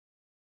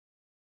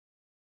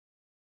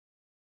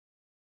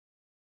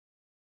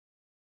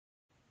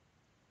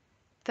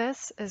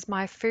This is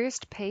my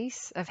first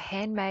piece of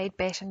handmade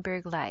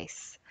Battenberg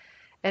lace.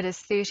 It is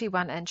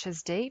 31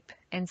 inches deep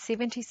and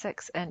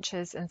 76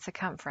 inches in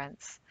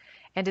circumference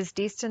and is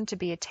destined to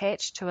be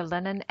attached to a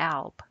linen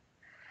alb.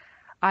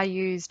 I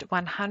used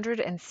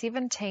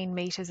 117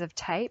 meters of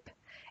tape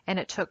and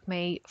it took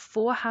me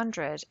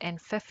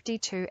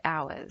 452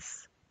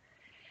 hours.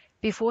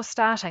 Before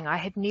starting, I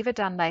had never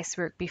done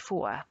lacework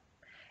before.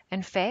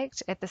 In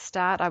fact, at the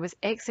start I was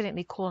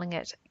accidentally calling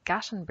it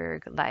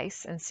Guttenberg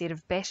lace instead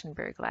of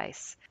Battenberg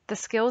lace. The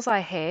skills I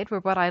had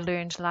were what I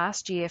learned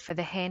last year for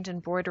the hand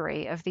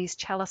embroidery of these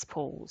chalice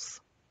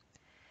pools.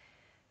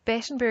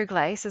 Battenberg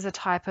lace is a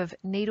type of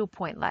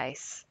needlepoint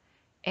lace,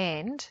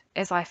 and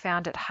as I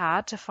found it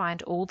hard to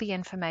find all the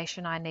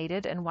information I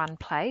needed in one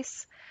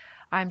place,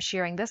 I'm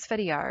sharing this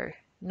video,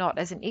 not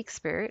as an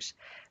expert,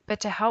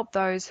 but to help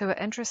those who are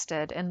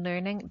interested in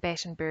learning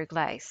Battenberg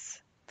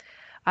lace.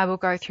 I will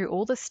go through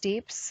all the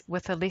steps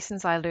with the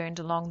lessons I learned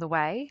along the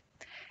way,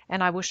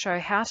 and I will show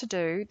how to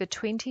do the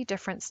 20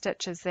 different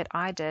stitches that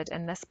I did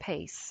in this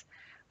piece,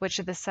 which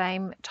are the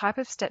same type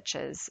of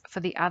stitches for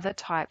the other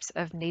types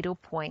of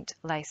needlepoint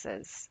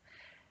laces.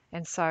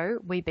 And so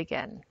we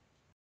begin.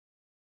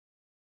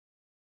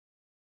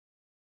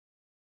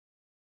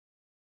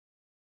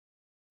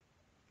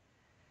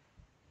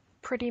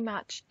 Pretty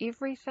much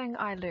everything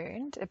I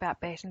learned about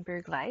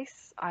Battenberg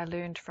lace, I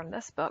learned from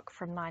this book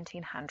from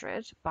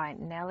 1900 by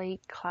Nellie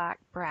Clark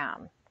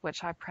Brown,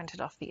 which I printed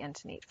off the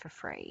internet for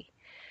free.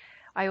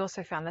 I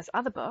also found this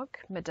other book,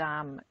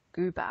 Madame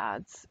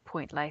Goubard's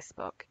Point Lace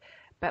book,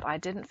 but I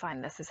didn't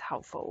find this as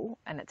helpful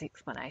in its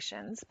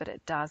explanations, but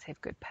it does have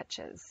good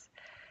pictures.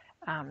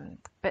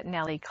 But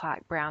Nellie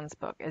Clark Brown's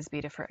book is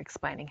better for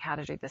explaining how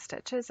to do the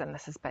stitches, and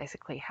this is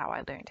basically how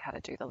I learned how to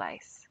do the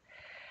lace.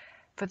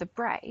 For the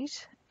braid,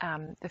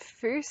 the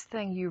first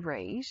thing you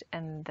read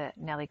in the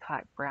Nellie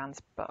Clark Brown's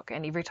book,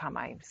 and every time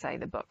I say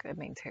the book, it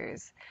means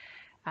hers,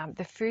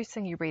 the first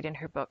thing you read in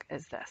her book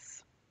is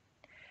this: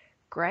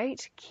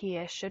 great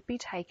care should be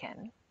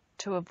taken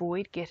to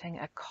avoid getting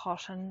a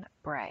cotton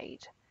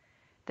braid.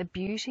 The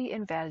beauty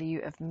and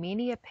value of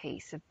many a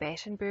piece of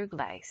Battenberg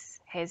lace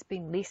has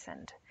been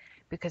lessened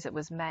because it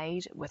was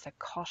made with a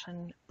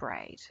cotton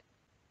braid.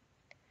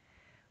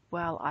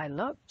 Well, I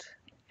looked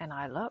and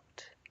I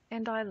looked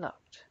and I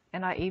looked,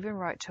 and I even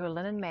wrote to a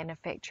linen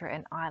manufacturer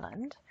in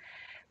Ireland,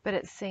 but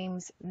it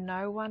seems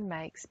no one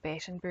makes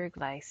Battenberg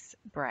lace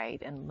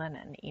braid in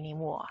linen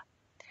anymore.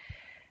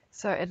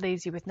 So it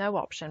leaves you with no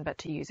option but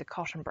to use a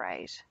cotton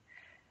braid.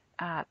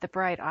 The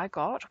braid I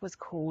got was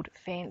called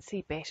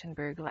Fancy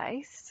Battenberg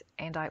Lace,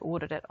 and I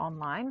ordered it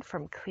online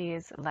from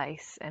Claire's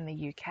Lace in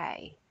the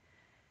UK.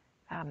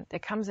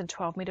 It comes in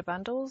 12 metre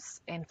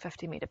bundles and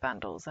 50 metre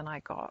bundles, and I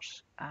got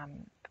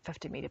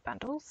 50 metre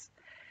bundles.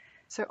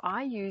 So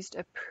I used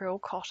a pearl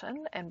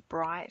cotton and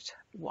bright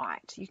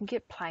white. You can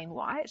get plain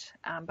white,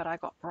 but I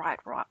got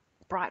bright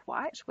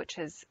white, which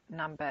is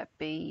number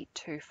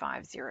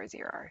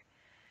B2500.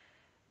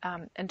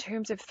 In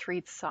terms of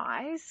thread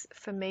size,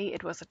 for me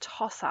it was a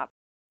toss-up.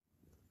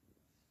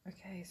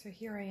 Okay, so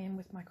here I am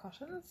with my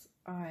cottons.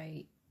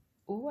 I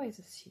always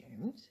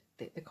assumed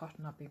that the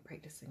cotton I've been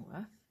practicing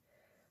with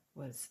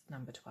was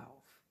number 12.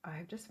 I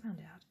have just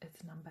found out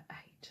it's number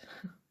 8.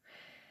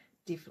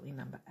 Definitely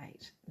number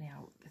 8.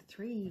 Now the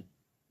three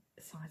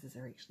sizes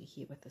are actually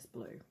here with this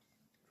blue.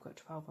 I've got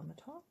 12 on the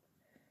top,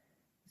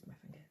 here's my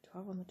finger,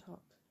 12 on the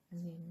top,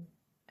 and then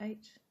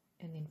 8,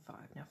 and then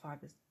 5. Now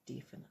 5 is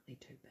definitely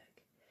too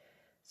big.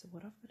 So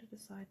what I've got to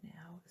decide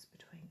now is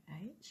between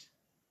 8,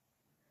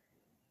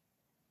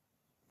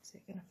 is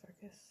that going to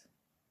focus?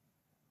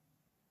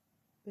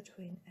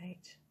 Between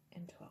 8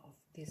 and 12.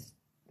 There's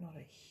not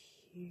a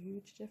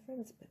huge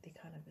difference, but there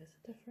kind of is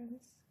a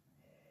difference.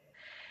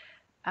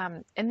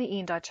 In the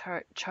end, I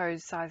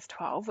chose size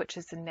 12, which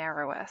is the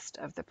narrowest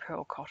of the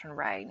pearl cotton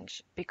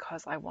range,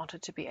 because I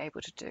wanted to be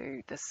able to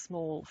do the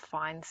small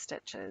fine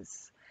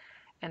stitches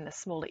in the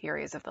smaller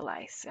areas of the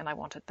lace, and I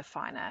wanted the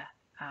finer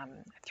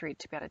thread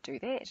to be able to do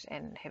that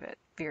and have it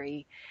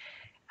very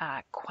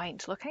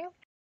quaint looking.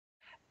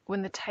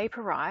 When the tape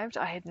arrived,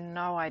 I had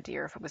no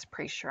idea if it was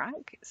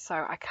pre-shrunk, so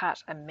I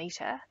cut 1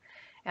 metre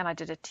and I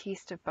did a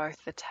test of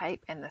both the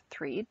tape and the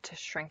thread to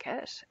shrink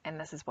it, and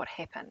this is what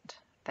happened.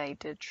 They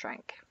did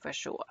shrink for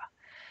sure.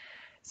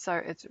 So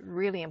it's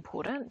really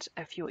important,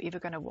 if you're ever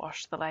going to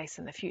wash the lace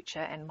in the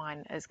future, and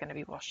mine is going to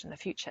be washed in the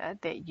future,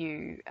 that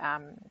you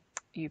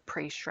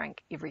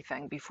pre-shrink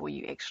everything before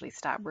you actually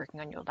start working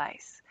on your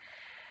lace.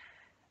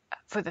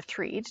 For the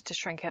thread, to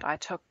shrink it, I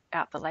took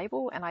out the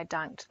label and I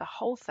dunked the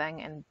whole thing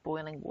in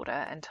boiling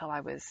water until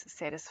I was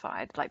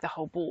satisfied, like the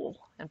whole ball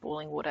in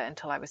boiling water,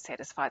 until I was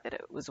satisfied that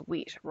it was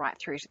wet right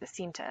through to the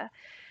center.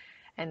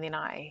 And then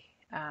I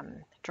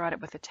dried it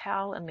with a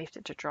towel and left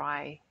it to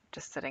dry,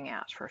 just sitting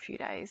out for a few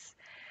days.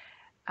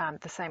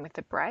 The same with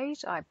the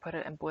braid. I put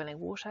it in boiling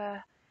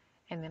water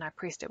and then I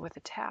pressed it with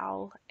a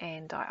towel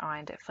and I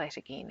ironed it flat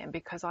again. And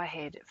because I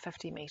had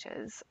 50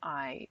 meters,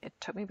 it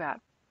took me about,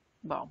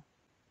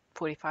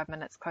 45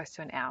 minutes, close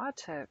to an hour,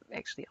 to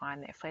actually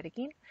iron that flat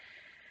again.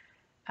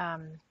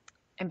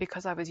 And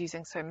because I was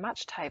using so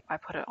much tape, I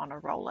put it on a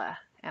roller,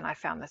 and I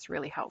found this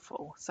really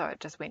helpful. So it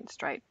just went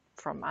straight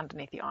from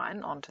underneath the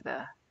iron onto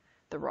the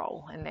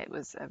roll, and that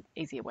was an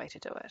easier way to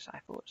do it, I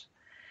thought.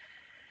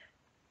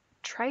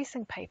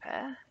 Tracing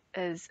paper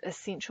is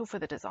essential for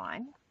the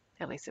design,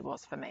 at least it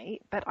was for me,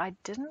 but I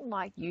didn't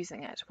like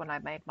using it when I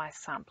made my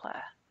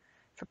sampler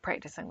for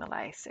practicing the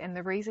lace, and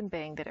the reason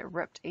being that it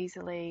ripped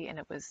easily and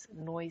it was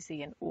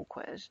noisy and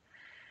awkward.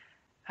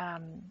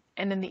 And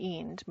in the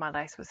end, my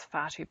lace was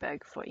far too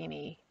big for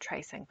any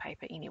tracing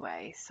paper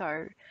anyway.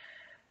 So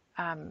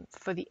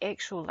for the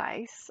actual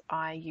lace,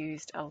 I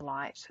used a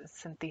light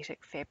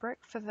synthetic fabric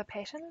for the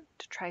pattern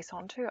to trace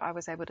onto. I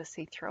was able to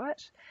see through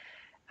it.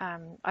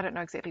 I don't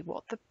know exactly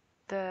what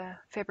the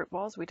fabric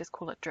was. We just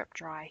call it drip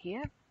dry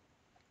here.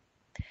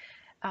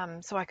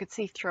 So I could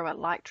see through it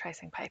like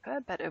tracing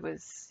paper, but it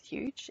was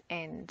huge,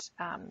 and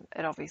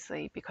it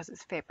obviously, because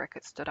it's fabric,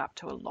 it stood up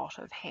to a lot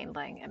of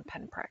handling and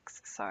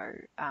pinpricks, so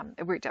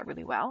it worked out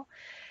really well.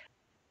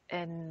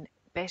 In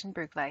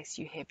Battenberg lace,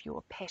 you have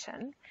your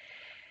pattern,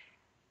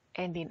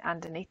 and then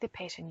underneath the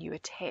pattern you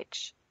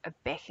attach a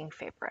backing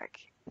fabric,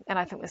 and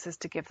I think this is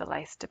to give the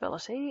lace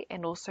stability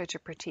and also to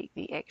protect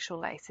the actual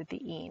lace at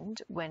the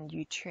end when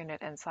you turn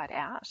it inside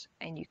out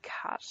and you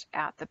cut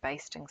out the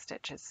basting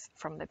stitches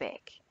from the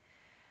back.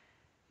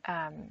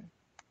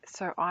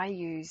 So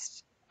I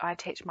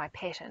attached my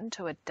pattern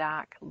to a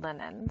dark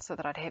linen so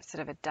that I'd have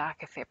sort of a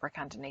darker fabric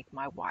underneath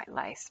my white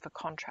lace for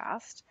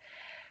contrast,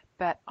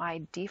 but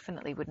I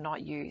definitely would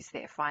not use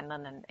that fine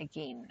linen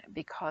again,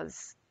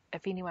 because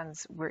if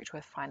anyone's worked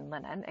with fine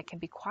linen, it can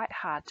be quite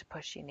hard to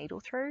push your needle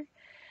through.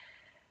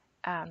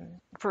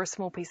 For a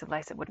small piece of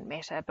lace it wouldn't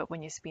matter, but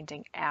when you're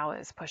spending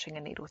hours pushing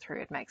a needle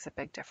through, it makes a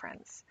big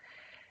difference.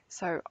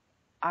 So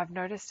I've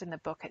noticed in the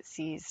book it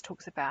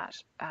talks about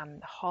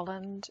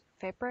Holland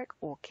fabric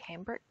or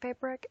cambric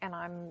fabric,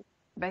 and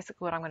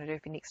basically what I'm going to do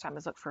for next time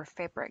is look for a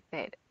fabric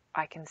that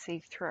I can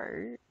see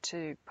through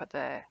to put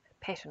the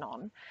pattern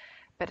on,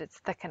 but it's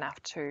thick enough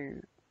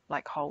to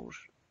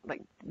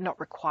not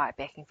require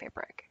backing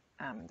fabric.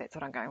 That's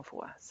what I'm going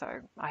for. So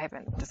I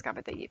haven't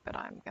discovered that yet, but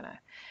I'm going to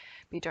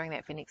be doing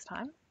that for next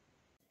time.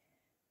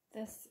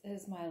 This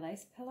is my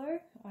lace pillow.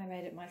 I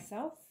made it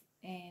myself,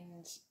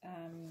 and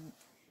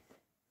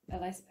a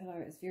lace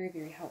pillow is very,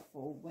 very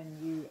helpful when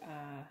you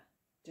are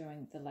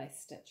doing the lace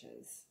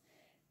stitches.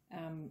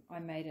 I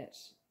made it,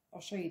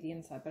 I'll show you the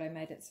inside, but I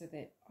made it so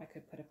that I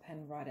could put a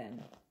pin right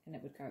in and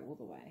it would go all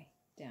the way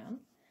down.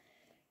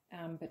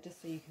 But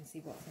just so you can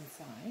see what's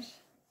inside.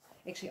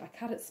 Actually, I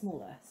cut it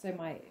smaller, so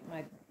my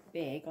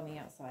bag on the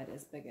outside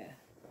is bigger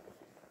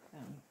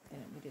than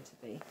it needed to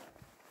be.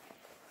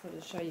 So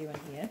to show you in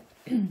here.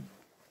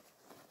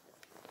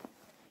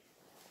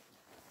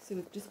 So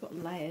we've just got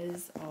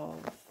layers of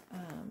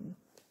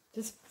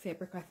just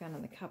fabric I found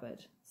in the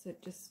cupboard. So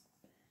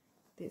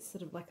there's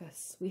sort of like a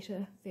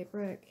sweater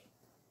fabric.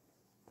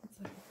 It's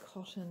like a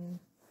cotton,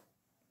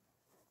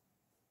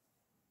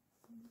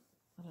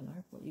 I don't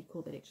know what you'd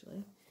call that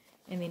actually.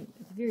 And then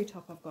at the very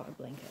top I've got a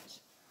blanket,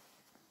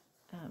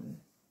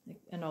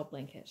 an old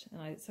blanket.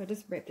 And so I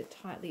just wrapped it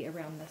tightly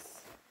around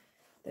this,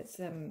 that's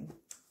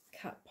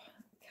cut,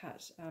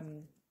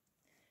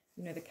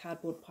 you know, the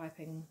cardboard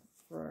piping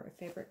for a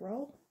fabric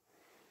roll.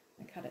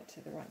 I cut it to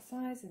the right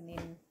size and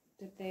then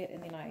did that,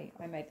 and then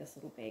I made this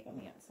little bag on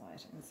the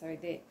outside, and so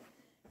that,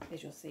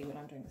 as you'll see when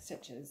I'm doing the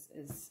stitches,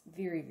 is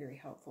very, very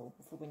helpful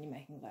for when you're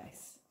making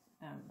lace,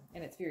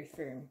 and it's very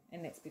firm,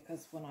 and that's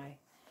because when I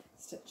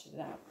stitched it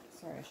up,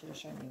 sorry I should have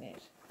shown you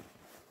that,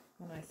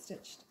 when I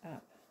stitched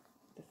up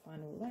the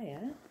final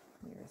layer,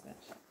 where is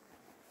it,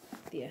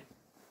 there,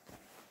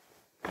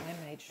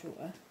 I made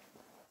sure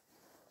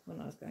when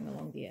I was going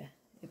along there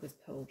it was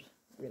pulled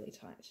really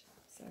tight.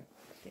 So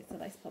that's a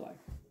lace pillow.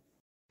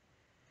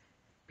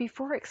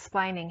 Before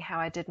explaining how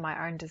I did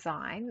my own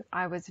design,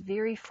 I was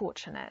very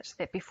fortunate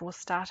that before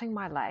starting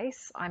my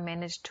lace, I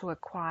managed to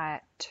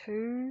acquire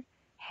 2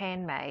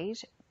 handmade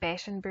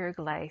Battenberg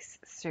lace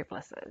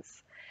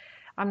surplices.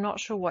 I'm not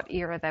sure what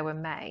era they were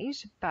made,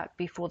 but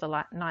before the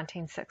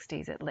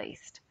 1960s at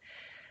least.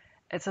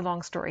 It's a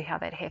long story how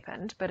that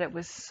happened, but it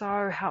was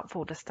so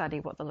helpful to study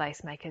what the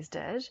lace makers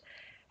did,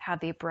 how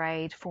their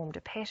braid formed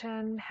a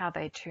pattern, how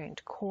they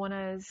turned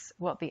corners,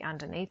 what the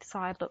underneath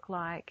side looked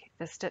like,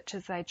 the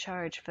stitches they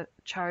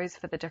chose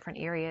for the different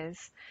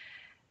areas,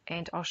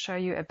 and I'll show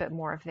you a bit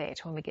more of that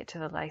when we get to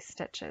the lace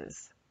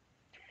stitches.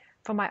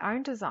 For my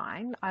own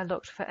design, I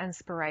looked for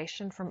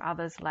inspiration from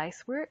others'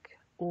 lace work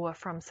or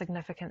from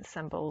significant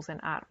symbols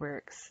and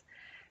artworks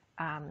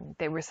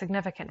that were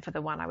significant for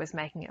the one I was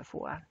making it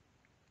for.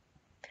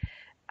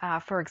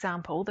 For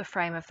example, the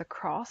frame of the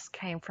cross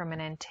came from an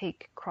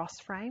antique cross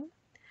frame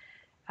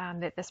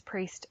that this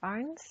priest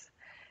owns.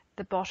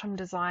 The bottom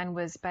design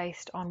was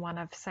based on one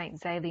of St.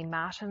 Zélie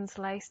Martin's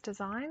lace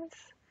designs,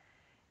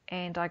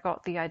 and I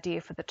got the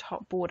idea for the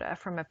top border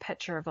from a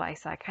picture of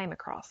lace I came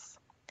across.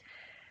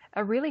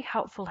 A really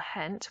helpful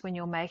hint when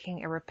you're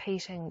making a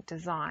repeating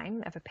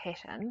design of a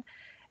pattern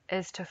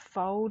is to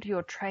fold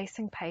your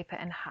tracing paper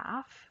in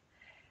half,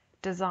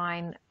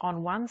 design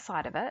on one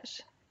side of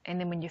it, and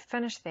then when you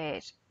finish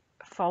that,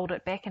 fold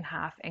it back in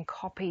half and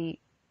copy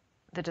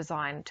the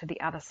design to the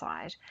other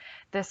side.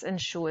 This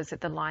ensures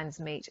that the lines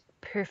meet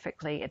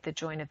perfectly at the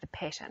join of the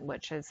pattern,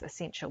 which is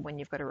essential when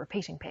you've got a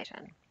repeating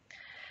pattern.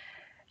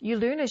 You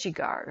learn as you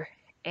go,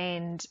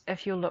 and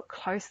if you look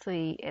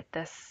closely at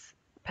this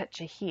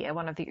picture here,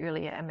 one of the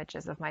earlier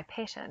images of my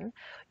pattern,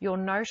 you'll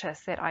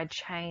notice that I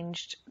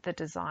changed the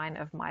design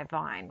of my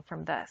vine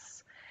from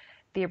this.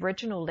 The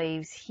original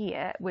leaves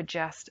here were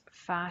just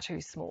far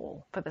too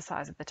small for the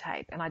size of the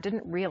tape, and I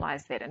didn't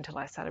realize that until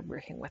I started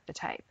working with the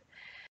tape.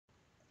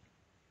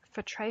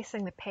 For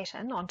tracing the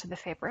pattern onto the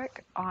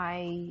fabric,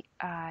 I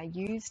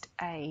used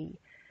a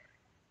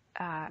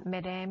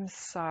Madame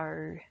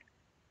So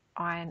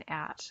iron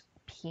out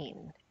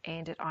pen,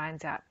 and it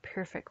irons out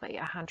perfectly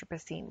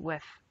 100%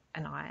 with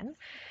an iron.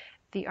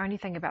 The only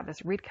thing about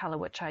this red colour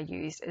which I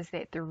used is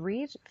that the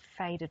red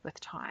faded with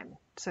time,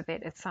 so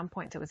that at some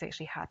points it was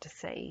actually hard to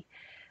see.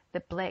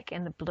 The black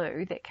and the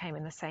blue that came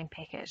in the same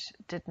packet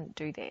didn't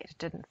do that, it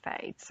didn't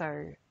fade,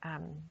 so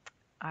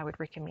I would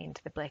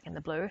recommend the black and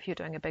the blue if you're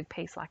doing a big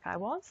piece like I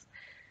was.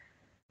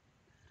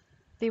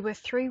 There were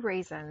 3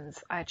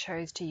 reasons I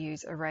chose to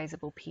use a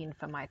erasable pen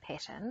for my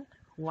pattern.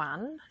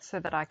 1, so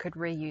that I could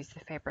reuse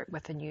the fabric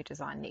with a new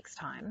design next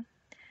time.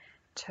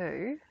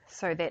 2,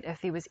 so that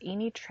if there was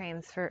any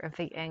transfer of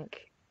the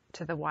ink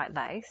to the white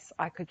lace,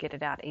 I could get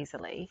it out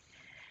easily.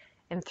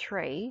 And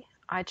 3,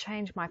 I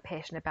changed my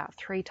pattern about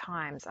 3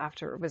 times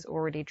after it was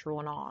already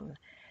drawn on,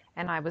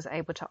 and I was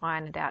able to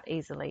iron it out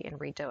easily and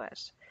redo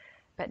it.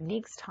 But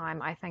next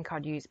time I think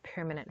I'd use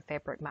permanent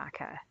fabric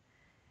marker.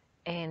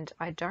 And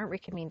I don't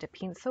recommend a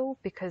pencil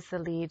because the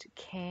lead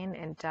can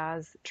and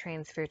does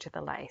transfer to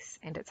the lace,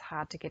 and it's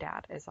hard to get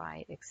out, as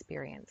I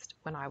experienced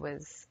when I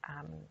was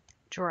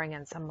drawing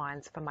in some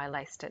lines for my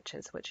lace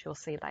stitches, which you'll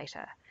see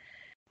later.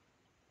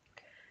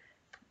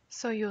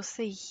 So you'll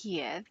see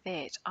here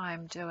that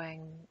I'm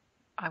going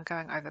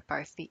over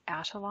both the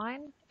outer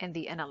line and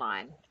the inner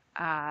line.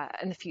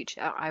 In the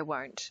future, I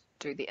won't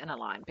do the inner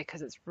line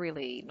because it's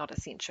really not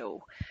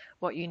essential.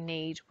 What you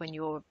need when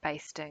you're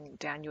basting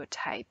down your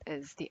tape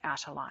is the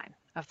outer line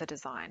of the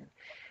design,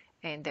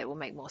 and that will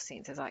make more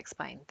sense as I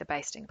explain the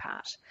basting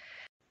part.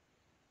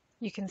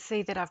 You can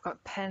see that I've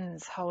got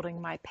pins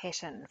holding my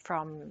pattern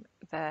from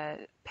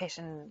the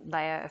pattern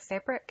layer of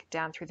fabric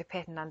down through the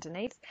pattern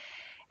underneath,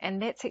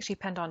 and that's actually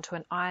pinned onto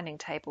an ironing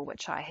table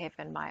which I have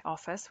in my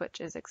office,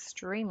 which is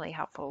extremely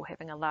helpful,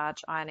 having a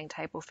large ironing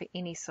table for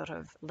any sort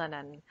of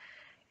linen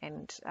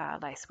and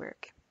lace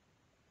work.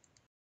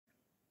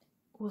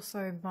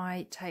 Also,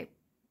 my tape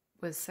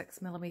was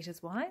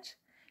 6mm wide,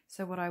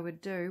 so what I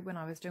would do when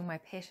I was doing my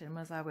pattern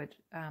was I would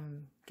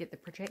get the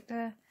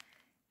protractor,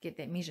 get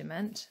that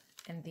measurement,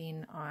 and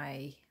then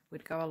I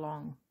would go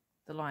along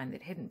the line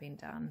that hadn't been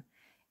done,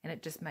 and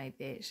it just made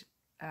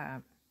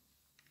that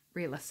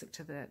realistic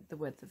to the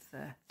width of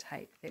the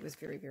tape. That was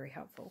very, very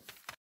helpful.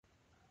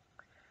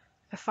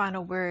 A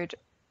final word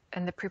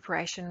in the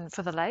preparation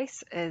for the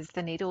lace is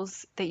the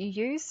needles that you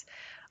use.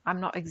 I'm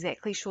not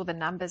exactly sure the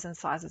numbers and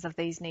sizes of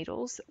these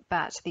needles,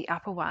 but the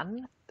upper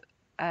one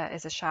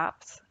is a sharp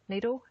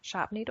needle,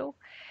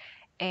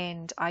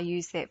 and I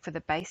use that for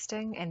the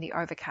basting and the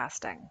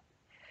overcasting.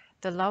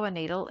 The lower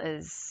needle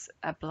is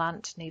a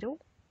blunt needle.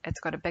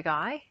 It's got a big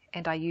eye,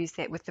 and I use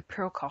that with the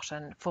pearl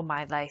cotton for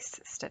my lace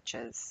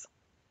stitches.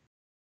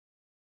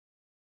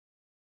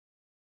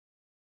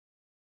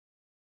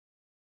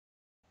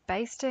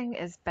 Basting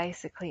is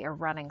basically a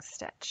running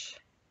stitch.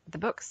 The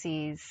book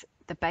says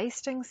the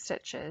basting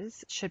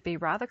stitches should be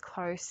rather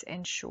close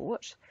and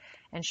short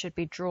and should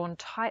be drawn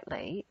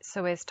tightly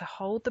so as to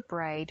hold the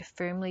braid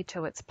firmly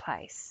to its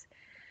place.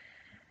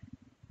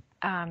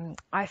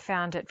 I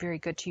found it very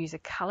good to use a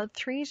coloured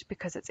thread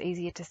because it's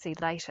easier to see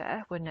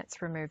later when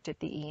it's removed at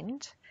the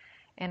end,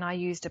 and I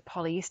used a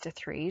polyester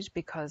thread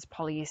because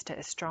polyester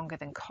is stronger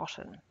than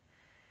cotton.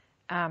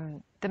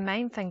 The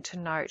main thing to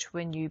note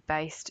when you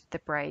baste the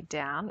braid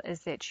down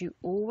is that you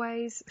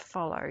always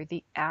follow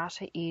the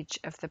outer edge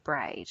of the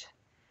braid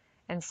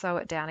and sew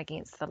it down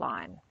against the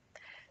line.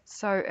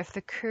 So if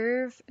the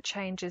curve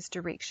changes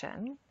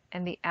direction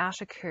and the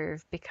outer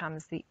curve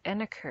becomes the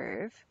inner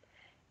curve,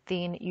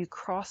 then you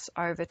cross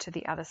over to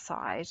the other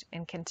side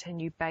and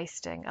continue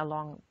basting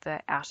along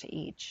the outer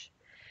edge.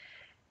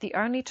 The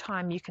only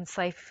time you can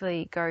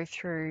safely go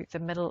through the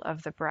middle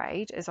of the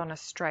braid is on a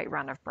straight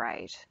run of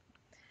braid.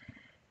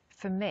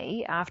 For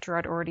me, after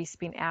I'd already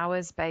spent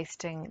hours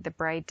basting the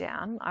braid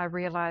down, I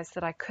realised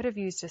that I could have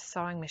used a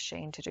sewing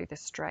machine to do the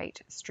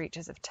straight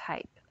stretches of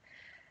tape.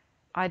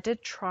 I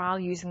did trial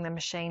using the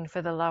machine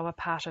for the lower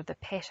part of the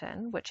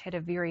pattern, which had a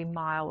very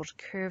mild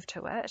curve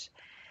to it,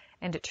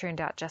 and it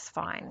turned out just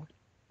fine.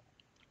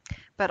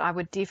 But I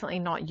would definitely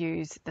not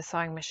use the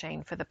sewing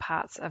machine for the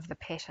parts of the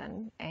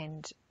pattern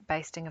and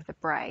basting of the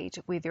braid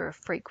where there are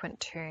frequent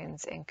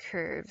turns and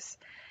curves,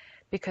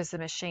 because the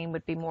machine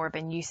would be more of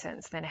a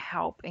nuisance than a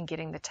help in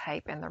getting the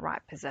tape in the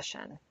right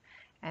position.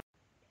 And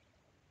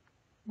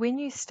when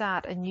you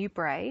start a new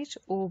braid,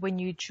 or when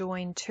you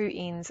join 2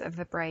 ends of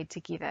the braid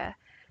together,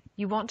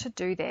 You want to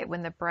do that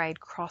when the braid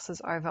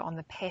crosses over on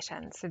the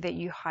pattern so that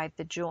you hide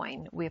the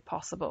join where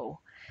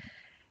possible.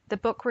 The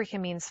book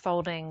recommends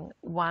folding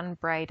one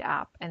braid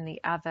up and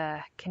the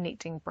other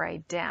connecting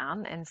braid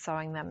down and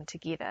sewing them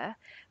together,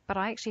 but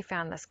I actually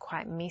found this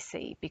quite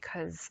messy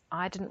because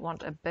I didn't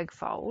want a big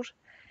fold,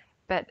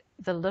 but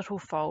the little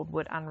fold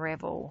would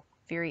unravel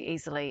very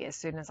easily as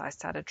soon as I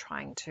started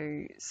trying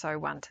to sew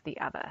one to the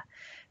other.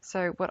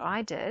 So what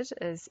I did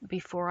is,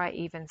 before I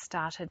even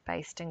started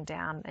basting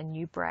down a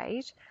new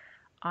braid,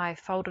 I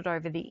folded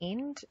over the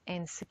end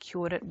and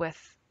secured it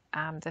with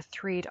the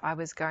thread I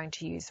was going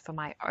to use for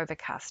my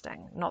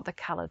overcasting, not the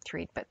coloured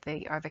thread, but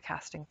the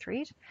overcasting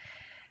thread.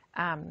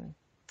 And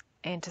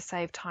to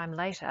save time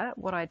later,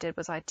 what I did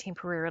was I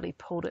temporarily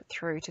pulled it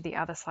through to the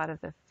other side of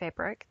the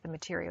fabric, the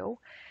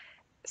material,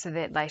 so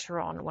that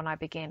later on, when I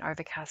began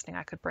overcasting,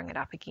 I could bring it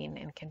up again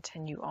and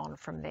continue on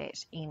from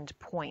that end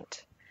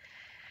point.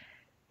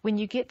 When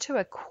you get to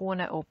a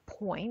corner or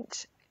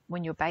point,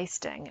 when you're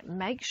basting,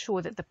 make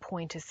sure that the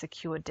point is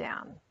secured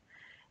down.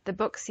 The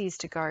book says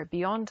to go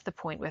beyond the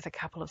point with a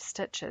couple of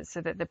stitches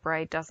so that the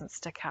braid doesn't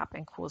stick up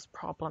and cause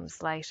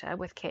problems later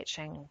with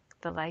catching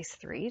the lace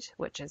thread,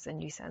 which is a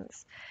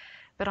nuisance.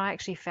 But I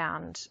actually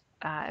found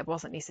it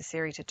wasn't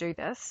necessary to do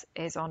this,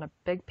 as on a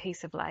big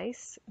piece of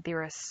lace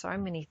there are so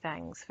many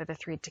things for the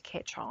thread to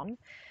catch on,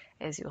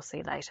 as you'll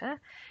see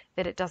later,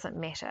 that it doesn't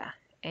matter,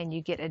 and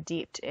you get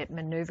adept at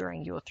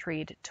manoeuvring your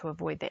thread to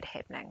avoid that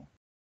happening.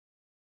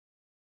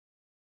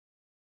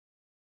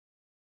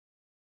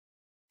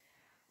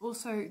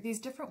 Also, there's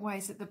different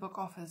ways that the book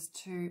offers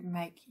to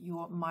make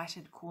your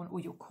mitered corner, or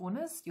your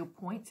corners, your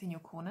points and your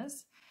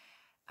corners.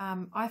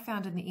 I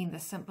found in the end the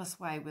simplest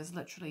way was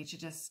literally to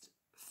just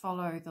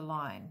follow the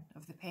line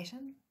of the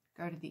pattern,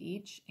 go to the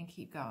edge and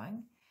keep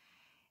going.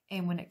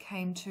 And when it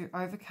came to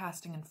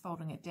overcasting and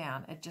folding it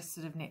down, it just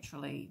sort of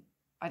naturally,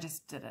 I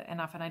just did it. And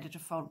if I needed to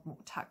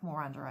tuck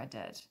more under, I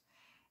did,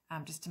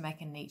 just to make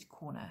a neat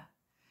corner.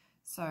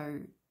 So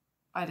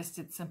I just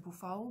did simple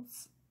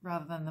folds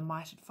rather than the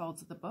mitered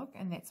folds of the book,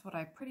 and that's what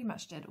I pretty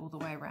much did all the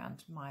way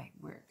around my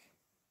work.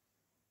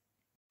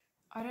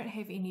 I don't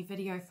have any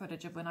video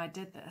footage of when I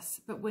did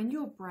this, but when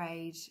your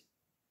braid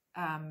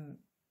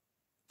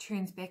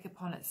turns back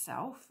upon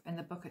itself, in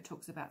the book it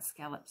talks about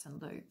scallops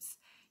and loops,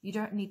 you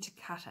don't need to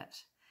cut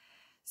it.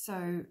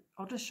 So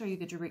I'll just show you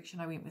the direction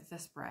I went with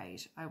this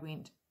braid. I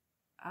went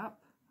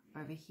up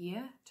over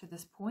here to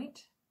this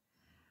point,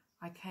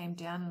 I came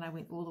down and I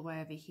went all the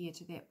way over here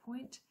to that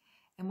point.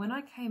 And when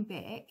I came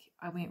back,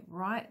 I went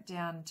right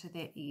down to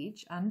that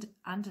edge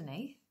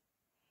underneath,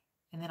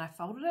 and then I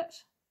folded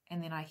it,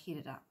 and then I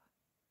headed up.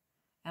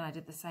 And I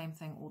did the same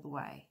thing all the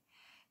way.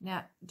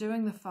 Now,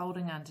 doing the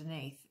folding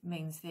underneath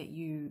means that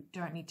you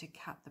don't need to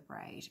cut the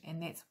braid,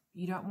 and that's,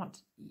 you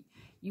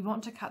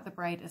want to cut the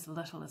braid as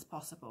little as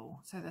possible.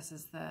 So this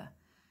is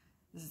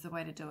the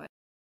way to do it.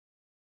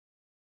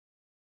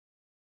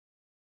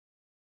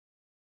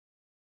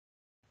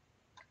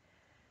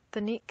 The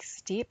next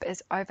step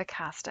is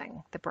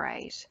overcasting the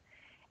braid,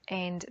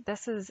 and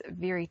this is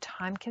very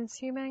time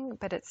consuming,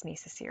 but it's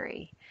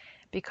necessary,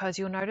 because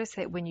you'll notice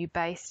that when you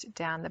baste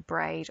down the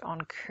braid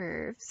on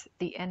curves,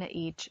 the inner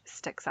edge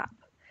sticks up.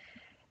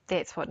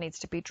 That's what needs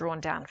to be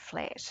drawn down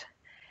flat.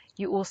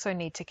 You also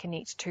need to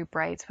connect two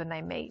braids when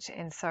they meet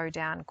and sew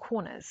down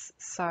corners,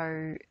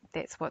 so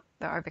that's what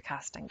the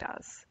overcasting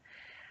does.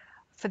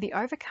 For the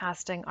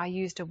overcasting, I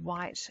used a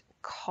white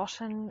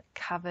cotton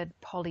covered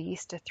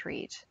polyester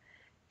thread,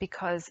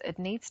 because it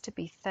needs to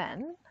be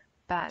thin,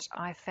 but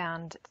I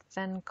found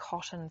thin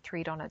cotton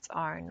thread on its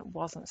own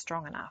wasn't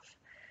strong enough.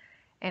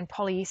 And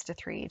polyester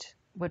thread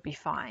would be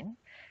fine,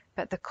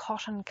 but the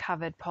cotton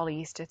covered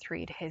polyester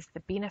thread has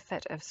the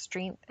benefit of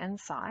strength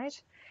inside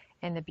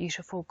and the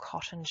beautiful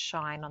cotton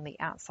shine on the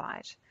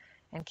outside,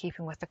 in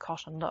keeping with the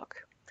cotton look.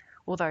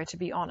 Although, to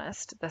be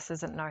honest, this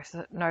isn't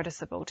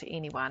noticeable to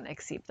anyone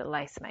except the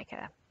lace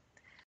maker.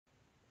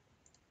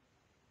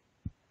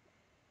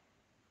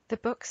 The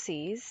book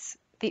says,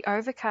 the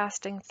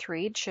overcasting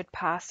thread should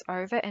pass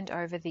over and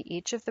over the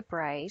edge of the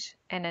braid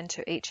and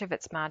into each of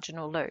its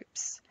marginal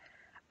loops.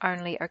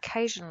 Only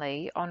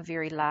occasionally, on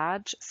very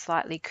large,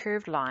 slightly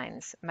curved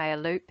lines, may a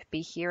loop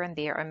be here and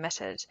there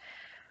omitted.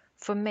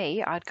 For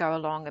me, I'd go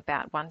along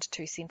about 1 to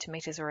 2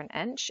 centimetres or an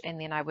inch, and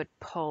then I would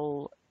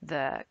pull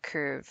the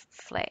curve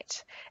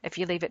flat. If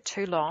you leave it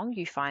too long,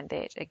 you find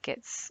that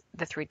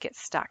the thread gets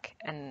stuck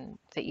in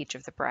the edge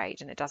of the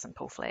braid and it doesn't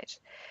pull flat.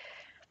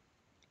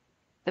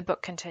 The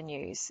book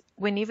continues,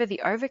 whenever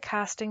the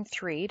overcasting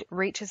thread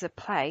reaches a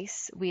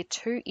place where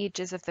two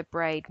edges of the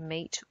braid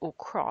meet or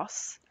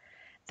cross,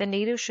 the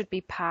needle should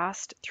be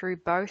passed through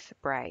both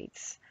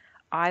braids,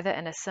 either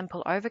in a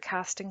simple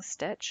overcasting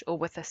stitch or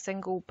with a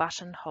single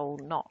buttonhole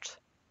knot.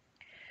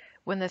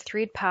 When the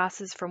thread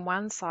passes from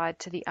one side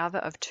to the other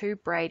of two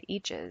braid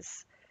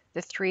edges,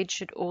 the thread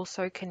should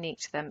also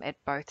connect them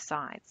at both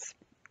sides.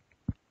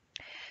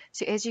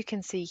 So as you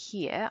can see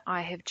here,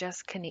 I have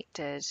just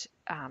connected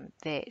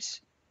that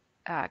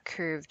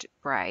curved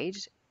braid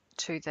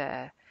to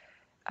the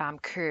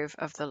curve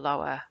of the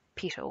lower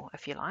petal,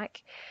 if you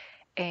like,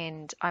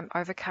 and I'm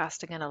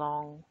overcasting it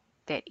along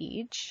that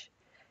edge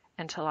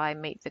until I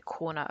meet the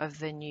corner of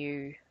the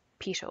new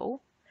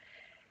petal.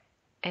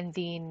 And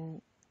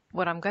then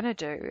what I'm going to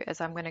do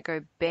is I'm going to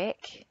go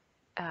back.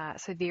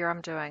 So there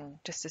I'm doing,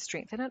 just to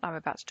strengthen it, I'm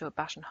about to do a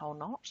buttonhole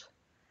knot.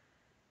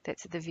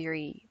 That's at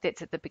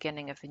the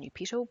beginning of the new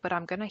petal, but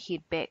I'm going to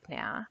head back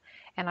now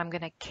and I'm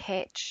going to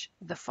catch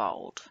the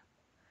fold.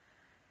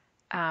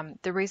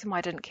 The reason why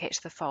I didn't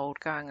catch the fold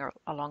going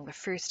along the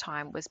first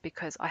time was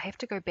because I have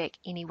to go back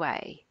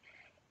anyway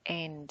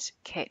and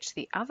catch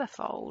the other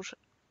fold,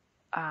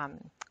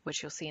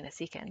 which you'll see in a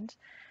second,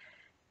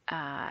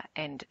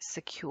 and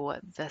secure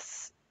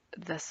this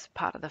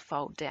part of the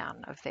fold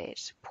down of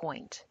that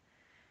point.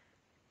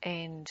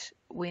 And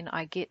when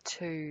I get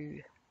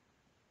to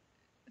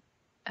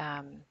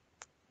the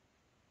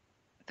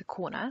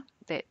corner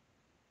that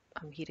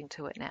I'm heading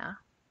to it now,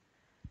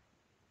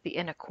 the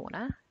inner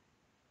corner,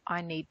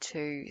 I need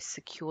to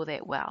secure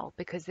that well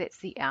because that's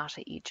the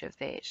outer edge of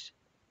that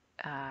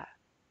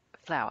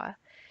flower,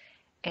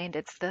 and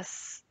it's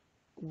this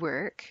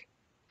work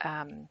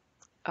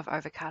of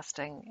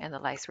overcasting and the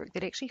lace work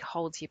that actually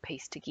holds your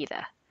piece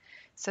together.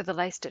 So the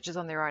lace stitches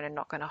on their own are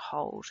not going to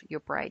hold your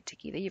braid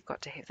together. You've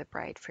got to have the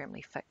braid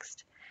firmly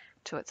fixed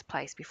to its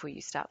place before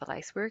you start the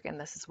lace work, and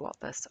this is what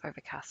this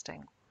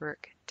overcasting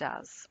work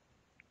does.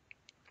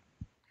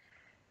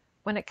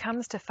 When it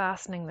comes to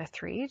fastening the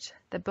thread,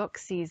 the book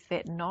says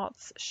that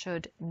knots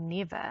should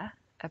never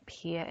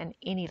appear in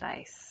any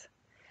lace.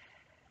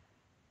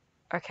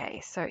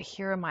 Okay, so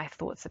here are my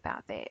thoughts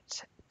about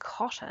that.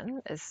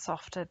 Cotton is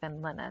softer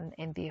than linen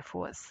and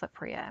therefore it's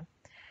slipperier.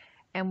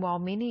 And while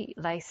many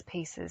lace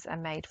pieces are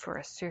made for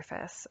a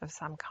surface of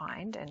some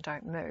kind and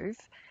don't move,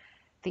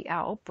 the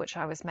alb, which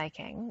I was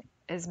making,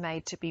 is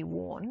made to be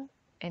worn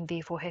and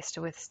therefore has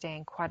to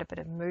withstand quite a bit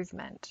of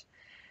movement.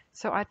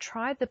 So I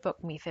tried the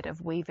book method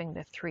of weaving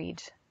the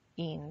thread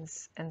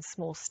ends in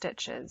small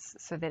stitches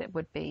so that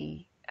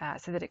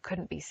it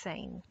couldn't be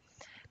seen,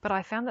 but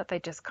I found that they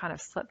just kind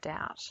of slipped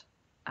out.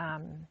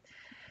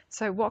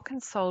 So what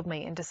consoled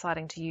me in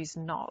deciding to use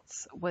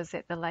knots was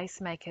that the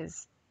lace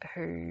makers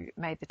who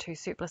made the two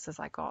surplices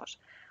I got,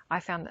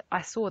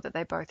 I saw that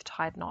they both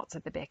tied knots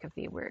at the back of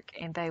their work,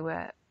 and they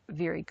were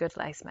very good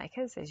lace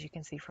makers, as you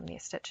can see from their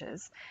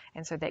stitches,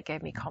 and so that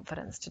gave me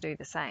confidence to do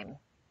the same.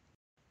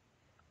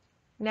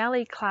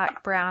 Nellie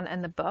Clark Brown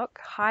in the book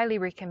highly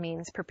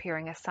recommends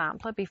preparing a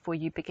sampler before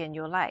you begin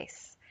your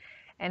lace,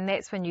 and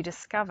that's when you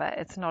discover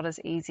it's not as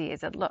easy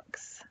as it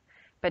looks,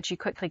 but you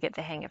quickly get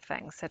the hang of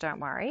things, so don't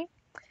worry.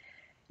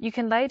 You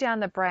can lay down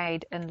the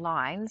braid in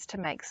lines to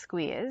make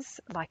squares,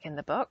 like in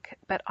the book,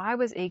 but I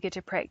was eager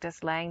to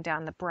practice laying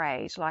down the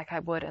braid like I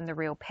would in the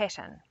real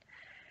pattern.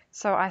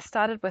 So I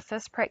started with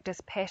this practice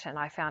pattern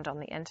I found on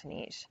the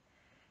internet,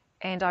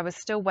 and I was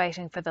still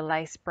waiting for the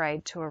lace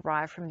braid to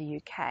arrive from the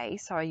UK,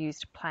 so I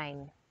used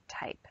plain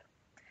tape.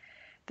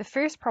 The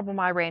first problem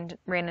I ran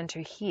into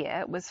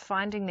here was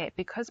finding that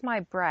because my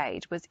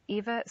braid was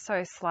ever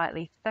so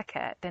slightly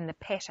thicker than the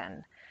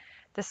pattern,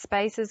 the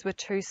spaces were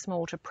too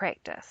small to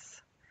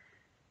practice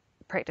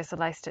the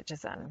lace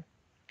stitches in.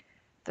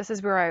 This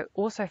is where I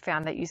also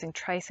found that using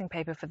tracing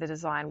paper for the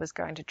design was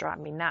going to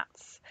drive me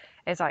nuts,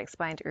 as I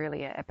explained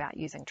earlier about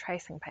using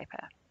tracing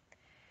paper.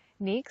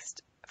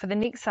 Next, for the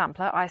next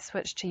sampler, I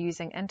switched to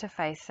using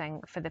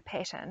interfacing for the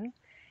pattern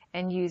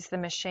and used the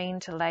machine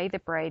to lay the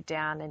braid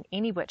down in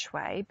any which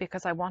way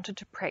because I wanted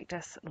to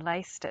practice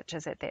lace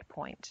stitches at that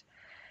point.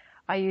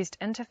 I used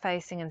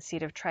interfacing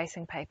instead of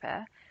tracing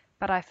paper,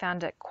 but I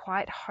found it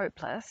quite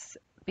hopeless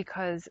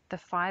because the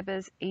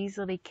fibres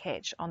easily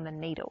catch on the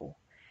needle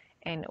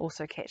and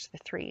also catch the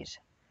thread.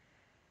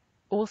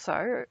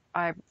 Also,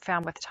 I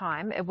found with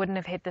time it wouldn't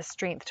have had the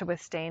strength to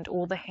withstand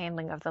all the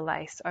handling of the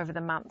lace over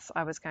the months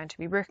I was going to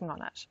be working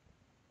on it.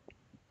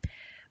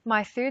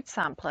 My third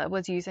sampler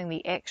was using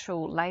the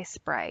actual lace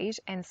braid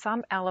and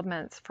some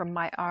elements from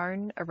my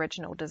own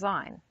original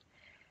design.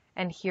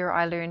 And here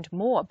I learned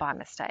more by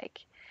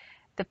mistake.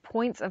 The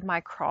points of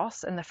my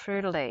cross and the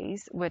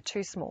fleur-de-lis were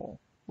too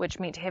small, which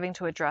meant having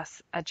to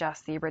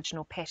adjust the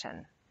original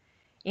pattern.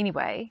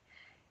 Anyway,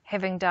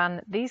 having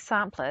done these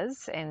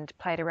samplers and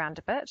played around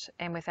a bit,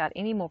 and without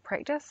any more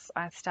practice,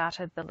 I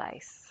started the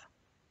lace.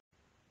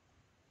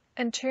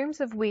 In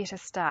terms of where to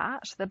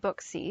start, the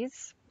book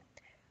says,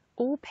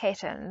 all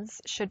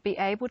patterns should be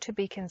able to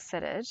be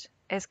considered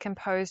as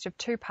composed of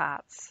two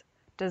parts,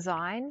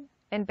 design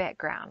and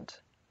background.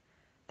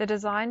 The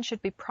design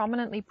should be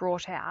prominently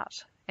brought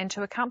out, and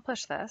to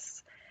accomplish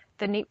this,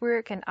 the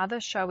network and other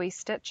showy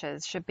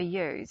stitches should be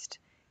used,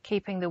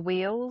 keeping the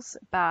wheels,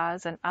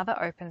 bars and other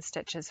open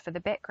stitches for the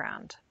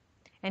background.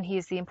 And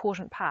here's the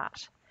important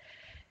part.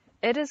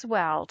 It is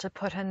well to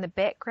put in the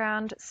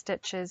background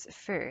stitches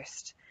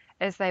first,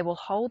 as they will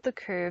hold the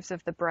curves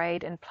of the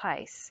braid in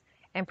place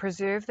and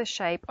preserve the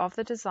shape of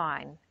the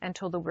design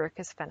until the work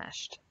is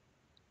finished.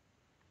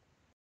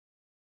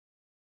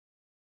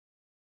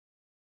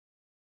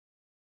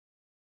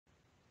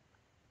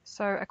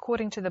 So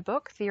according to the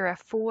book, there are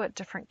 4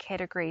 different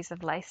categories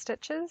of lace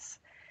stitches.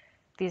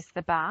 There's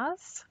the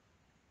bars,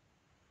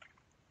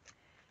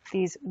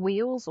 There's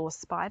wheels or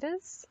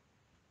spiders.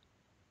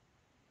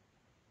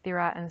 There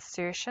are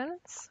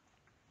insertions.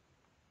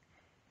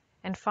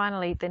 And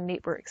finally, the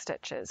network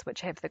stitches,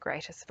 which have the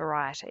greatest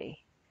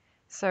variety.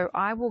 So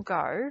I will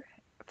go,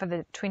 for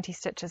the 20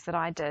 stitches that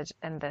I did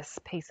in this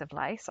piece of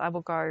lace, I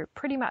will go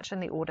pretty much in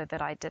the order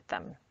that I did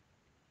them.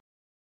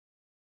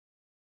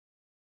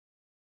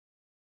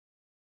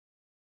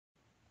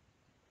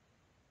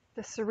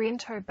 The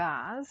Sorrento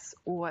bars,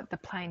 or the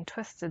plain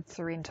twisted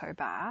Sorrento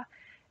bar,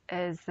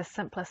 is the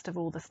simplest of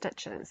all the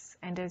stitches.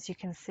 And as you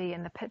can see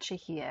in the picture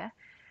here,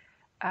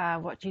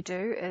 what you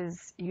do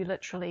is you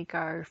literally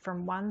go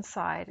from one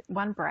side,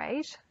 one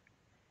braid,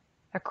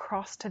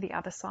 across to the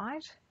other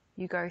side.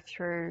 You go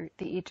through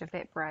the edge of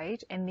that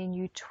braid, and then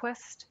you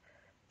twist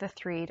the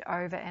thread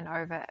over and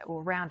over,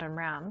 or round and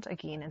round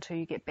again, until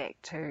you get back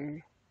to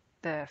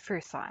the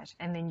first side,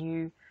 and then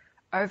you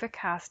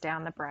overcast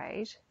down the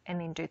braid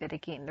and then do that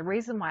again. The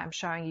reason why I'm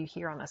showing you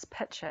here on this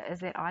picture is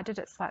that I did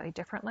it slightly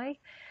differently.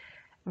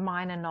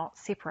 Mine are not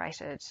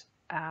separated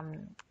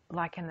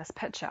like in this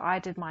picture. I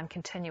did mine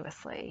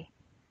continuously.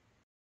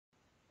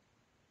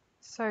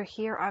 So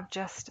here I've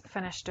just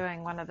finished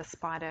doing one of the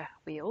spider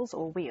wheels,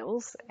 or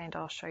wheels, and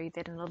I'll show you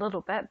that in a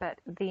little bit, but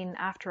then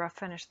after I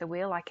finish the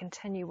wheel I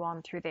continue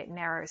on through that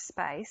narrow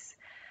space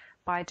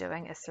by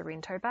doing a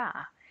Sorrento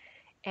bar.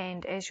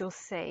 And as you'll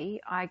see,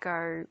 I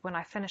go, when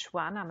I finish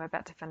one, I'm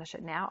about to finish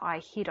it now,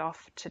 I head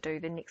off to do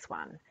the next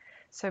one.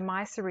 So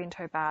my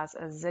Sorrento bars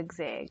are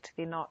zigzagged,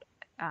 they're not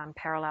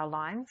parallel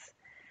lines.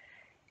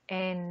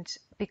 And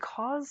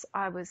because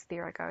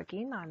there I go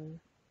again, I'm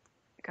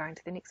going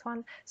to the next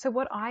one. So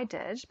what I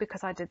did,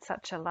 because I did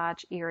such a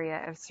large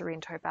area of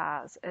Sorrento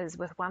bars, is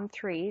with one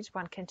thread,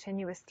 one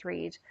continuous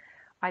thread,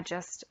 I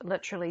just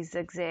literally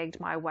zigzagged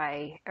my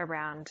way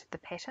around the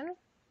pattern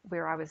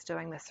where I was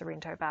doing the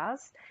Sorrento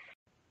bars.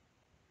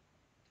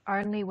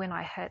 Only when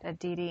I hit a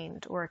dead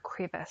end or a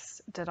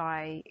crevice did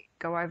I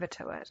go over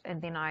to it,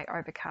 and then I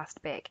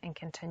overcast back and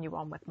continue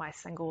on with my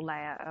single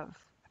layer of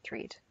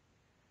thread.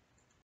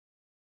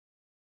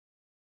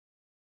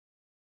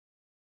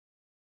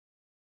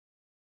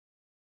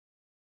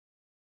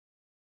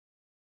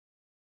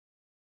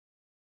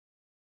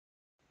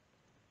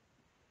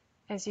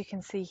 As you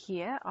can see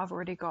here, I've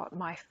already got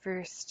my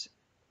first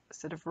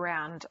sort of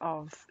round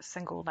of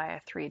single layer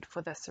thread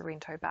for the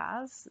Sorrento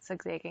bars,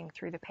 zigzagging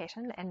through the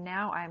pattern, and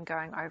now I am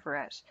going over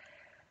it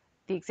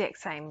the exact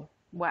same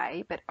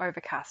way, but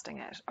overcasting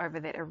it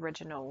over that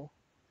original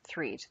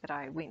thread that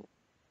I went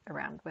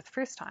around with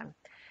first time.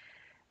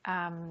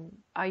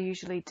 I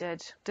usually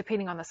did,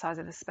 depending on the size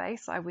of the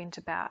space, I went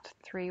about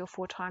 3 or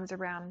 4 times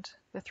around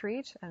the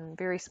thread in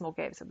very small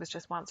gaps. It was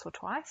just once or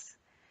twice.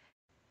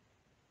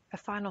 A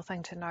final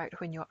thing to note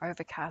when you're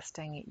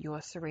overcasting your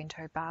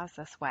Sorrento bars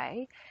this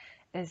way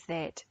is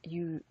that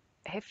you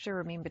have to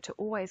remember to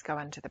always go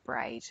into the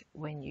braid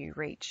when you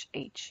reach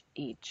each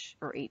edge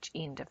or each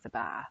end of the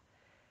bar.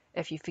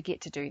 If you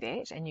forget to do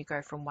that and you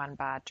go from one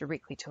bar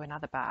directly to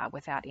another bar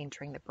without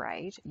entering the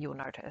braid, you'll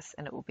notice,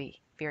 and it will be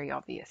very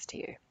obvious to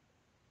you.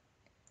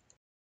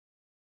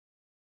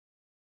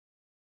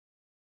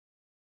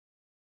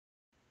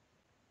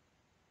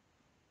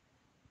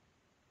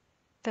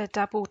 The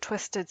double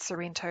twisted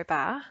Sorrento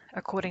bar,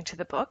 according to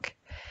the book,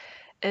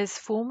 is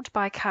formed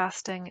by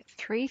casting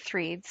 3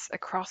 threads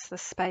across the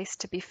space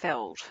to be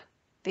filled.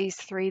 These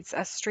threads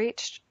are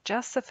stretched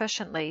just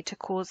sufficiently to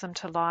cause them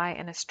to lie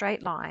in a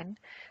straight line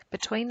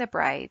between the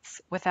braids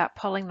without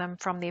pulling them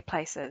from their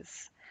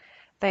places.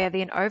 They are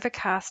then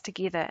overcast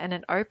together in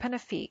an open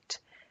effect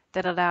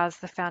that allows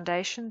the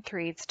foundation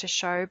threads to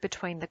show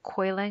between the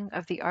coiling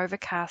of the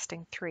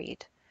overcasting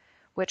thread,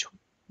 which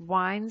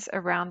winds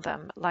around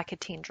them like a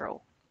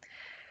tendril.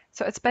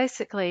 So it's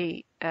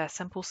basically a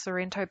simple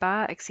Sorrento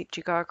bar, except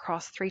you go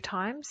across 3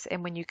 times,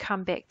 and when you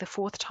come back the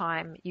 4th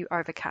time, you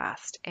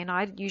overcast. And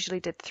I usually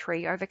did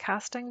 3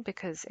 overcasting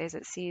because, as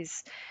it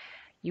says,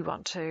 you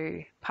want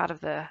to, part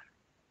of the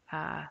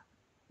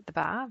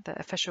bar, the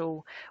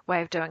official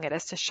way of doing it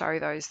is to show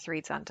those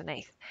threads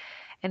underneath.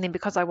 And then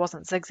because I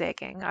wasn't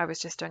zigzagging, I was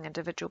just doing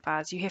individual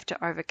bars, you have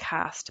to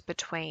overcast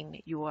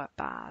between your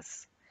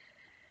bars.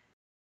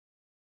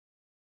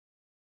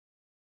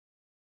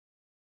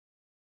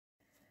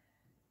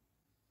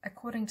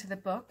 According to the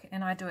book,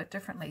 and I do it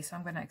differently, so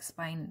I'm going to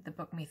explain the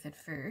book method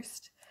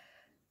first.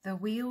 The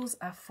wheels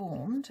are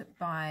formed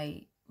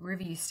by,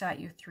 wherever you start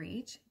your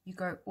thread, you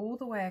go all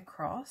the way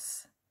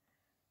across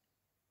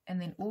and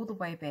then all the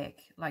way back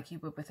like you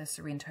would with a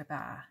Sorrento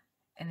bar.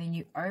 And then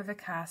you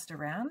overcast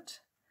around,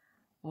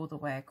 all the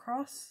way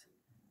across,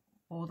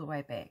 all the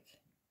way back.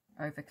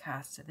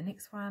 Overcast to the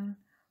next one,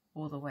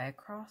 all the way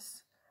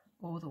across,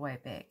 all the way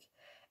back.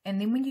 And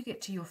then when you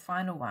get to your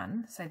final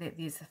one, say that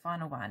there's the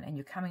final one, and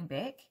you're coming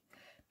back,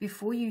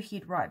 before you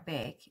head right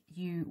back,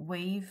 you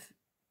weave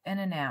in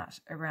and out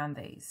around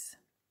these,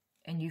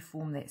 and you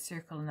form that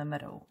circle in the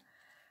middle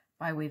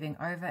by weaving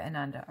over and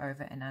under,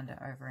 over and under,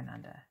 over and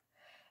under.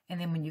 And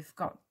then when you've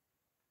got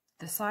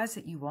the size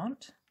that you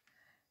want,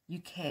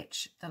 you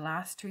catch the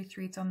last 2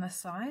 threads on this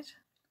side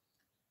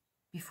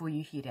before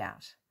you head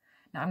out.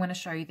 Now I'm going to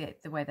show you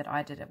that the way that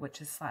I did it,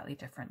 which is slightly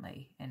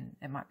differently, and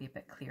it might be a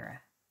bit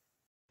clearer.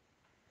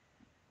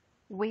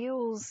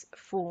 Wheels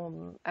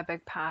form a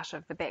big part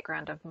of the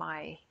background of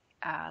my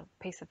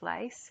piece of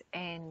lace,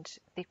 and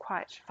they're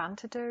quite fun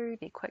to do,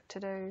 they're quick to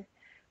do,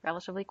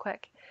 relatively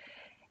quick.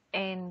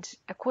 And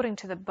according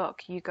to the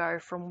book, you go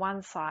from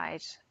one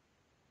side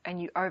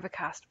and you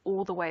overcast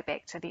all the way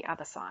back to the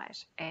other side.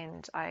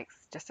 And I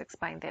just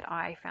explained that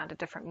I found a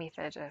different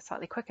method, a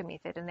slightly quicker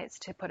method, and that's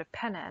to put a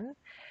pin in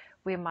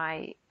where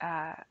my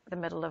the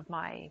middle of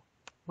my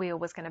wheel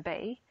was going to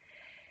be.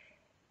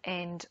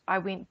 And I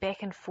went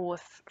back and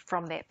forth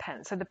from that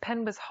pin. So the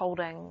pin was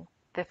holding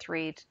the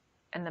thread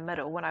in the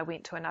middle when I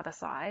went to another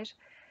side.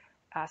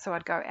 So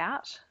I'd go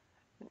out,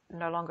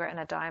 no longer in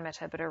a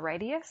diameter but a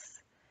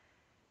radius.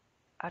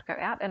 I'd go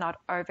out and I'd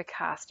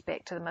overcast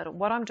back to the middle.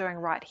 What I'm doing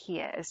right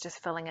here is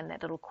just filling in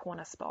that little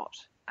corner spot,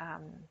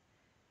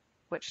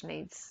 which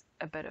needs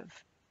a bit of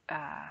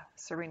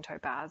Sorrento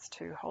bars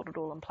to hold it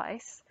all in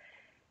place.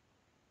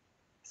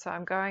 So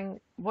I'm going,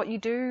 what you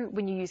do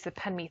when you use the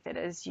pin method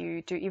is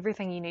you do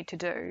everything you need to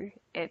do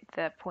at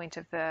the points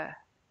of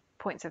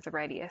the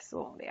radius,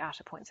 or the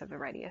outer points of the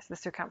radius, the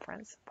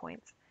circumference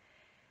points,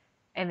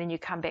 and then you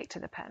come back to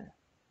the pin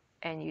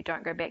and you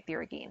don't go back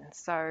there again.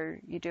 So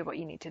you do what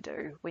you need to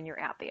do when you're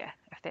out there,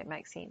 if that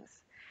makes sense.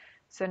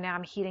 So now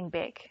I'm heading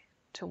back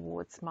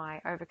towards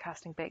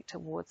overcasting back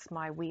towards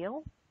my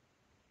wheel.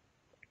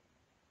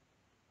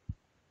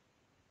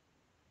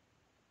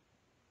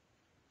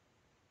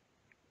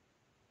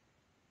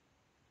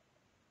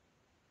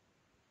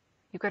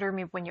 You've got to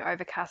remember when you're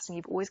overcasting,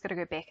 you've always got to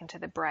go back into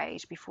the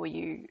braid before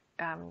you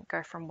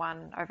go from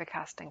one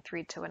overcasting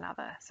thread to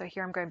another. So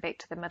here I'm going back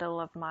to the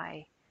middle of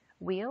my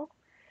wheel,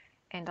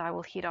 and I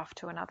will head off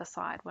to another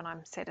side when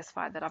I'm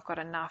satisfied that I've got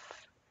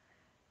enough,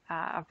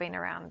 I've been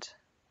around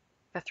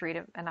the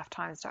thread enough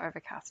times to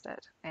overcast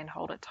it and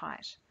hold it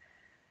tight.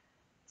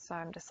 So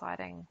I'm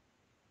deciding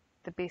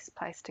the best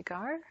place to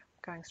go,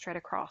 going straight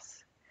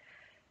across.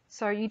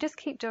 So you just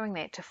keep doing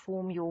that to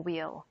form your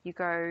wheel. You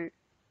go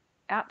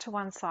out to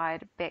one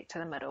side, back to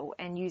the middle,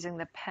 and using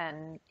the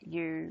pin,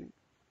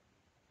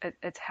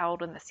 it's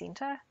held in the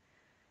center,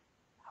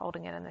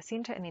 holding it in the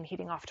center, and then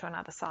heading off to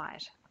another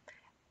side.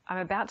 I'm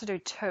about to do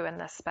 2 in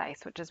this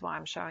space, which is why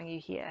I'm showing you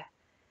here,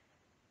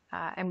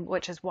 and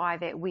which is why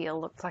that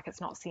wheel looks like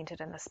it's not centered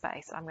in the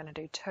space. I'm going to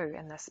do 2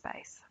 in this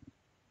space.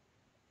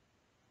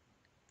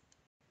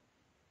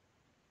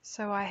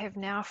 So I have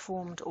now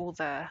formed all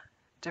the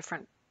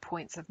different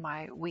points of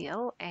my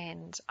wheel,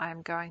 and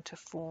I'm going to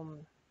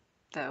form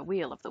the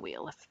wheel of the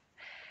wheel.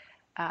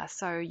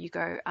 So you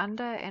go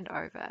under and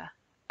over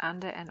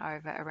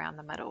around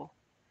the middle.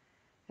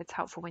 It's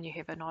helpful when you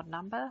have an odd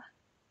number.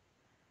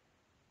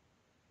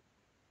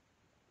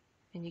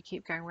 And you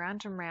keep going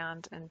round and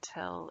round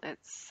until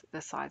it's the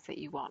size that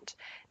you want.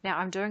 Now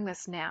I'm doing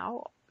this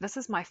now. This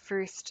is my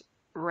first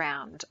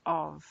round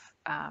of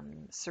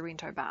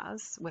Sorrento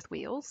bars with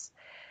wheels.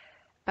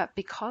 But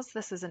because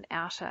this is an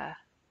outer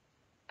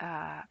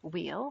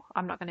wheel,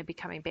 I'm not going to be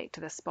coming back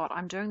to this spot.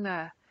 I'm doing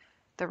the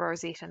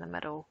rosette in the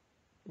middle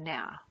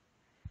now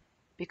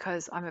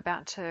because I'm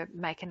about to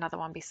make another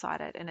one beside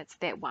it, and it's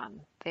that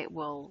one that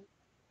will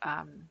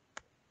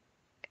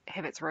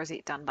have its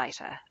rosette done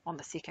later on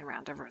the second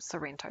round of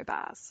Sorrento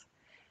bars,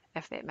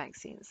 if that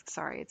makes sense.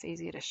 Sorry, it's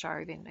easier to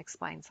show than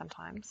explain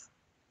sometimes.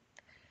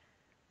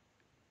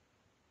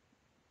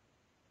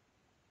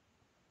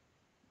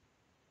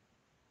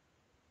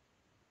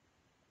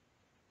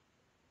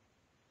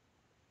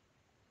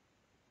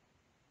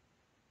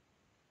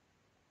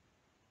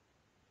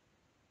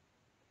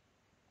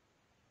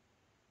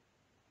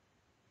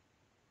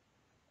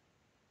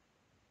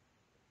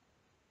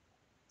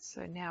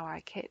 So now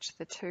I catch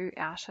the 2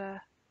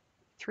 outer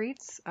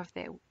threads of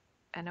that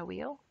inner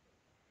wheel,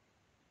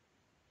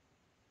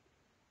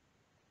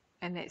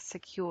 and that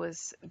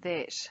secures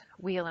that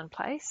wheel in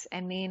place,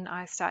 and then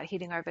I start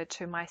heading over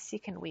to my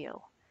second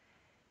wheel.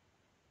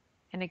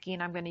 And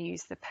again, I'm going to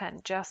use the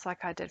pin just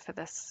like I did for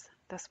this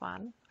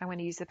one. I'm going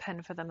to use the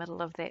pin for the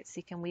middle of that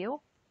second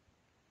wheel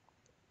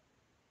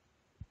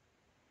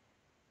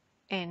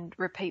and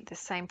repeat the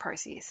same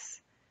process.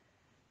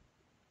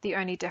 The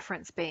only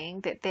difference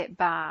being that that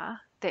bar,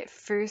 that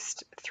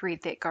first thread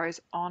that goes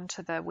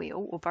onto the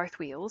wheel, or both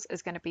wheels,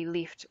 is going to be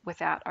left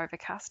without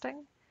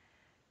overcasting,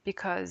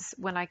 because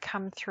when I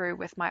come through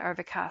with my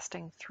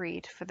overcasting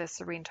thread for the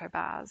Sorrento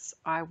bars,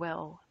 I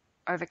will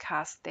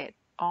overcast that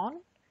on,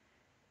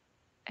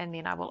 and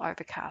then I will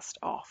overcast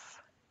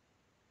off.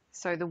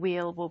 So the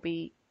wheel will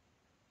be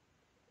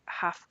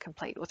half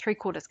complete, or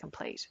 3/4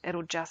 complete.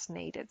 It'll just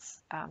need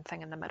its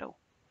thing in the middle,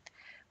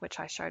 which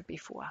I showed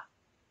before.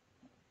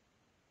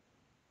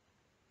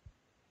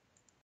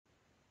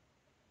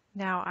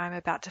 Now I'm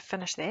about to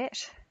finish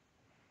that,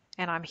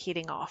 and I'm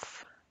heading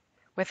off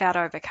without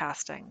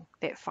overcasting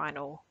that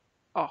final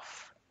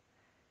off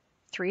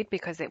thread,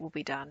 because that will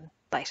be done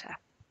later.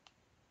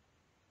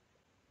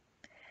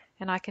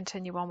 And I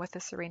continue on with the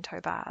Sorrento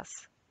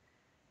bars.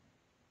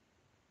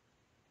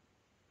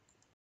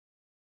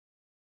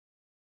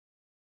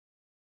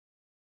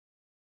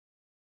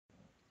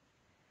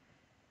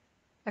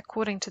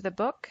 According to the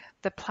book,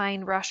 the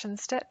plain Russian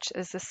stitch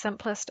is the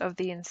simplest of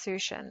the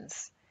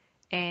insertions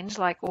and,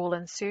 like all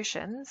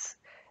insertions,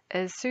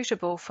 is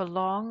suitable for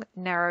long,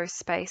 narrow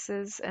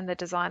spaces in the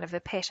design of the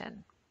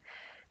pattern.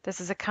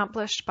 This is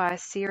accomplished by a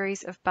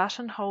series of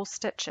buttonhole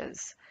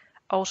stitches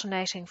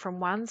alternating from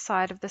one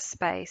side of the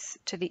space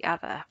to the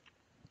other.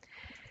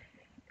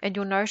 And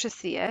you'll notice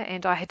there,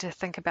 and I had to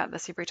think about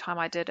this every time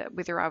I did it,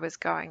 whether I was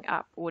going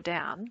up or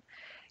down,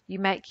 you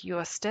make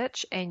your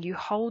stitch and you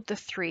hold the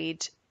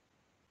thread,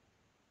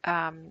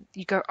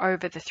 you go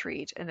over the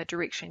thread in the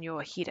direction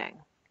you're heading.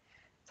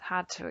 It's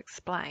hard to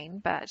explain,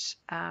 but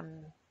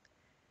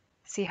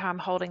see how I'm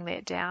holding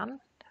that down?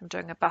 I'm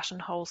doing a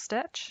buttonhole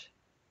stitch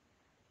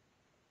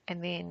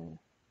and then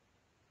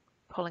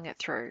pulling it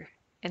through,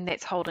 and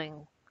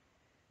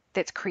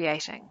that's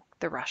creating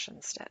the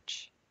Russian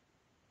stitch.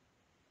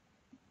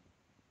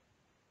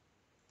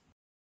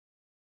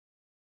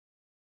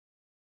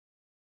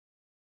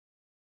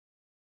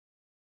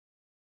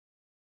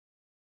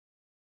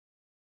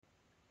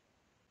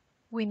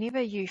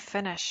 Whenever you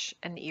finish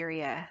an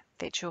area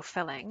that you're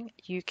filling,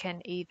 you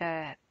can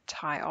either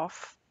tie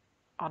off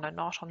on a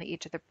knot on the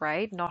edge of the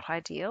braid, not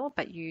ideal,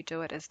 but you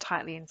do it as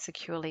tightly and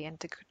securely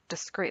and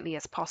discreetly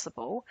as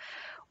possible,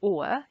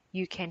 or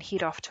you can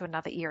head off to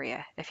another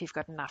area if you've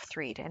got enough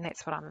thread, and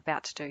that's what I'm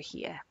about to do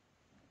here.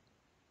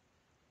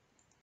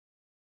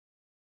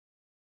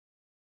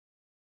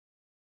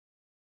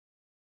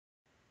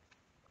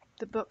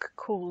 The book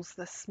calls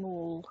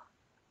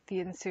the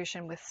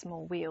insertion with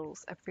small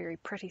wheels a very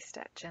pretty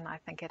stitch, and I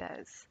think it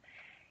is.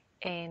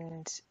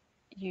 And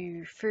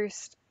you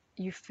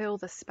fill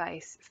the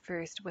space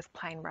first with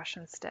plain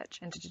Russian stitch,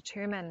 and to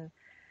determine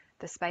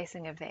the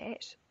spacing of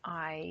that,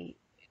 I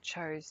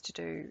chose to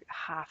do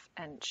 1/2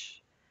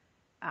 inch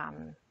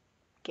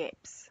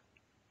gaps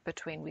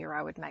between where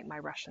I would make my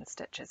Russian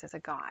stitches as a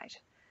guide.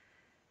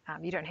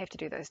 You don't have to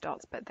do those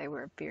dots, but they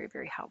were very,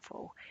 very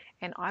helpful.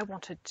 And I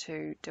wanted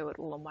to do it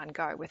all in one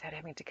go without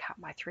having to cut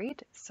my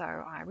thread. So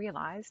I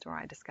realized, or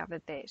I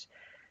discovered, that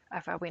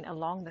if I went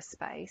along the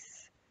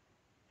space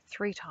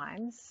 3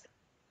 times,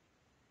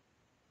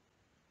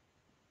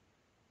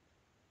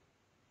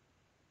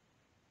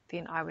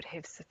 then I would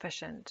have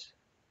sufficient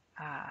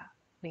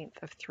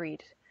length of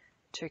thread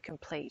to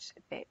complete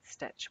that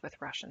stitch with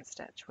Russian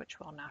stitch,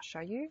 which we'll now show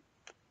you.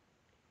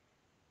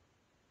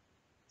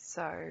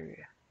 So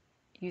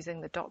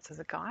using the dots as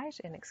a guide,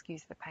 and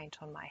excuse the paint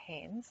on my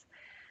hands,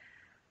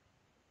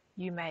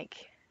 you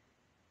make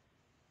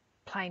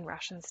plain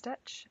Russian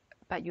stitch,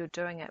 but you're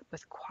doing it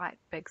with quite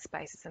big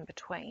spaces in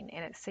between,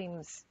 and it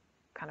seems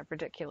kind of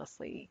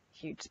ridiculously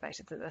huge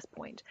spaces at this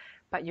point,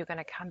 but you're going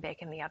to come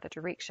back in the other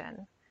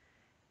direction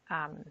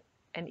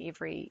in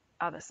every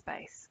other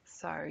space,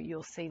 so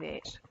you'll see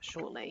that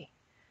shortly.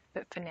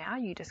 But for now,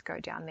 you just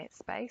go down that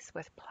space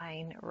with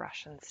plain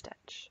Russian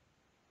stitch.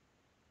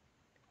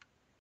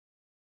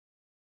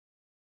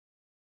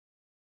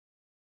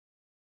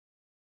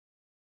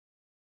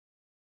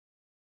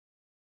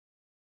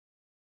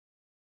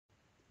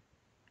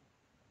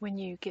 When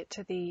you get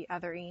to the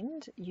other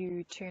end,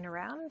 you turn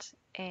around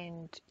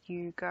and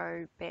you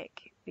go back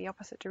the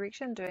opposite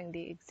direction, doing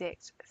the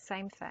exact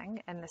same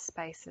thing in the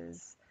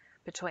spaces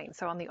between.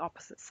 So on the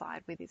opposite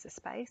side where there's a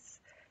space,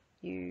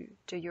 you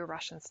do your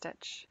Russian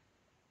stitch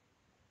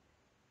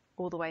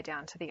all the way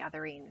down to the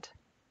other end.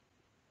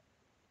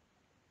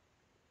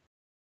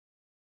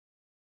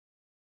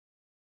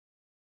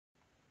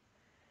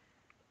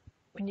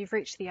 When you've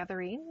reached the other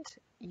end,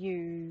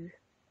 you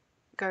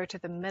go to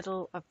the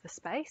middle of the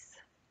space.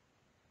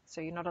 So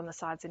you're not on the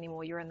sides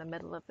anymore, you're in the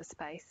middle of the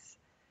space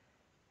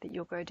that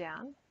you'll go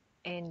down,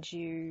 and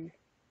you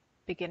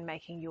begin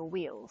making your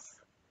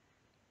wheels.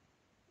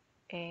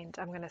 And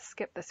I'm going to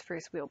skip this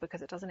first wheel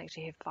because it doesn't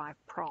actually have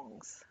 5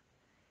 prongs,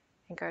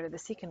 and go to the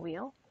second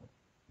wheel.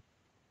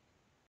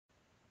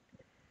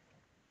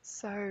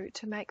 So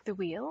to make the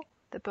wheel,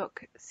 the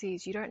book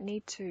says you don't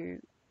need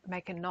to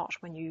make a knot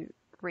when you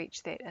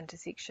reach that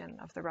intersection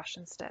of the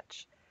Russian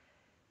stitch.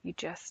 You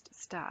just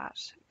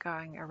start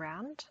going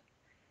around,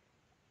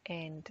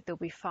 and there'll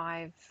be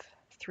 5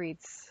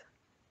 threads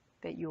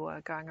that you're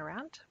going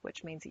around,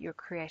 which means that you're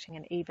creating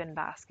an even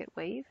basket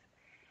weave.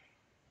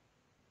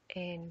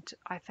 And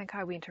I think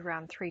I went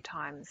around 3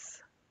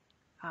 times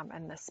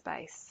in this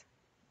space.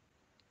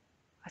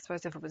 I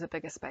suppose if it was a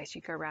bigger space,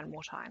 you go around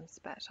more times,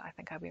 but I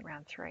think I went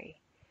around 3.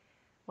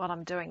 While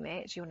I'm doing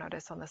that, you'll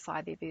notice on the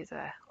side there's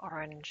a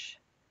orange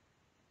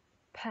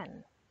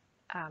pin.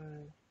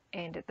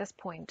 And at this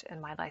point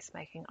in my lace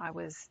making, I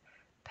was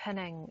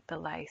pinning the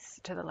lace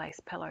to the lace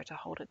pillow to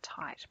hold it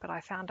tight, but I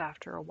found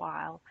after a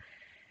while,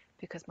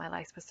 because my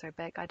lace was so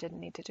big, I didn't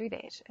need to do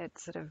that. It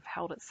sort of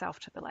held itself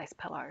to the lace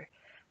pillow.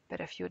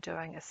 But if you're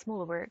doing a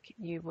smaller work,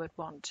 you would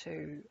want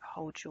to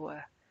hold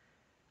your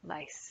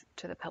lace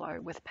to the pillow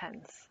with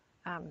pins.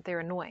 They're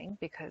annoying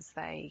because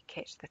they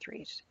catch the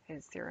thread,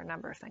 as there are a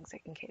number of things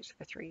that can catch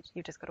the thread.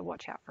 You've just got to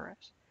watch out for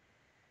it.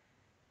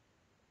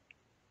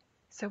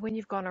 So when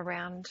you've gone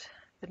around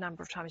the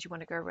number of times you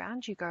want to go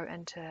around, you go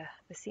into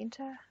the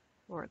center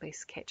or at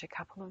least catch a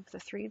couple of the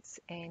threads,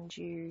 and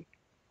you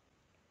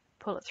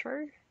pull it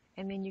through,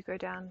 and then you go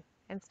down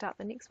and start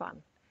the next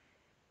one,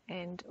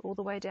 and all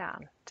the way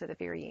down to the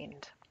very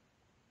end.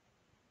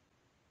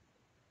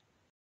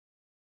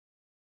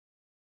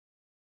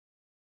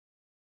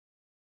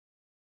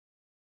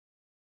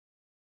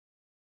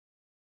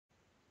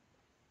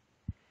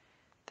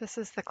 This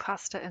is the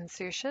cluster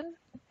insertion,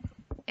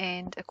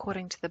 and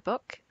according to the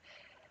book,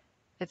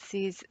 it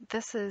says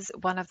this is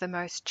one of the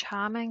most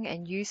charming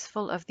and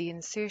useful of the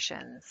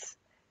insertions,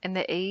 and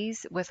the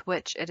ease with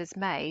which it is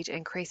made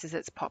increases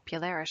its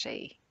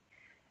popularity.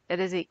 It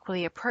is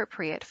equally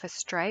appropriate for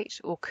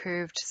straight or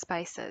curved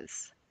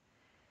spaces.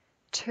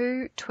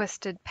 2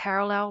 twisted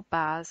parallel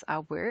bars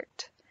are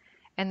worked,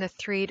 and the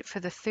thread for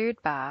the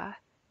third bar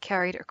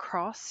carried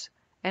across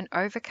and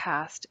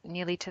overcast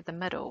nearly to the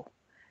middle,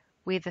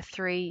 when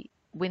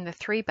the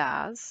 3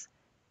 bars,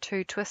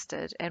 2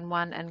 twisted and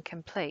 1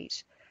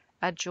 incomplete,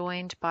 are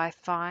joined by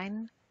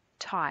fine,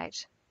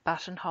 tight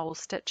buttonhole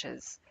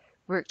stitches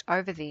worked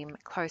over them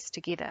close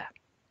together.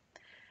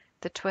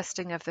 The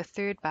twisting of the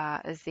third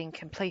bar is then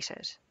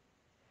completed.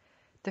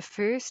 The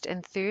first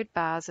and third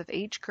bars of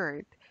each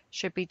group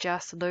should be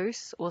just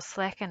loose or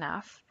slack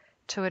enough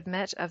to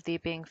admit of their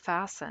being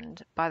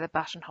fastened by the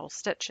buttonhole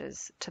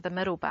stitches to the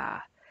middle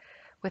bar,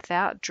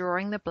 without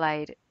drawing the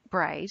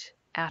braid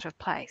out of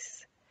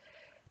place.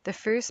 The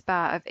first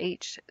bar of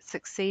each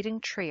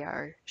succeeding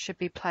trio should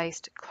be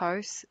placed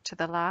close to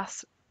the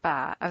last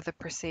bar of the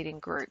preceding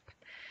group.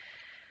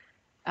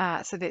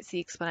 So that's the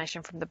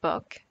explanation from the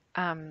book.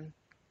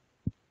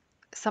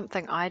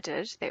 Something I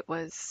did that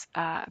was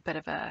a bit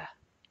of a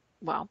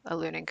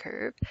learning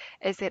curve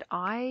is that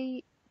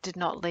I did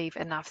not leave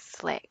enough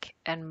slack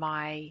in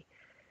my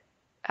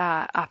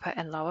upper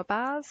and lower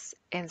bars,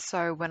 and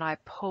so when I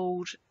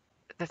pulled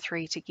the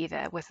 3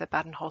 together with the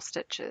buttonhole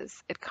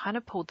stitches, it kind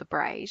of pulled the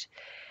braid,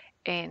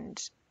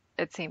 and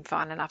it seemed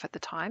fine enough at the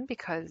time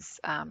because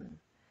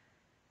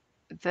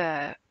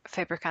the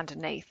fabric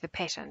underneath, the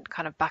pattern,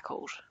 kind of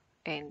buckled,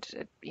 and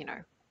it,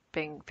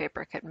 being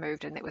fabric, it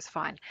moved, and that was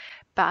fine.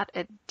 But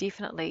it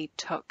definitely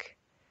took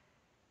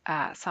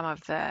some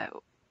of the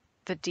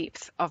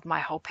depth of my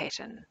whole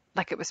pattern.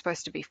 Like, it was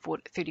supposed to be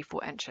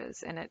 34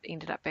 inches, and it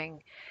ended up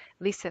being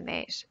less than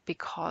that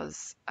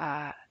because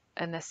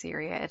in this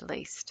area at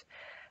least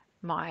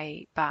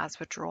my bars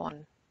were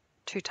drawn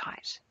too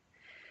tight.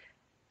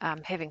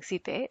 Having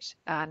said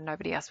that,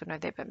 nobody else would know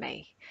that but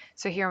me.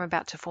 So here I'm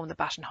about to form the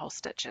buttonhole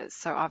stitches.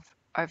 So I've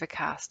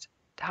overcast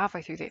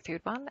halfway through that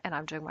third one, and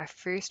I'm doing my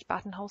first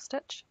buttonhole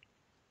stitch.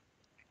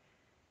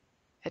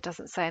 It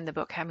doesn't say in the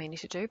book how many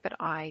to do, but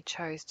I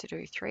chose to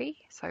do 3.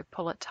 So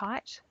pull it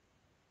tight,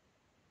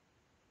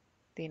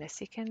 then a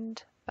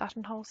second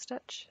buttonhole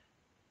stitch,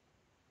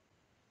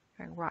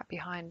 going right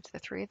behind the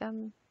 3 of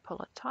them, pull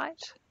it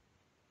tight,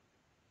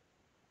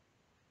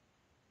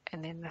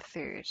 and then the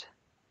third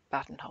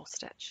buttonhole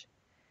stitch.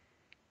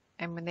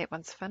 And when that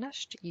one's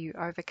finished, you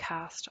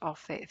overcast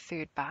off that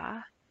third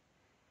bar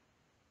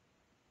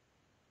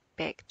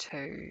back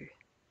to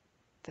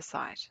the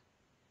side.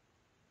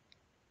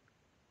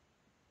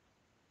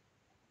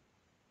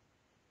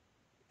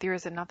 There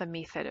is another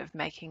method of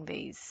making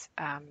these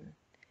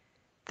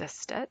this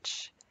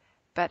stitch,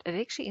 but it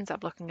actually ends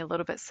up looking a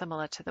little bit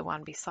similar to the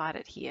one beside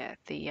it here,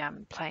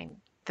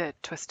 the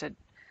twisted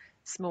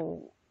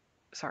small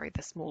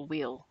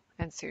wheel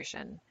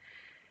insertion.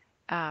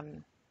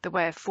 The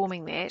way of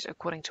forming that,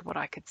 according to what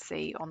I could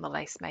see on the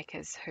lace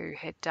makers who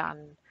had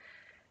done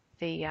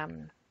the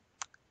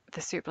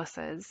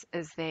surplices,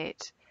 is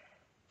that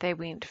they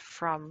went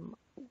from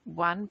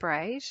one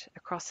braid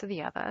across to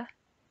the other,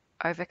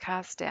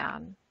 overcast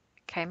down,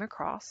 came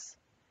across,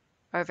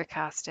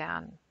 overcast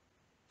down,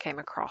 came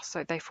across.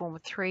 So they form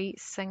 3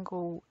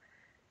 single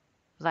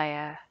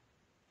layer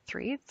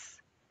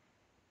threads,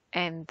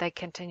 and they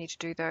continue to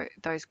do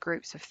those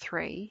groups of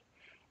 3,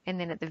 and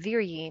then at the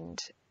very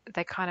end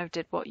they kind of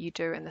did what you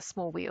do in the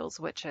small wheels,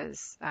 which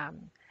is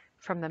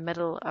from the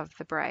middle of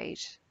the braid,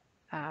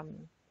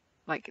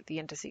 like the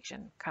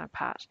intersection kind of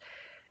part,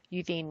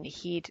 you then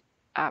head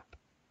up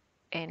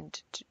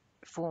and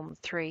form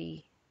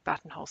 3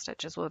 buttonhole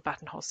stitches, or the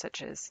buttonhole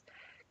stitches,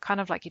 kind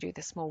of like you do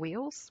the small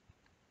wheels.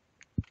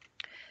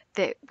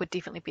 That would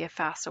definitely be a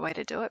faster way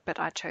to do it, but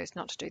I chose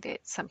not to do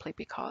that simply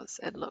because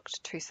it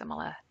looked too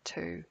similar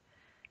to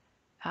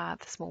the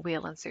small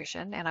wheel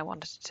insertion, and I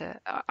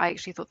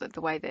actually thought that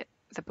the way that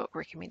the book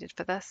recommended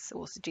for this,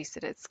 or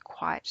suggested,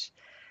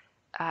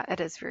 it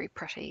is very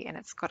pretty, and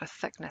it's got a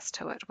thickness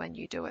to it when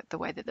you do it the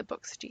way that the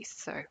book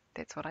suggests, so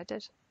that's what I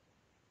did.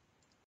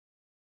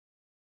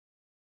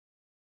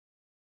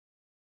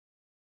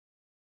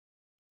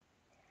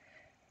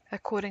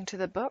 According to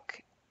the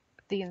book,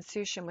 the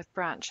insertion with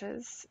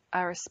branches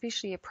are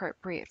especially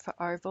appropriate for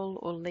oval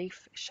or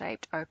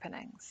leaf-shaped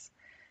openings.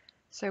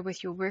 So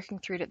with your working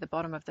thread at the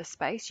bottom of the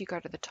space, you go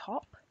to the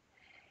top,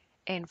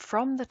 and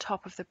from the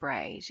top of the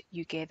braid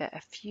you gather a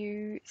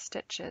few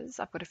stitches.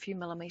 I've got a few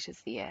millimeters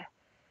there,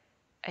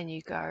 and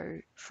you go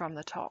from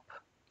the top.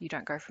 You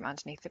don't go from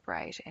underneath the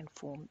braid and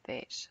form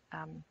that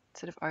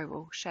sort of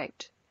oval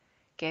shaped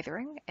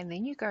gathering, and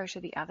then you go to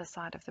the other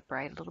side of the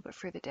braid a little bit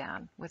further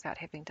down without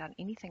having done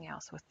anything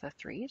else with the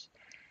thread,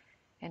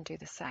 and do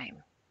the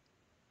same.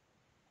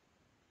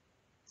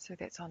 So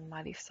that's on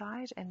my left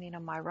side, and then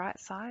on my right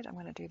side I'm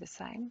going to do the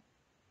same.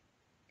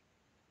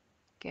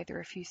 Gather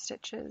a few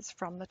stitches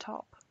from the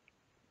top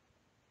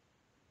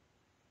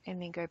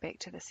and then go back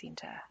to the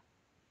center.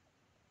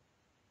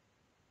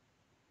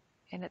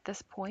 And at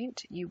this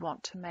point you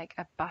want to make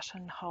a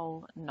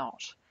buttonhole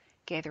knot,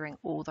 gathering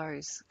all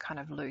those kind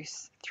of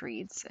loose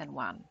threads in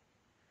one.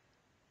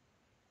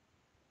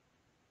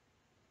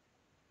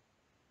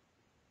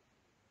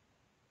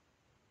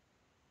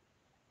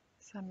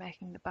 So I'm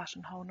making the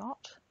buttonhole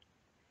knot.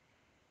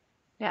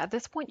 Now at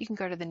this point you can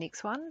go to the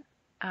next one.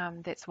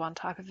 That's one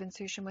type of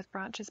insertion with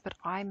branches, but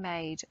I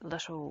made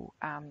little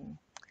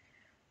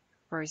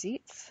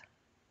rosettes,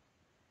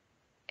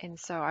 and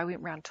so I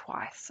went round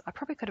twice. I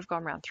probably could have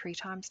gone round 3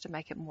 times to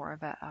make it more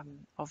of a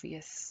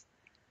obvious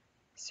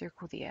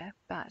circle there,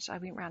 but I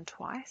went round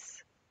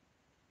twice.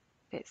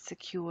 That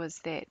secures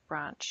that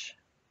branch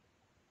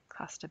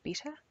cluster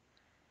better,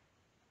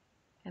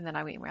 and then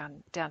I went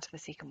round down to the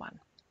second one.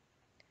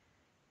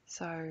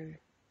 So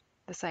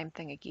the same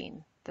thing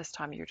again. This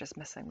time you're just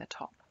missing the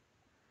top.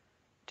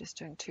 Just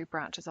doing 2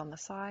 branches on the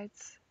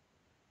sides.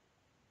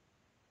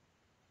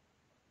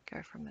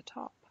 Go from the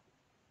top.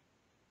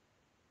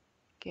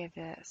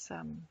 Gather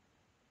some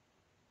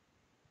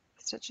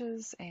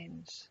stitches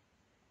and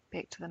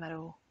back to the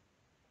middle,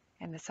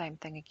 and the same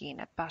thing again,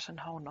 a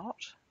buttonhole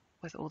knot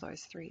with all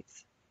those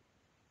threads.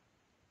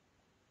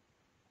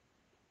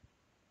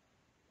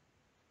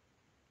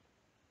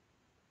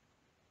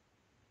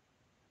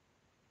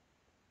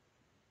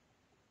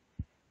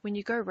 When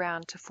you go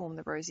round to form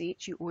the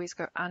rosette, you always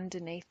go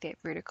underneath that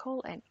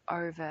vertical and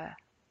over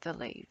the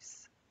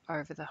leaves,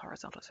 over the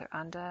horizontal, so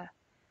under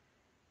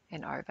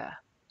and over.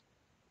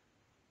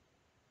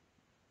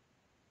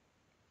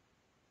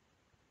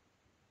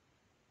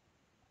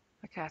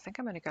 Okay, I think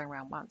I'm only going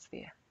around once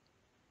there.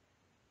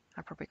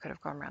 I probably could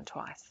have gone around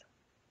twice.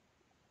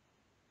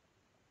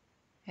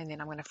 And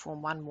then I'm going to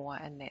form one more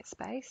in that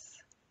space.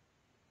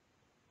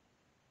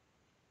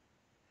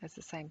 It's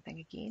the same thing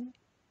again.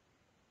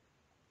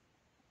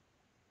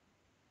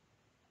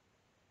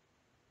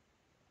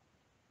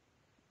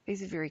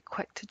 These are very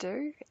quick to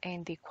do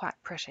and they're quite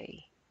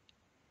pretty.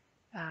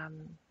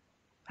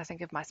 I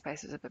think if my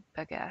space was a bit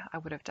bigger, I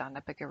would have done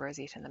a bigger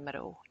rosette in the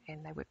middle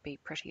and they would be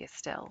prettier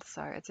still.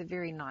 So it's a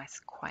very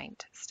nice,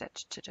 quaint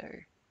stitch to do.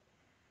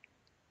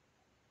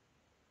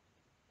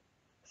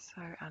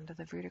 So under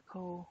the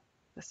vertical,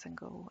 the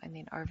single, and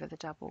then over the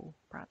double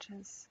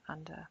branches,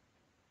 under.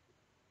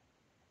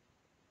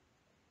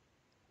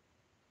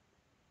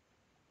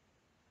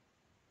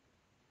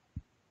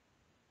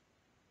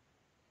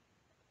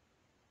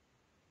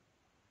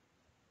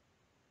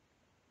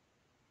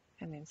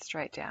 And then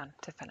straight down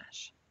to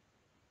finish.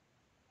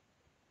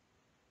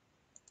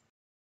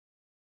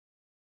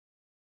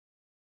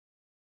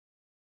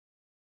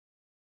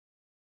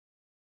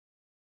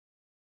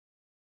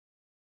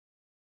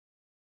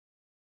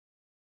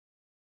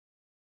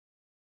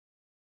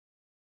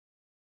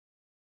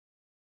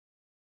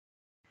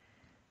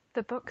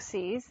 The book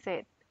says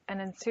that an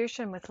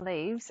insertion with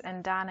leaves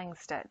and darning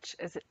stitch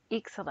is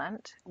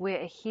excellent where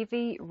a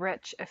heavy,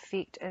 rich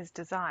effect is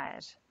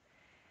desired.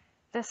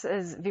 This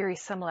is very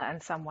similar in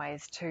some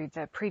ways to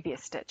the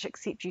previous stitch,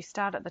 except you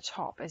start at the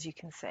top, as you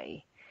can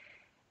see,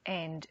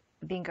 and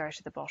then go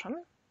to the bottom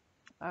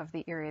of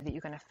the area that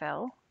you're going to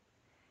fill,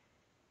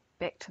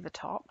 back to the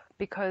top,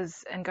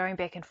 because in going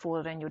back and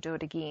forward, and you'll do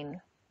it again,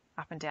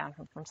 up and down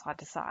from side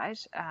to side,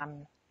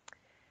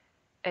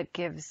 it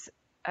gives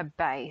a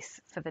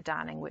base for the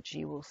darning, which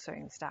you will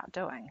soon start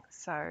doing.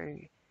 So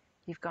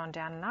you've gone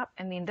down and up,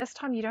 and then this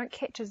time you don't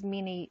catch as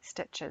many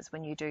stitches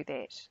when you do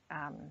that.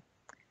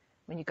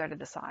 When you go to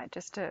the side,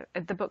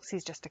 the book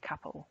says just a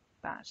couple,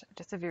 but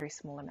just a very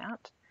small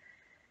amount.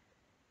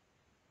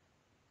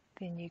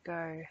 Then you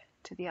go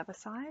to the other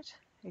side,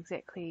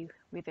 exactly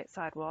where that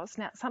side was.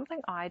 Now, something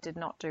I did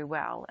not do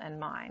well in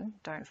mine,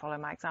 don't follow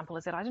my example,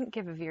 is that I didn't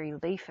give a very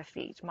leaf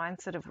effect. Mine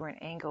sort of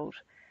weren't angled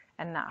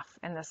enough,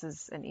 and this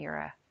is an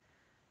error.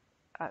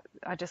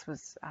 I just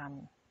was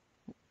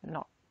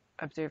not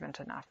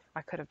observant enough.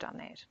 I could have done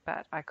that,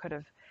 but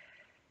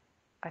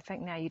I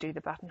think now you do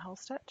the buttonhole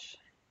stitch.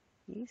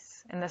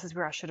 Yes, and this is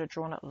where I should have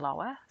drawn it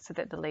lower so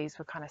that the leaves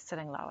were kind of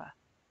sitting lower.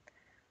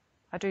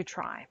 I do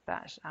try,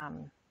 but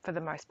for the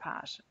most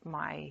part,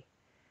 my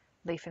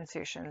leaf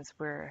insertions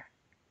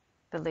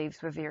the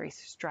leaves were very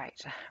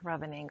straight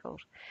rather than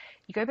angled.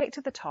 You go back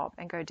to the top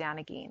and go down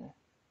again.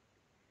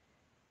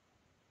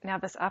 Now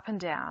this up and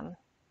down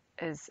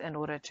is in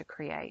order to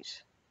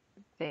create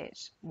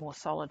that more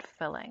solid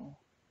filling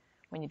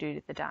when you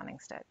do the darning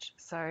stitch.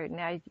 So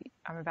now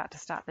I'm about to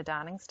start the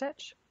darning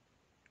stitch.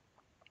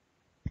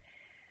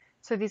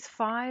 So there's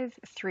 5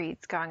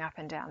 threads going up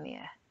and down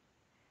there.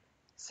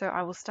 So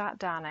I will start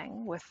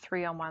darning with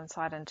 3 on one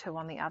side and 2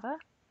 on the other.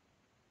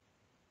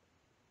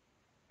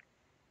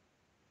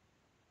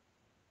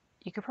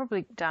 you could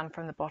probably darn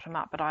from the bottom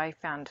up, but I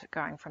found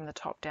going from the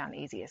top down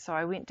easier. So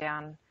I went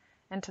down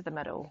into the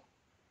middle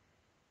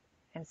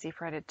and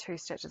separated 2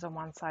 stitches on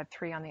one side,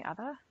 3 on the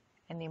other.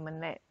 And then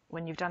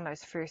when you've done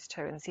those first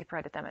 2 and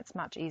separated them, it's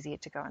much easier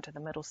to go into the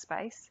middle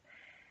space.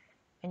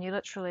 And you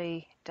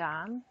literally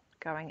darn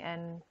going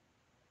in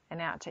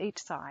and out to each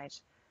side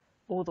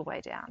all the way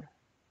down.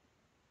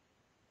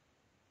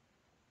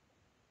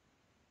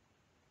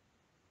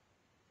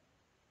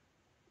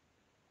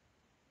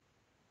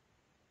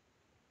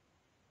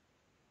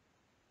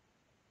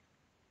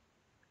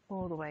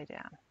 All the way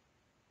down.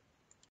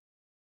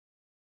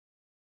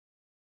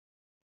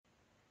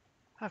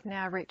 I've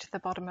now reached the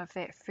bottom of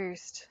that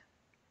first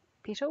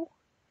petal,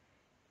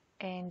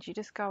 and you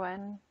just go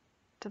in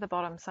to the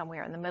bottom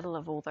somewhere in the middle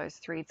of all those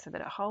threads so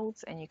that it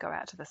holds, and you go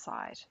out to the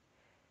side.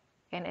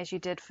 And as you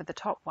did for the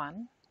top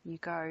one, you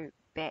go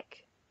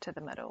back to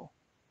the middle.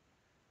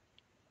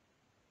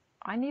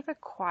 I never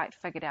quite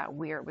figured out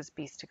where it was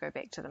best to go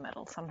back to the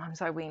middle.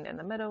 Sometimes I went in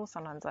the middle,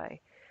 sometimes I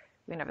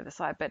went over the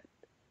side, but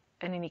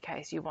in any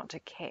case you want to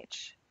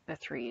catch the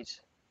thread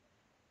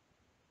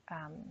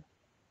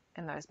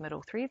in those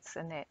middle threads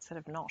in that sort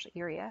of knot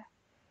area.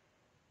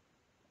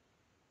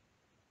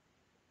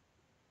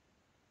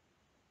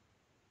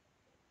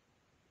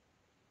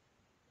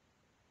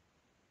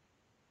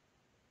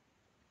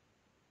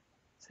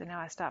 So now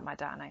I start my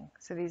darning.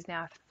 So there's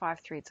now 5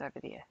 threads over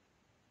there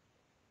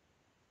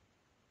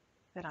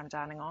that I'm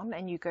darning on,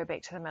 and you go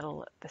back to the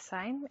middle the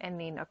same, and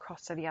then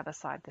across to the other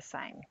side the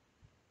same.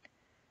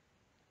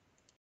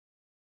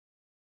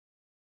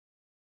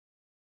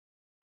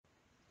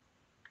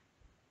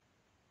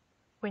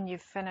 When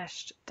you've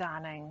finished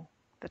darning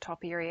the top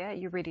area,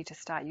 you're ready to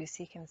start your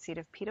second set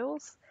of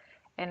petals,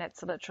 and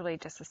it's literally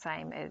just the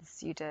same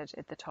as you did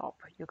at the top.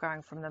 You're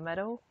going from the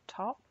middle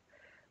top,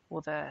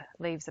 or the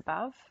leaves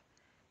above,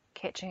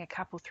 catching a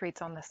couple threads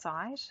on the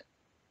side,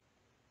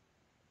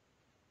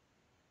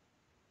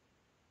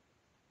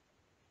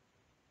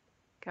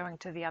 going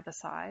to the other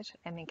side,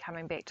 and then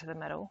coming back to the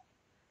middle.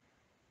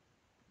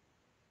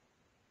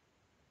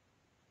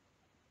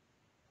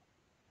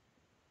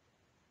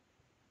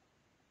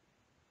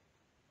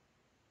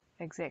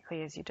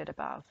 Exactly as you did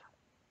above.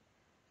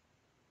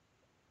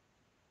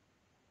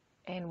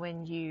 And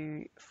when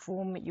you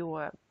form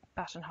your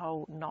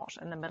buttonhole knot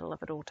in the middle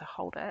of it all to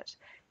hold it,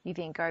 you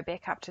then go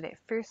back up to that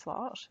first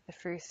lot, the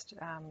first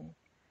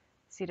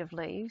set of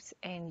leaves,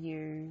 and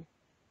you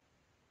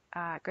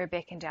go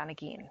back and down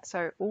again.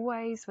 So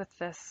always with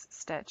this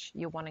stitch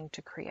you're wanting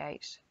to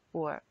create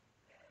or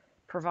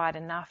provide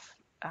enough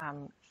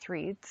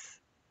threads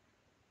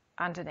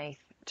underneath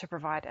to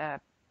provide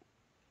a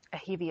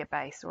heavier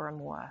base or a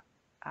more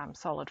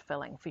solid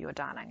filling for your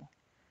darning.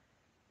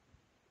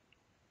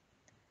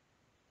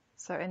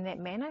 So in that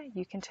manner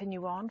you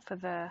continue on for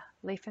the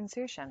leaf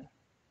insertion.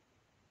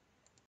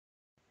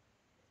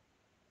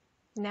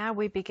 Now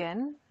we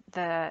begin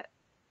the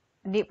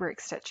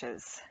network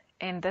stitches,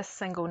 and this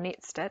single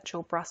net stitch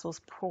or Brussels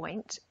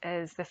point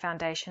is the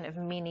foundation of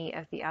many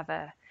of the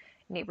other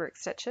network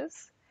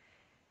stitches.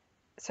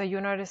 So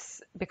you'll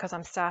notice because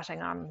I'm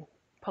starting, I'm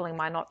pulling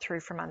my knot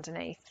through from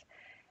underneath,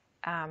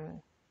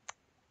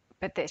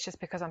 but that's just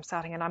because I'm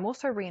starting, and I'm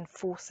also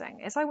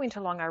reinforcing. As I went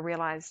along I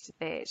realized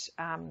that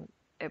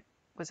it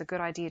was a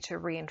good idea to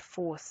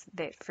reinforce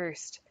that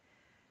first,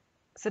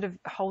 sort of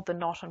hold the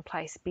knot in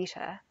place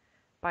better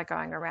by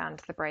going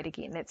around the braid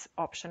again. That's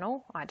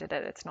optional. I did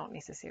it, it's not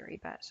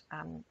necessary, but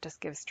just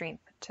gives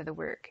strength to the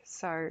work.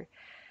 So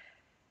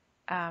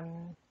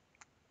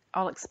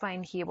I'll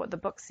explain here what the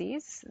book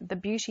says. The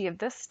beauty of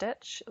this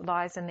stitch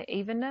lies in the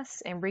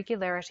evenness and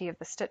regularity of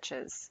the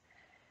stitches.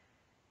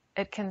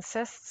 It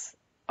consists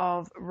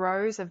of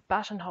rows of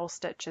buttonhole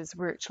stitches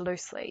worked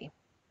loosely.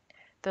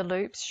 The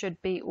loops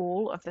should be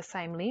all of the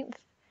same length,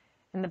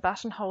 and the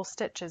buttonhole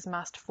stitches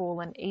must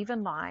fall in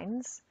even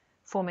lines,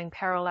 forming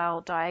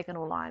parallel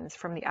diagonal lines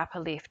from the upper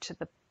left to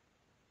the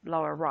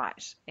lower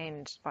right,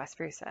 and vice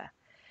versa.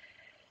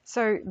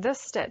 So this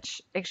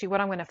stitch, actually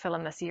what I'm going to fill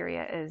in this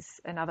area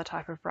is another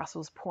type of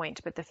Brussels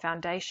point, but the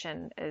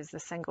foundation is the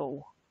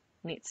single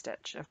net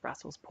stitch of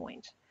Brussels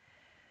point.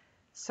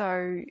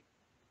 So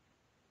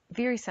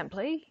very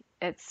simply,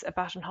 it's a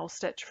buttonhole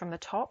stitch from the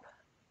top,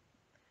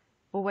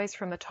 always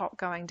from the top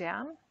going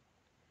down.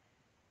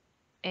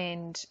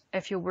 And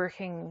if you're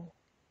working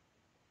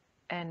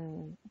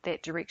in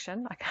that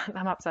direction,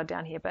 I'm upside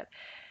down here, but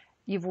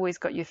you've always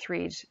got your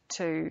thread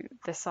to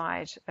the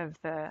side of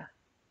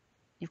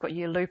you've got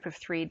your loop of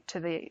thread to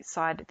the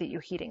side that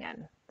you're heading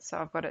in. So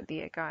I've got it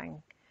there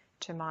going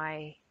to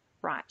my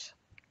right.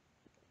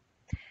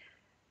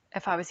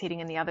 If I was heading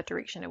in the other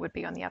direction, it would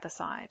be on the other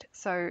side.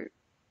 So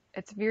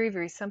it's very,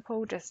 very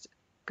simple. Just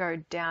go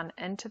down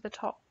into the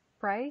top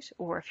braid,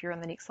 or if you're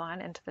in the next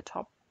line, into the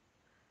top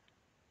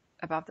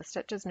above the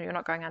stitches. No, you're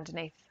not going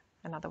underneath,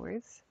 in other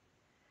words.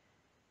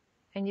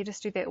 And you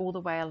just do that all the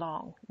way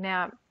along.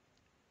 Now,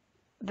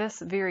 this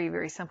very,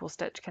 very simple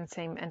stitch can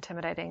seem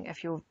intimidating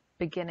if you've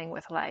beginning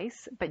with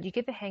lace, but you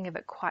get the hang of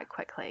it quite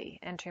quickly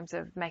in terms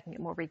of making it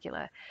more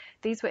regular.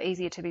 These were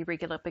easier to be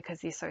regular because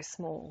they're so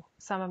small.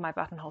 Some of my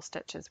buttonhole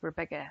stitches were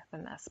bigger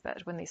than this,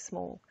 but when they're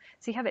small,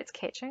 see how that's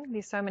catching?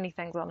 There's so many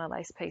things on a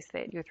lace piece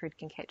that your thread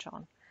can catch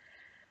on,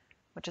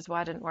 which is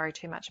why I didn't worry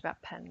too much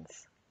about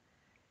pins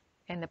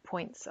and the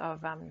points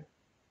of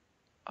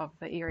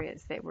the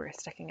areas that were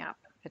sticking up.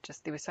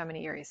 There were so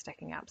many areas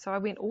sticking up. So I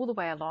went all the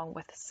way along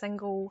with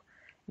single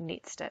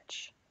net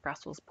stitch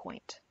Brussels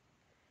point.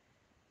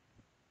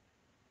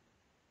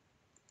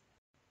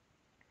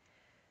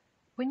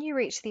 When you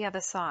reach the other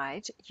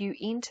side, you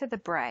enter the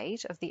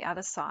braid of the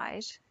other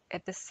side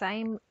at the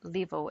same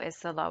level as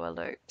the lower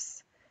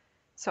loops.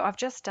 So I've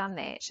just done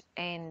that,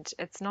 and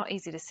it's not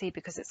easy to see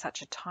because it's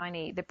such a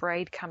tiny, the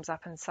braid comes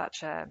up in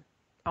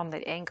on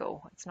the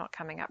angle, it's not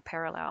coming up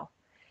parallel.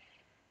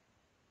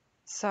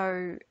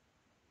 So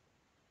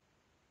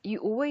you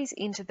always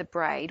enter the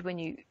braid when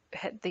you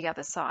hit the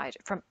other side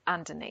from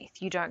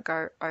underneath. You don't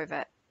go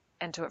over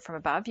into it from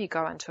above, you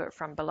go into it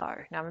from below.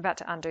 Now I'm about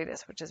to undo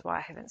this, which is why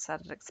I haven't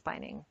started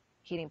explaining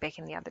heading back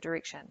in the other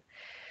direction.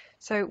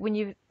 So when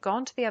you've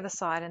gone to the other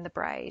side in the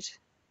braid,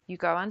 you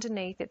go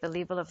underneath at the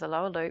level of the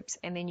lower loops,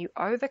 and then you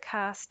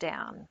overcast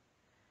down.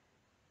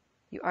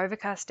 You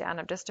overcast down,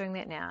 I'm just doing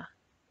that now,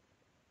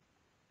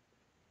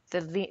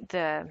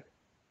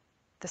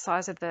 the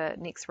size of the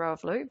next row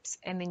of loops,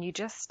 and then you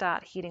just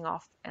start heading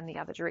off in the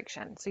other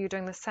direction. So you're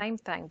doing the same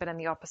thing but in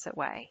the opposite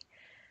way.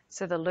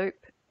 So the loop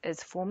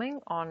is forming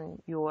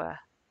on your,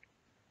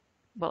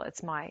 well,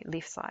 it's my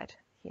left side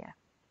here.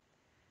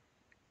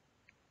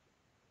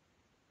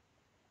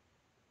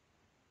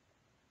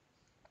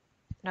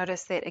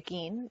 Notice that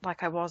again,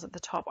 like I was at the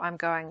top, I'm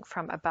going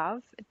from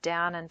above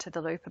down into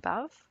the loop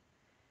above.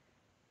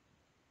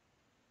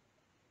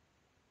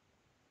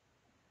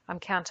 I'm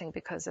counting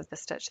because of the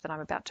stitch that I'm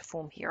about to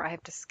form here. I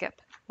have to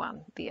skip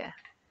one there.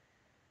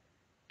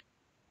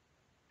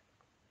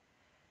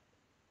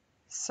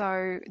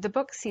 So the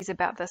book says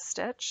about this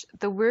stitch,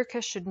 the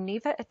worker should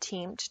never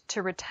attempt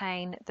to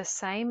retain the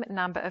same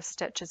number of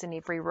stitches in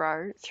every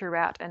row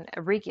throughout an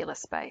irregular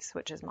space,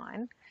 which is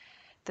mine.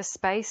 The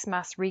space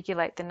must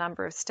regulate the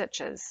number of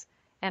stitches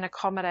and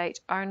accommodate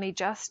only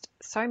just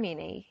so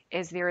many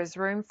as there is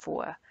room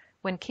for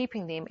when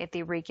keeping them at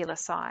their regular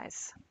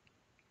size.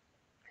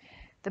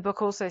 The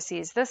book also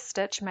says this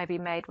stitch may be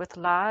made with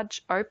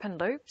large open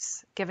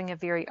loops, giving a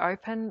very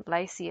open,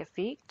 lacy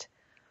effect,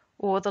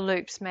 or the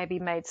loops may be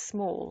made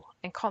small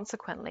and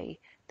consequently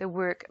the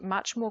work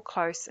much more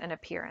close in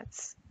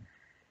appearance.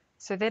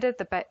 So that's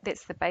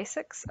the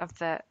basics of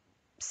the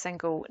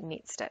single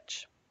net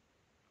stitch.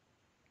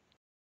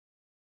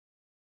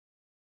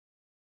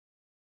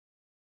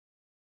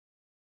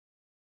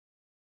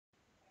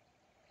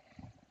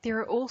 There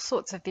are all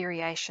sorts of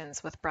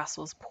variations with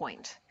Brussels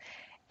point,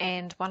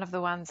 and one of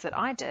the ones that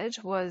I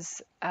did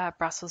was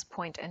Brussels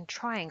point in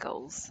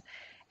triangles.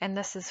 And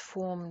this is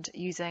formed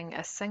using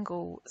a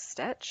single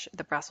stitch,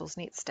 the Brussels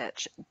net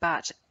stitch,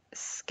 but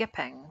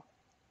skipping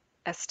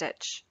a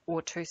stitch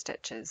or 2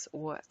 stitches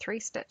or 3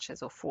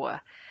 stitches or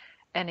 4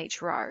 in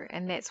each row,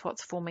 and that's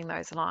what's forming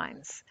those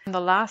lines. In the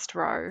last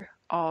row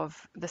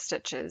of the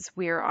stitches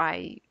where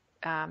I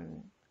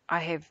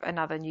have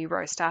another new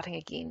row starting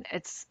again,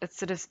 it's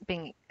sort of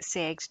being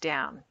sagged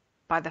down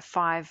by the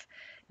 5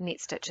 net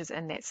stitches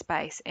in that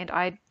space, and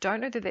I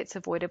don't know that that's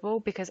avoidable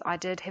because I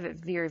did have it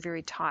very,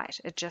 very tight.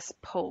 It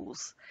just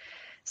pulls.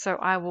 So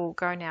I will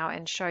go now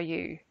and show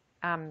you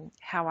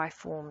how I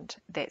formed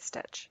that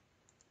stitch.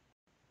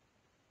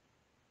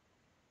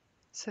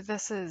 So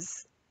this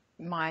is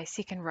my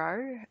second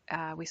row.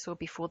 We saw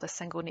before the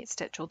single net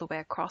stitch all the way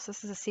across.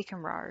 This is a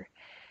second row,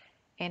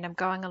 and I'm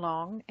going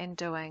along and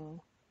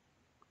doing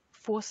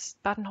 4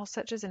 buttonhole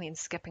stitches and then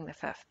skipping the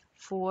 5th,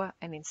 4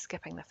 and then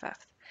skipping the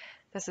 5th.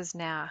 This is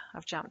now,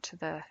 I've jumped to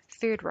the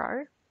third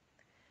row.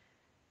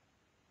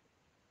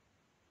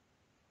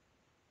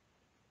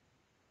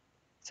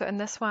 So in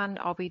this one,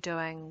 I'll be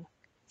doing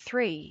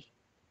 3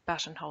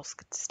 buttonhole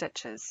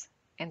stitches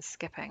and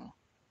skipping,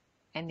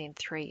 and then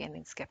 3 and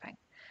then skipping.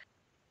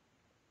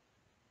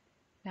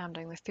 Now I'm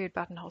doing the third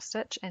buttonhole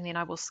stitch and then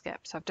I will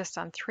skip. So I've just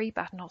done 3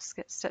 buttonhole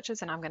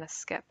stitches and I'm going to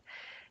skip.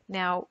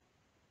 Now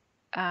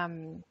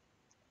I'm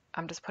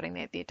just putting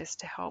that there just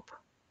to help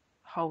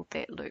hold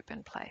that loop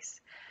in place.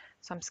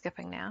 So I'm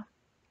skipping now.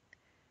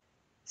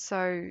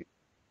 So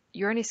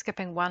you're only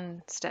skipping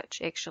 1 stitch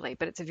actually,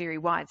 but it's a very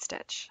wide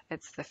stitch.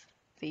 It's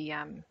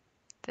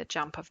the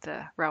jump of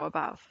the row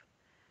above.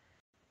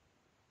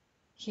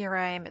 Here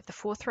I am at the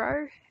 4th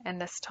row,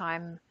 and this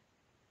time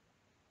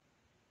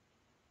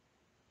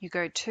you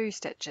go 2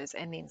 stitches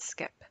and then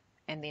skip,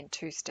 and then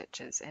 2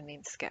 stitches and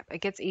then skip.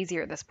 It gets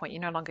easier at this point.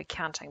 You're no longer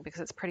counting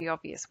because it's pretty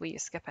obvious where you're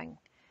skipping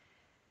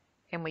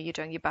and where you're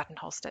doing your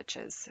buttonhole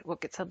stitches.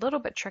 What gets a little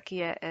bit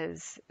trickier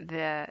is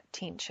the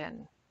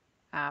tension.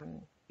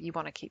 You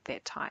want to keep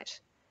that tight.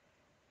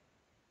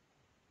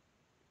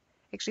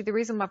 Actually, the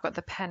reason I've got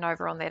the pin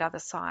over on that other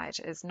side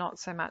is not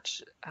so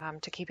much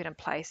to keep it in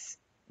place,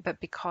 but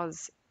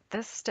because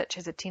this stitch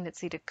has a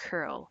tendency to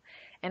curl,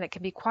 and it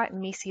can be quite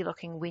messy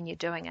looking when you're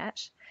doing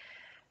it.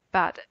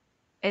 But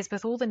as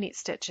with all the net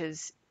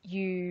stitches,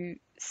 you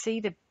see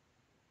the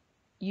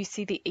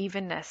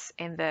evenness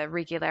and the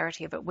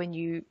regularity of it when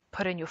you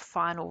put in your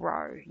final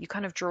row. You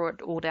kind of draw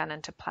it all down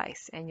into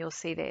place, and you'll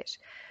see that.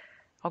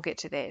 I'll get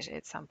to that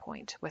at some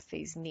point with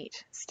these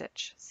net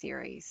stitch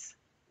series.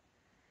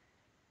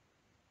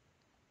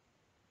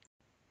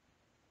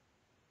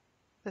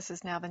 This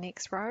is now the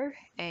next row,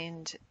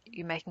 and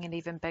you're making an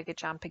even bigger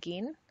jump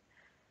again.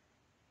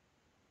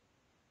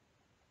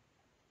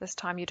 This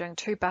time you're doing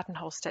 2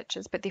 buttonhole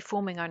stitches, but they're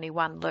forming only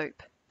one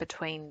loop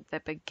between the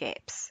big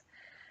gaps.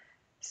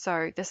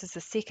 So this is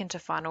the second to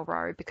final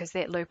row, because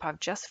that loop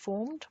I've just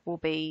formed will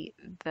be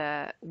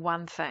the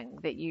one thing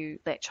that you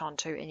latch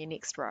onto in your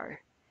next row.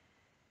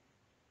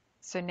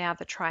 So now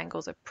the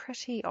triangles are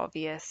pretty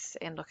obvious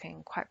and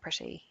looking quite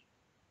pretty.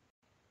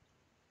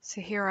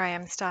 So here I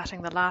am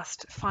starting the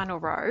last final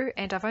row,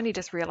 and I've only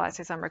just realized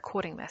as I'm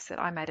recording this that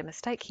I made a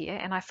mistake here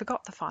and I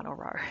forgot the final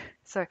row.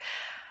 So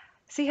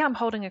see how I'm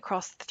holding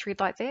across the thread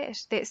like that?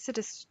 That's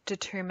to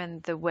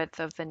determine the width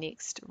of the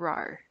next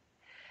row.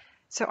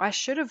 So I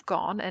should have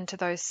gone into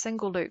those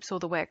single loops all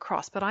the way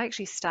across, but I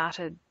actually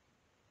started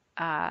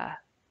the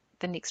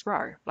next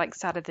row, like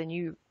started the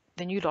new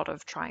lot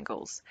of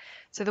triangles.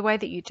 So the way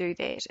that you do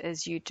that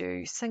is you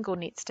do single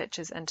net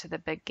stitches into the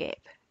big gap,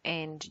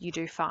 and you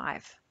do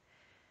 5,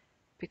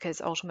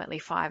 because ultimately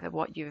 5 are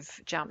what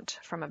you've jumped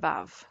from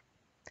above.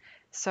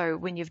 So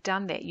when you've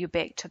done that, you're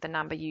back to the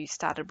number you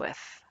started with.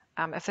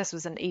 If this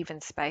was an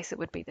even space, it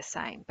would be the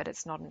same, but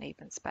it's not an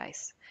even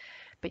space.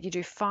 But you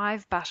do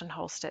 5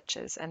 buttonhole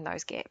stitches in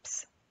those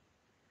gaps.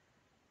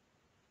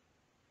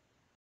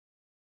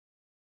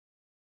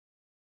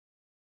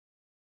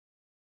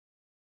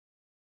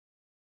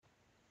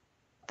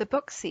 The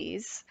book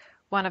says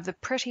one of the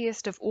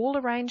prettiest of all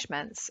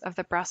arrangements of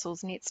the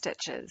Brussels net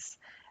stitches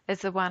is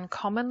the one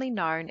commonly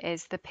known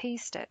as the pea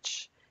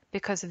stitch,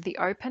 because of the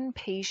open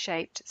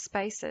pea-shaped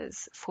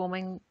spaces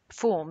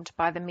formed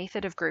by the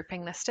method of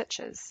grouping the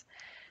stitches.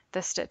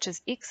 This stitch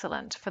is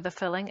excellent for the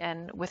filling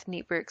in with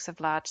networks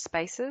of large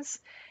spaces,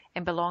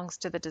 and belongs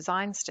to the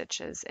design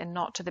stitches and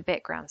not to the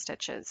background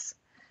stitches.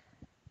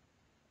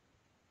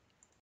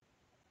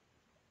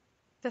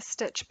 This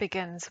stitch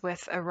begins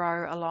with a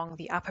row along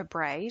the upper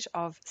braid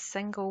of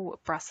single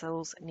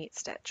Brussels net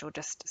stitch, or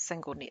just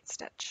single net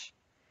stitch.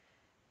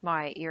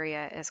 My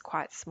area is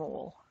quite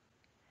small.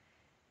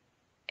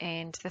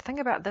 And the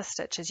thing about this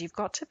stitch is you've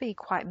got to be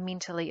quite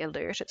mentally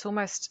alert. It's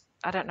almost,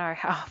 I don't know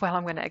how well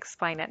I'm going to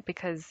explain it,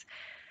 because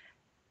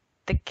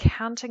the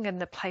counting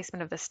and the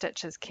placement of the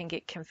stitches can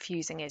get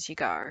confusing as you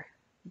go,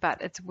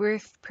 but it's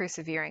worth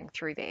persevering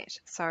through that.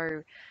 So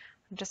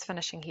I'm just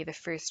finishing here the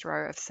first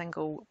row of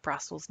single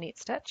Brussels net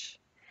stitch.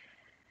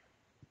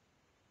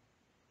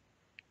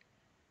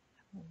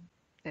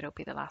 That'll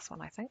be the last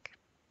one, I think.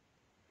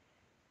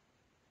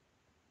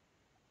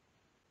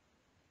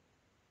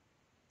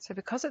 So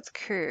because it's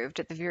curved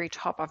at the very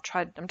top,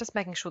 I'm just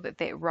making sure that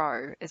that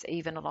row is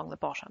even along the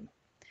bottom.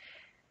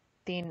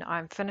 Then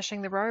I'm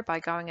finishing the row by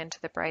going into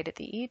the braid at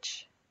the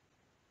edge.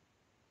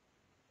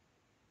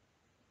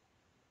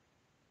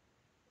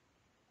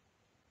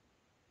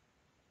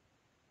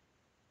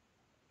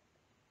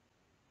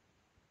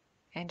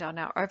 And I'll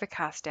now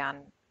overcast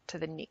down to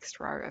the next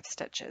row of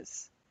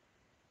stitches.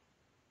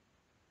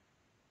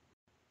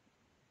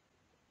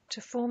 To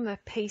form the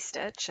pea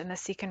stitch in the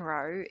second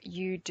row,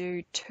 you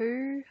do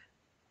 2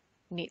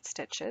 net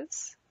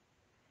stitches,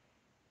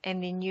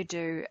 and then you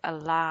do a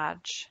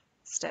large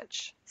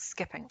stitch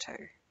skipping 2.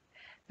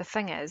 The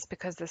thing is,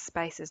 because the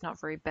space is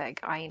not very big,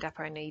 I end up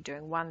only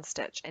doing 1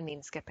 stitch and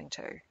then skipping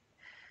 2.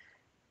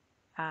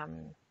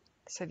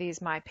 So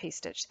there's my pea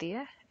stitch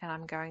there, and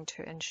I'm going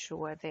to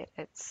ensure that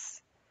its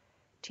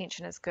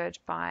tension is good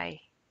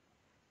by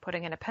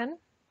putting in a pin,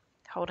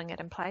 holding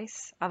it in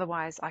place.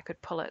 Otherwise I could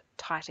pull it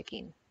tight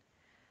again.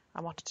 I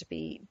want it to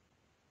be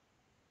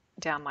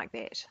down like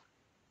that.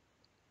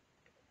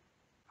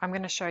 I'm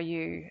going to show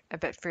you a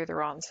bit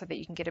further on so that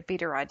you can get a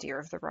better idea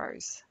of the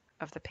rows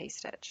of the pea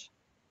stitch.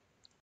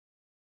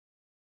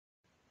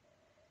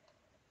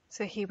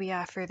 So here we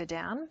are further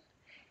down,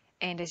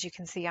 and as you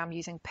can see, I'm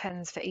using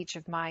pins for each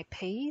of my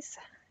peas,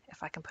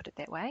 if I can put it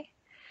that way.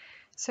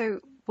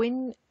 So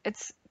when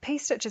it's pea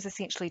stitch is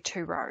essentially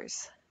 2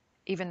 rows,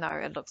 even though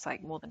it looks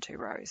like more than 2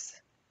 rows.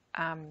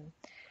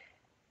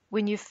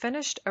 When you've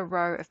finished a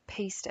row of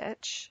pea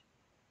stitch,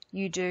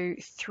 you do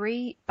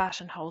 3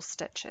 buttonhole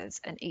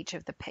stitches in each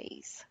of the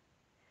peas.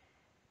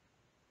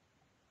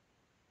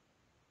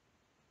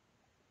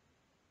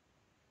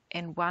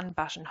 And 1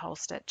 buttonhole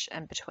stitch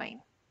in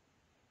between.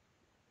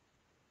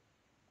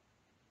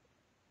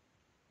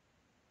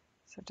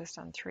 So just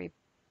done 3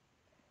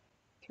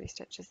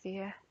 stitches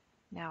there.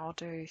 Now I'll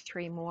do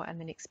 3 more in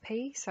the next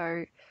pea.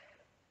 So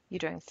you're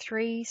doing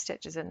 3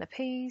 stitches in the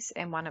peas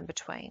and 1 in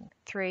between.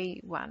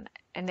 3, 1,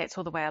 and that's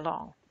all the way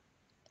along.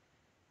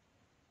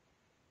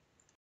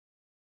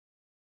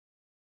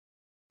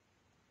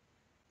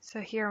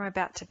 So here I'm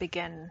about to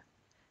begin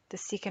the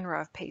second row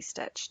of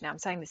P-stitch. Now I'm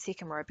saying the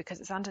second row because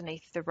it's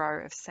underneath the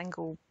row of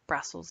single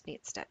Brussels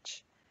net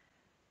stitch,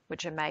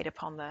 which are made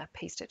upon the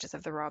P-stitches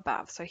of the row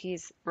above. So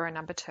here's row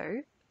number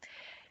 2.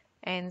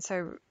 And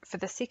so for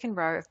the second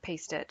row of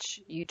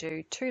P-stitch, you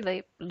do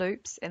 2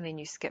 loops and then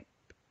you skip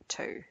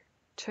 2,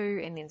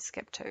 2 and then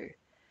skip 2.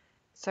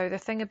 So the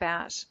thing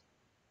about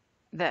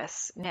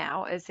this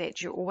now is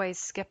that you're always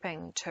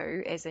skipping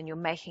 2, as in you're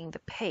making the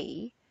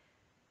P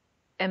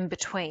in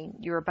between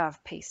your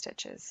above P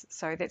stitches.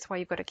 So that's why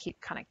you've got to keep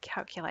kind of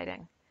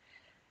calculating.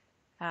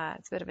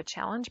 It's a bit of a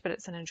challenge, but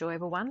it's an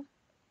enjoyable one.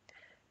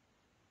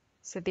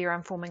 So there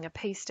I'm forming a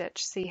P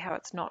stitch. See how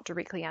it's not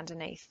directly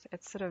underneath.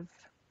 It's sort of,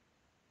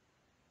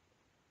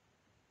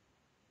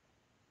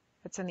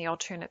 it's in the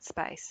alternate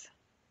space.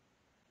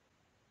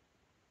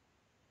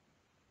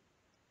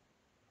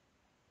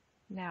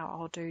 Now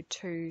I'll do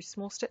 2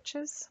 small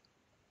stitches,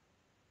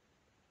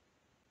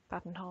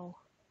 buttonhole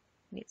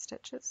net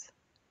stitches.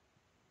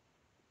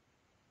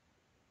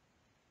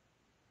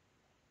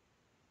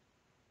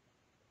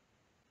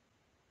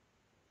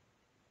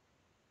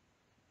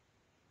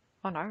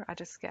 Oh no, I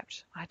just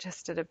skipped. I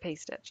just did a P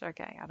stitch.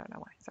 Okay, I don't know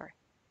why, sorry.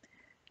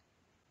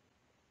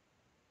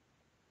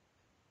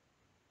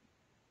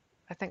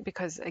 I think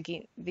because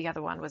again the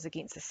other one was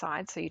against the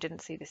side, so you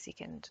didn't see the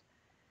second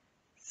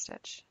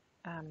stitch.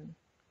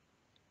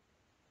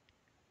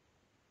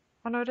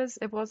 Oh no,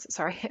 it was,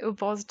 sorry,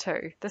 it was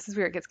 2. This is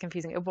where it gets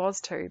confusing. It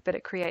was 2, but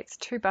it creates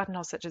 2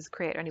 buttonhole stitches,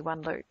 create only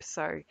 1 loop.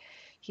 So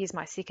here's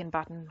my second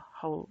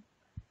buttonhole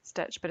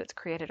stitch, but it's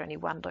created only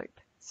 1 loop.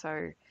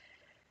 So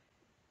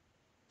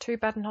 2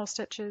 buttonhole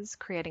stitches,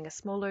 creating a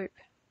small loop,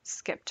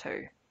 skip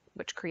 2,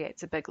 which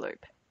creates a big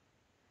loop.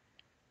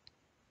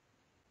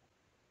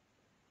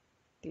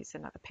 There's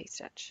another P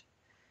stitch.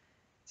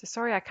 So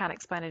sorry I can't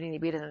explain it any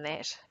better than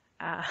that.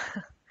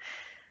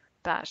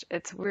 But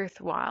it's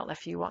worthwhile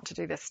if you want to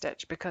do this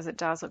stitch because it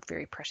does look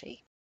very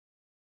pretty.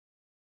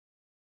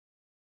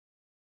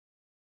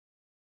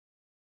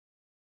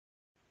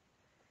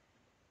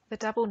 The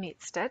double net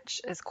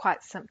stitch is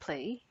quite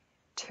simply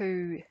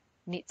 2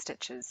 net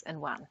stitches in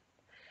one.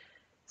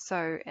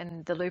 So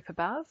in the loop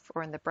above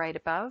or in the braid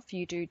above,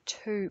 you do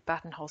 2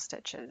 buttonhole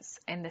stitches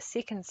and the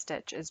second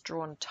stitch is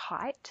drawn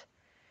tight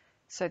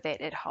so that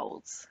it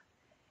holds.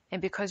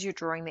 And because you're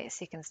drawing that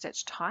second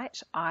stitch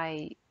tight,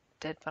 I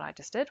did what I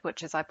just did,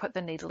 which is I put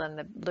the needle in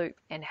the loop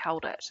and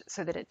held it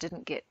so that it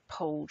didn't get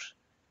pulled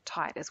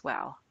tight as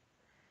well.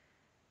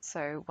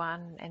 So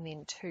 1 and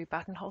then 2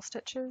 buttonhole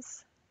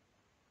stitches.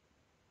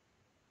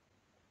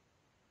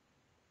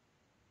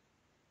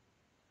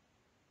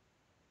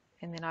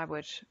 And then I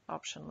would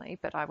optionally,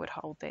 but I would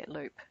hold that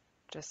loop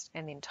just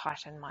and then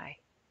tighten my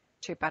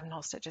 2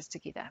 buttonhole stitches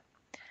together.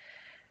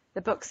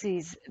 The book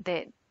says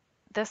that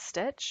this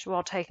stitch,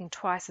 while taking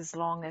twice as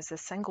long as a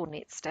single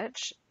net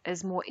stitch,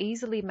 is more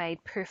easily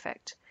made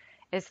perfect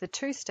as the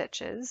 2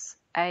 stitches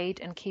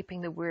aid in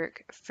keeping the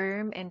work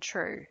firm and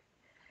true.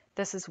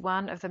 This is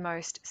one of the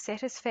most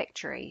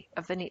satisfactory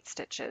of the net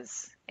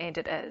stitches, and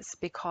it is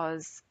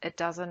because you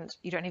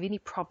don't have any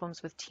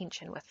problems with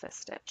tension with this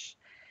stitch.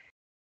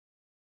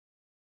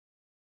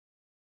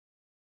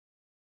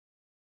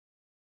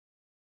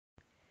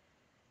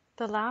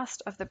 The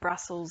last of the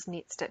Brussels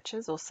net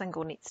stitches or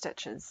single net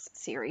stitches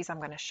series I'm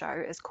going to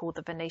show is called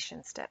the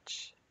Venetian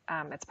stitch.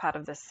 It's part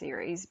of this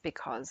series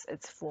because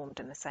it's formed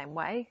in the same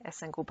way, a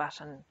single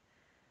button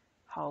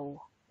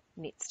hole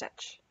net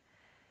stitch.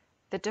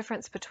 The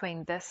difference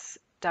between this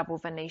double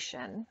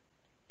Venetian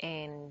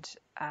and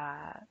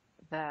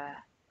the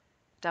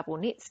double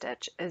net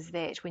stitch is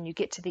that when you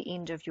get to the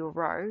end of your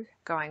row,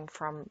 going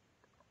from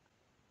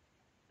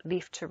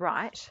left to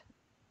right,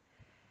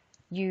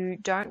 you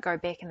don't go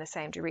back in the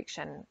same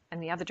direction in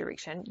the other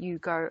direction, you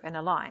go in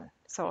a line.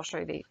 So I'll show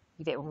you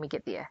that when we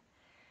get there.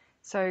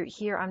 So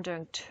here I'm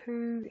doing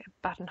 2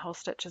 buttonhole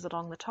stitches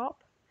along the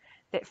top.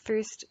 That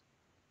first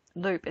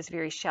loop is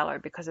very shallow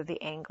because of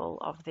the angle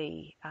of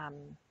the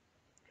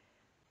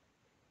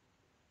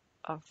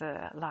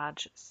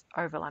large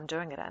oval I'm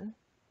doing it in.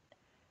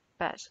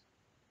 But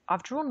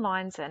I've drawn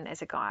lines in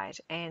as a guide,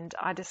 and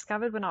I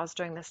discovered when I was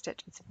doing this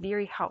stitch it's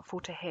very helpful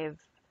to have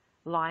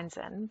lines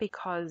in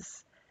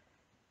because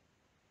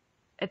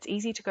it's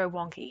easy to go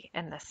wonky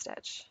in this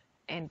stitch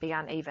and be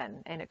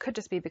uneven, and it could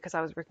just be because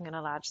I was working in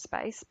a large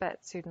space, but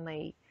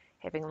certainly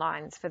having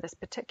lines for this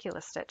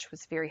particular stitch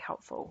was very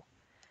helpful.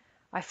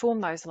 I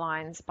form those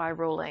lines by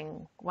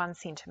ruling 1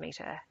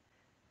 centimetre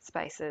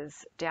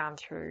spaces down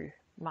through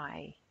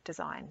my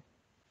design.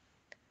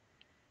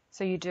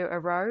 So you do a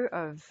row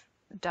of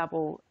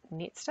double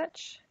net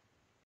stitch,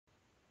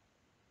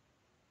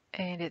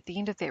 and at the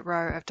end of that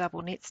row of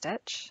double net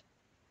stitch,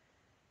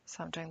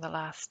 so I'm doing the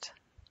last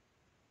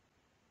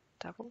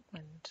double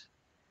and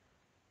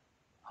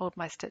hold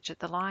my stitch at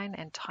the line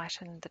and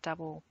tighten the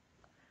double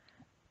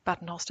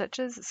buttonhole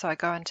stitches so I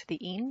go into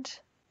the end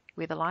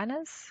where the line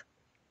is.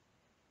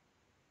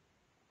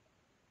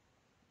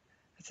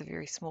 It's a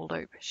very small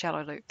loop,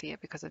 shallow loop there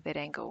because of that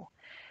angle.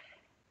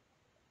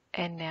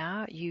 And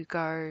now you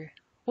go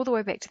all the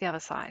way back to the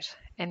other side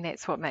and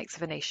that's what makes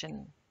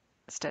Venetian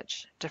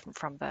stitch different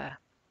from the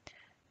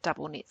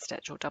double net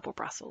stitch or double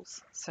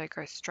Brussels. So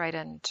go straight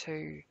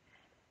into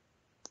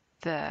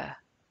the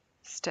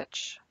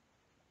stitch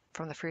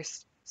from the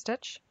first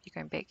stitch, you're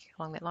going back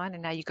along that line,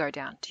 and now you go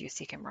down to your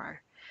second row.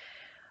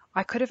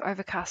 I could have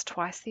overcast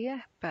twice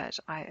there, but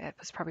it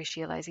was probably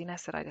sheer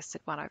laziness that I just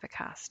did one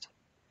overcast.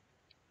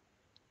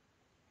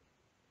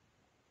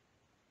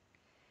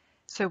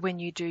 So when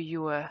you do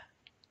your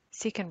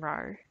second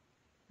row,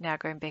 now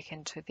going back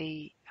into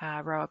the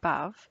row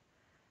above,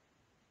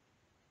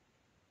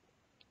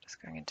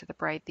 just going into the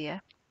braid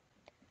there,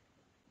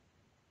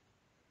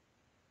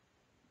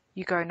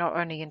 you go not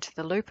only into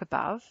the loop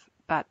above,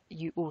 but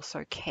you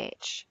also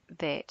catch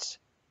that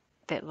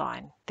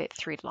line, that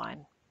thread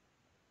line.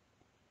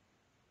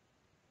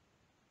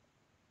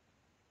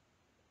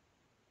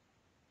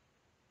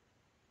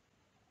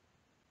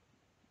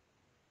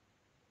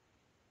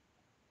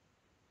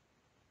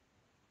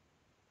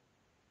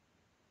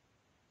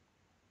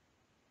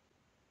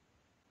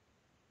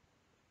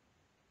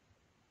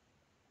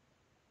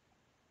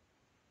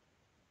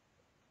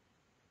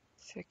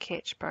 So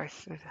catch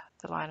both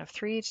the line of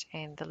thread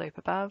and the loop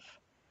above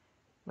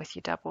with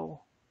your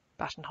double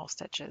buttonhole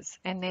stitches,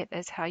 and that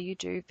is how you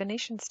do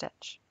Venetian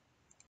stitch.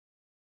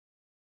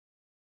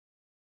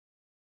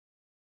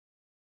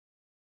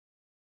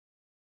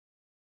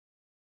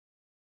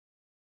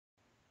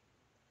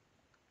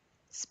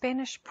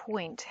 Spanish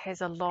point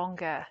has a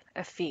longer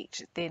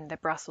effect than the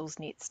Brussels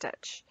net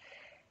stitch,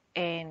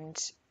 and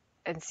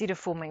instead of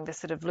forming this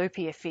sort of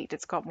loopy effect,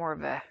 it's got more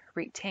of a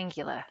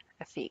rectangular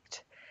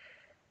effect.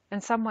 In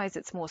some ways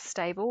it's more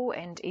stable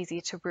and easier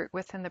to work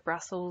with than the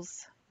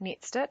Brussels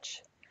net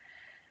stitch.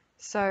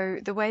 So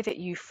the way that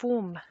you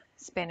form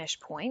Spanish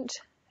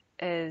point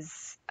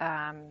is,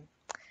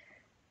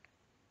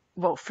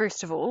 well,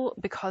 first of all,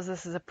 because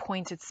this is a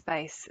pointed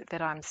space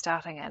that I'm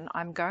starting in,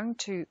 I'm going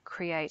to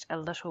create a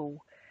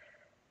little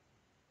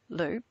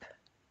loop,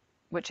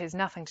 which has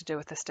nothing to do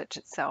with the stitch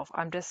itself.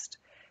 I'm just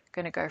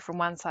going to go from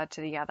one side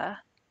to the other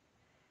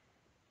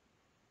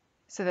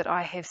so that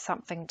I have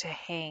something to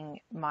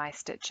hang my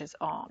stitches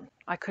on.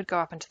 I could go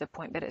up into the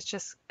point, but it's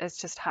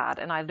just hard,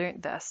 and I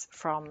learnt this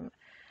from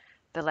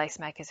the lace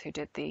makers who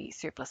did the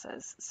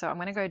surplices. So I'm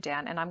going to go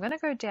down, and I'm going to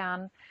go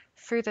down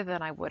further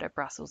than I would a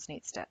Brussels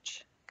net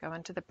stitch. Go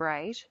into the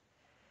braid.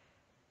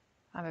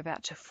 I'm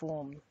about to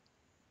form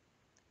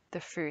the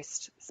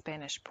first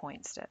Spanish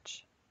point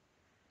stitch.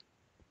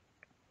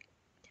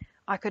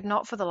 I could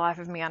not for the life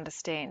of me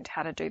understand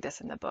how to do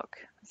this in the book.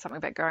 Something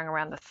about going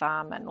around the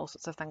thumb and all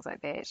sorts of things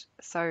like that.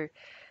 So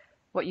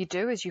what you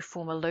do is you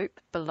form a loop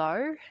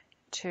below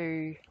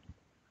in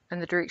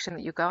the direction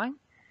that you're going,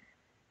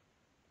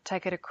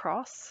 take it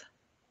across,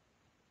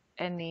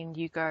 and then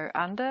you go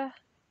under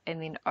and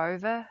then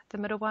over the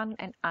middle one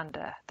and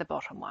under the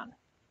bottom one.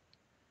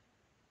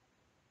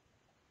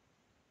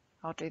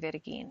 I'll do that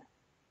again.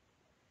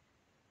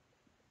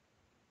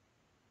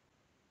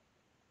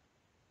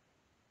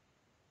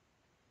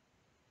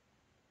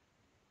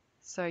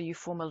 So you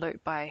form a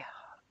loop by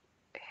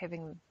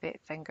having that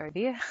thing go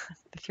there,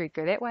 the thread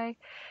go that way,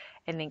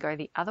 and then go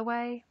the other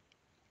way.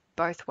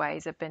 Both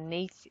ways are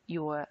beneath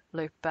your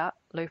loop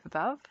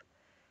above,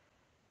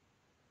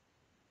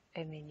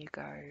 and then you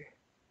go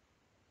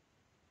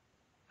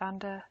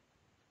under,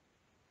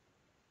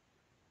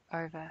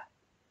 over,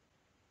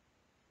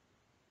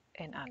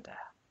 and under.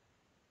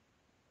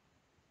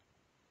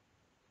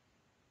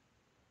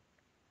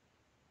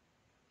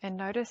 And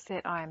notice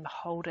that I'm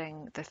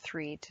holding the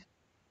thread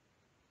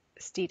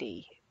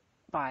steady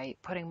by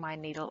putting my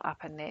needle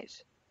up in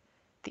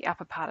the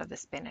upper part of the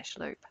Spanish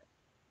loop.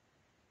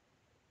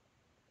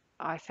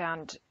 I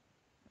found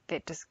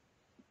that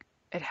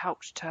it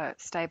helped to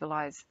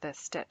stabilize the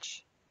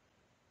stitch.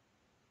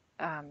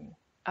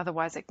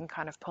 Otherwise it can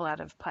kind of pull out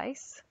of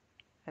place.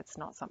 It's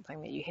not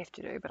something that you have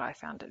to do, but I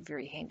found it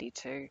very handy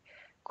to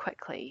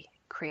quickly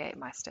create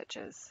my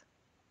stitches.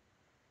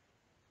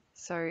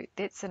 So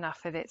that's enough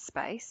for that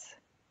space.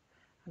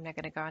 I'm now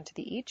going to go into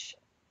the edge.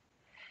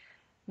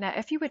 Now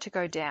if you were to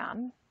go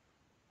down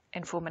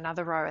and form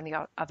another row in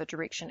the other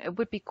direction, it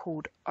would be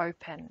called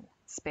open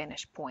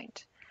Spanish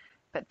point.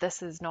 But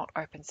this is not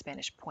open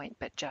Spanish point,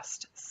 but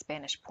just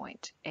Spanish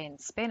point. And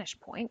Spanish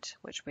point,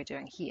 which we're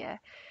doing here,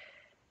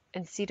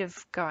 instead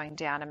of going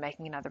down and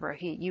making another row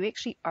here, you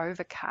actually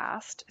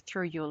overcast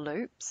through your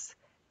loops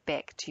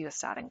back to your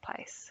starting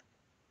place.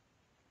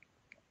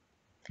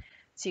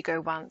 So you go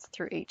once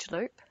through each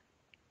loop,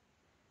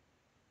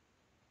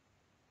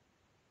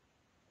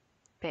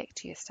 back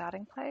to your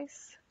starting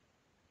place,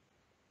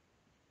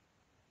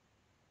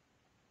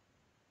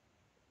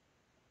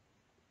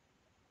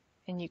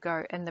 and you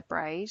go in the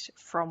braid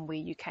from where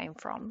you came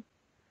from.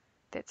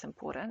 That's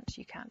important.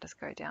 You can't just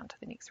go down to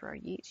the next row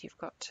yet. You've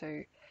got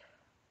to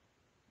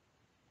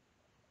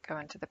go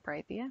into the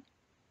braid there,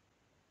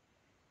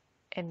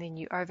 and then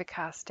you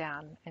overcast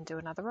down and do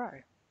another row.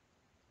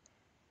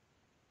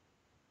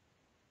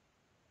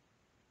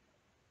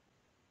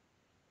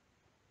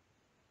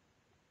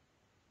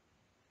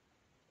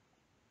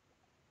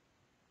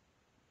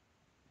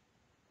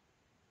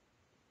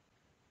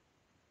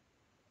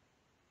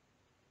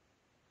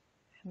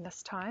 And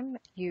this time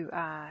you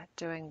are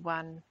doing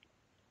one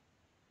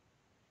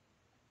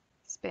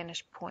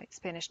Spanish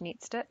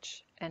net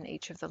stitch in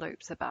each of the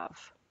loops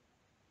above,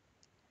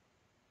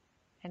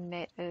 and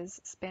that is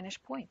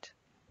Spanish point.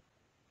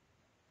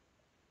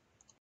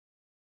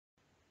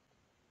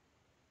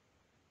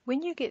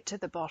 When you get to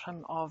the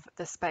bottom of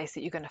the space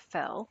that you're going to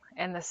fill,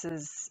 and this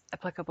is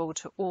applicable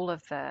to all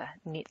of the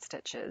net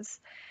stitches,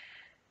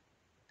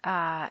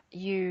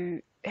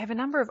 you have a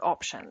number of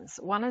options.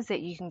 One is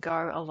that you can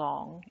go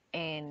along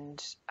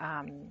and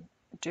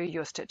do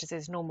your stitches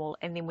as normal,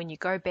 and then when you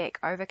go back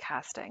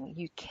overcasting,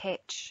 you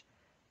catch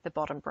the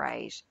bottom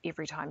braid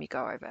every time you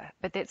go over.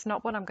 But that's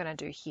not what I'm going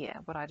to do here.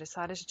 What I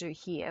decided to do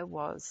here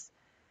was,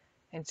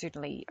 and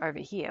certainly over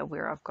here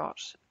where I've got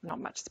not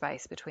much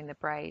space between the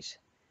braid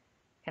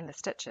and the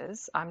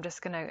stitches, I'm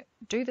just going to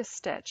do the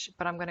stitch,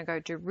 but I'm going to go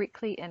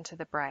directly into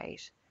the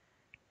braid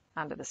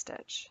under the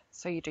stitch.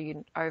 So you do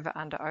your over,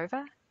 under,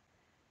 over,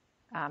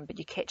 but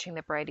you're catching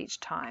the braid each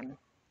time.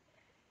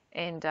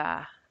 And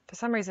for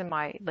some reason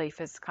my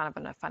leaf is kind of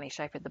in a funny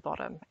shape at the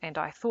bottom, and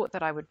I thought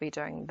that I would be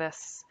doing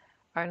this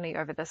only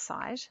over this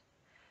side,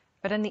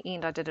 but in the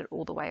end I did it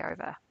all the way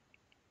over.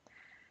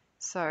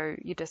 So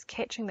you're just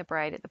catching the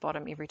braid at the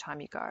bottom every time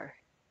you go.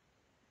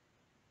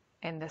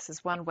 And this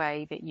is one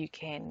way that you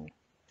can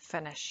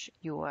finish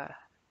your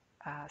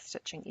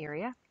stitching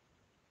area.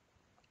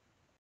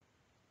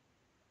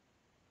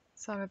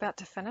 So I'm about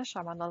to finish.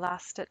 I'm on the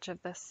last stitch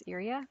of this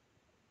area.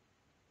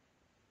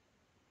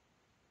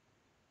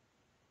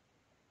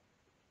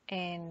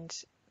 And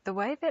the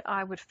way that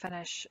I would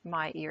finish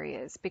my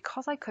areas,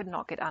 because I could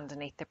not get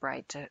underneath the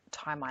braid to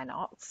tie my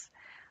knots,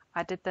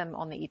 I did them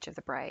on the edge of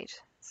the braid.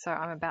 So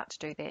I'm about to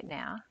do that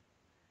now.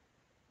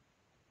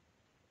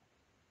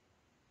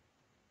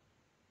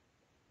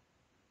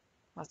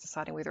 I was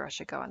deciding whether I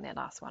should go on that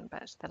last one,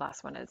 but the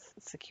last one is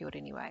secured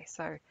anyway.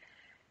 So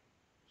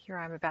here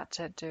I'm about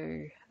to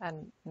do a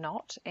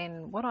knot,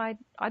 and what I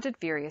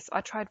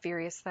tried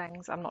various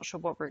things. I'm not sure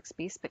what works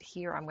best, but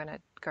here I'm going to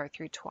go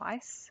through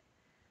twice.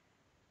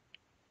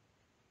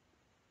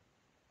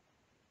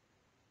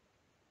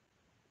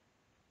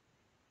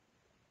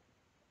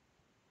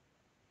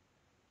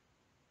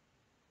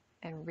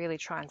 And really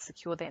try and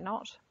secure that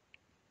knot.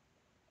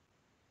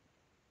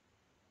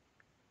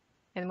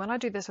 And when I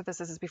do this with the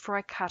scissors, before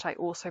I cut, I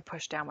also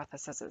push down with the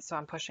scissors. So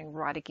I'm pushing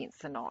right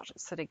against the knot,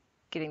 sort of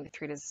getting the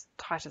thread as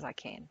tight as I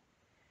can.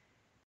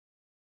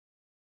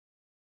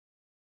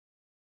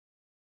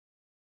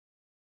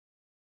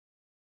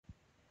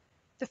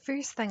 The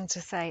first thing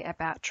to say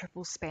about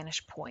triple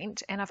Spanish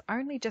point, and I've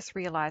only just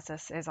realized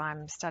this as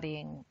I'm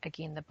studying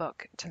again the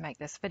book to make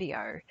this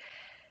video,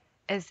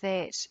 is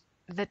that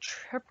the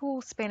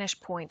triple Spanish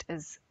point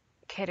is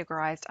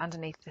categorized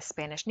underneath the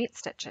Spanish net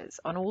stitches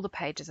on all the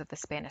pages of the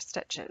Spanish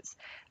stitches.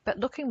 But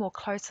looking more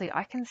closely,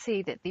 I can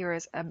see that there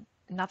is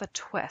another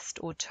twist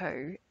or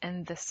two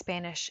in the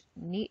Spanish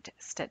net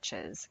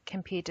stitches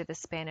compared to the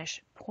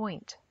Spanish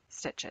point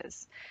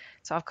stitches.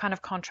 So I've kind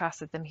of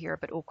contrasted them here a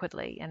bit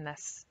awkwardly in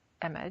this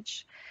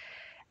image.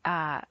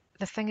 The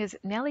thing is,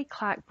 Nellie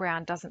Clark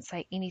Brown doesn't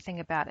say anything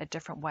about a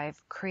different way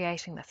of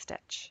creating the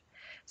stitch.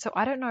 So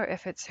I don't know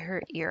if it's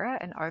her error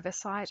and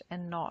oversight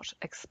in not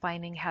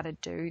explaining how to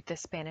do the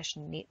Spanish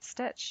net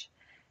stitch,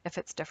 if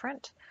it's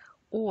different,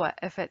 or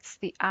if it's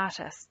the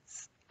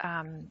artist's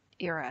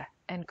error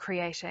in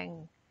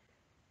creating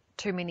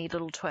too many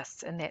little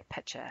twists in that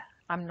picture.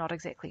 I'm not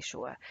exactly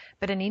sure.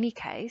 But in any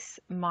case,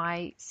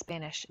 my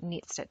Spanish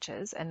net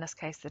stitches, in this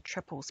case the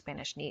triple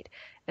Spanish net,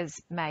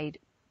 is made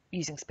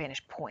using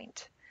Spanish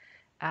point.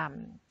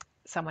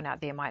 Someone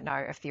out there might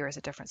know if there is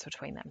a difference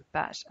between them.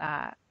 But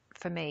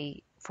for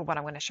me, for what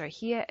I'm going to show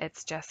here,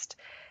 it's just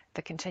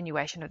the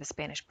continuation of the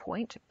Spanish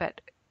point,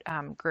 but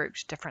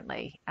grouped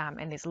differently.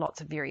 And there's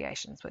lots of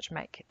variations which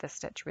make this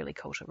stitch really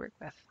cool to work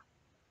with.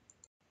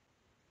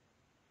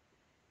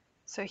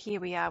 So here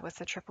we are with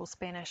the triple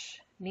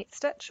Spanish net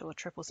stitch or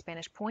triple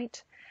Spanish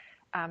point.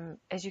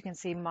 As you can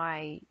see,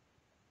 my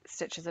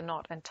stitches are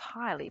not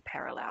entirely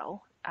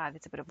parallel.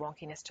 There's a bit of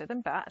wonkiness to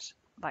them, but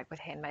like with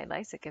handmade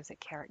lace, it gives it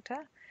character.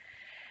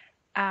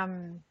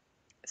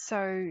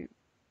 So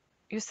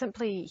you're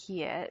simply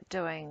here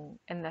doing,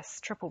 in this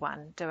triple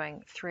one,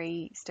 doing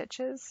 3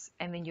 stitches,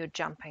 and then you're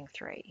jumping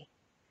 3.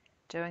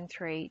 Doing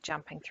 3,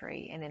 jumping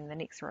 3, and then the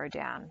next row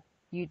down,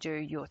 you do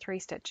your 3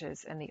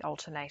 stitches in the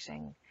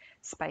alternating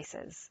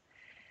spaces.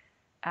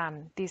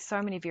 There's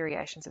so many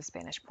variations of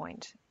Spanish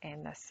point,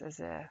 and this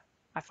is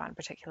I find,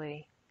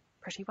 particularly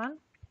pretty one.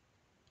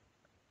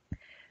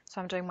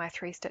 So I'm doing my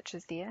 3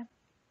 stitches there,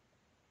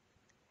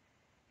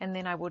 and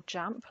then I will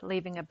jump,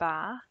 leaving a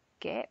bar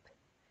gap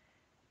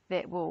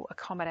that will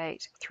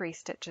accommodate 3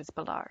 stitches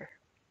below.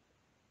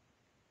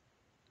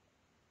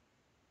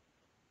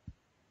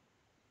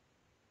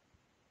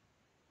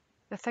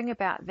 The thing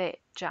about that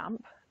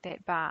jump,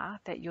 that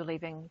bar that you're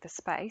leaving the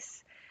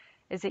space,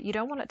 is that you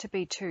don't want it to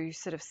be too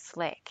sort of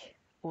slack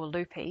or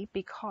loopy,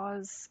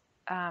 because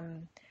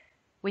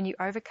when you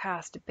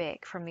overcast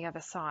back from the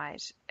other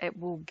side, it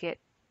will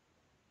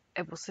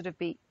sort of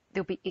be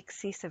there'll be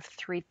excessive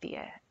thread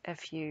there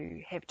if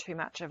you have too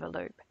much of a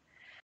loop.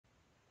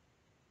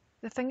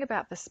 The thing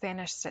about the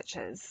Spanish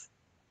stitches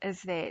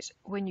is that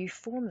when you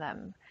form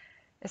them,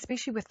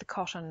 especially with the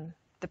cotton,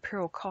 the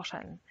pearl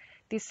cotton,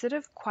 there's sort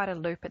of quite a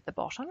loop at the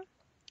bottom,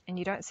 and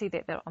you don't see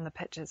that on the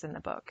pictures in the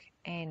book.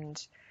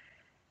 And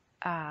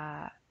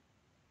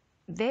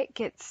that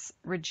gets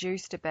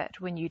reduced a bit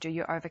when you do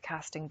your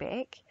overcasting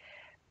back,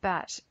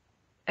 but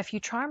if you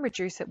try and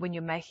reduce it when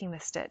you're making the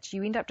stitch,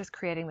 you end up just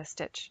creating the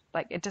stitch,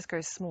 like it just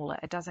goes smaller,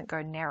 it doesn't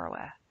go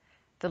narrower.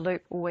 The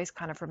loop always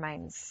kind of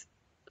remains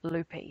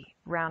loopy,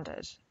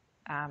 rounded,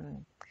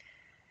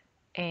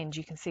 and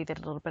you can see that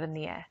a little bit in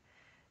there.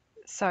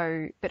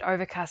 So, but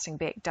overcasting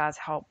back does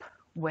help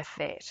with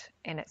that,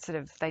 and it's sort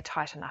of, they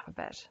tighten up a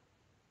bit.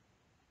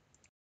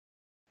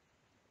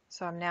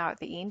 So I'm now at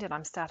the end and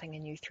I'm starting a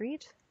new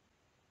thread,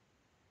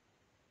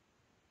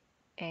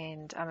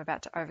 and I'm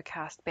about to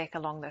overcast back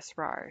along this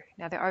row.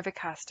 Now the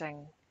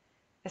overcasting,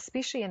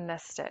 especially in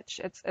this stitch,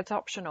 it's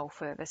optional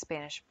for the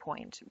Spanish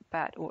point,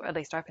 or at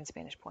least open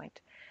Spanish point.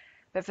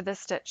 But for this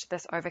stitch,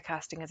 this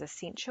overcasting is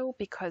essential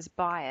because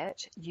by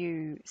it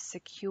you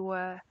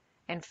secure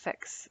and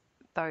fix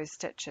those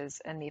stitches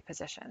in their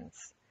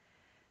positions.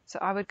 So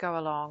I would go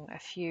along a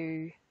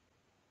few,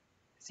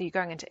 so you're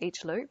going into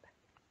each loop.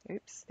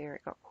 Oops, there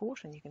it got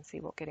caught, and you can see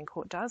what getting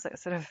caught does. It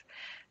sort of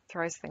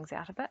throws things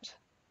out a bit.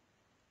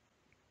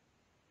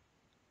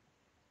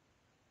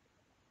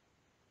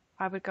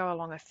 I would go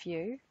along a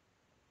few,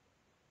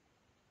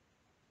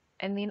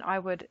 and then I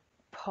would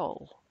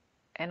pull,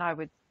 and I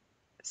would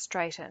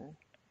straighten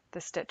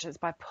the stitches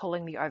by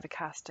pulling the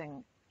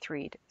overcasting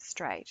thread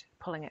straight,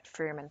 pulling it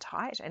firm and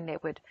tight, and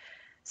that would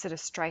sort of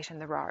straighten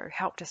the row,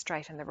 help to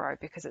straighten the row,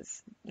 because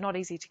it's not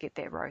easy to get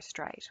that row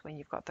straight when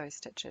you've got those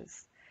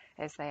stitches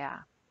as they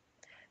are.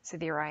 So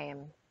there I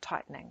am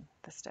tightening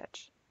the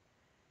stitch.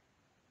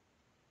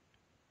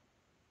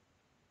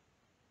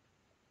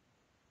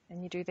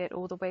 And you do that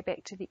all the way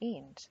back to the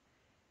end,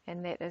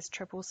 and that is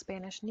triple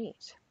Spanish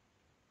net.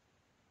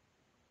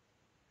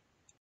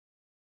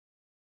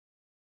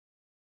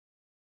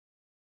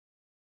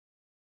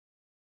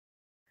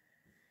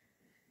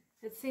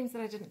 It seems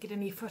that I didn't get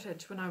any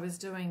footage when I was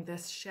doing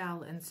this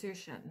shell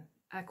insertion.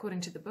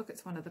 According to the book,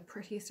 it's one of the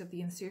prettiest of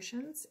the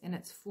insertions, and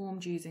it's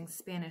formed using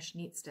Spanish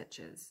net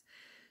stitches.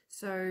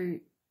 So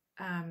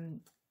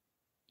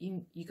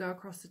you go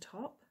across the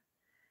top,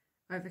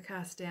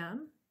 overcast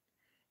down,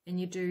 and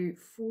you do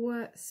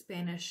 4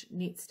 Spanish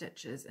net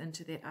stitches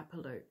into that upper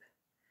loop,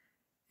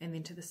 and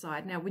then to the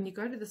side. Now when you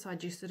go to the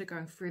side, you're sort of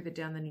going further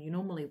down than you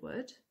normally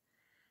would,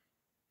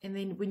 and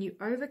then when you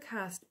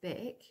overcast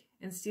back,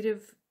 instead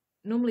of,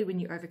 normally when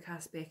you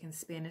overcast back in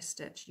Spanish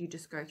stitch, you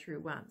just go through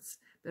once,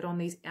 but on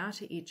these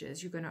outer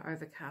edges you're going to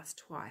overcast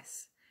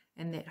twice,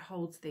 and that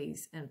holds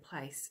these in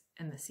place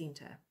in the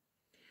center.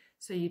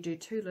 So you do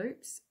 2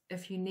 loops.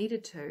 If you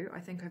needed to, I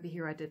think over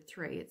here I did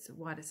 3, it's a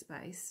wider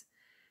space,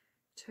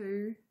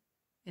 2,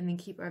 and then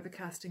keep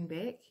overcasting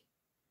back,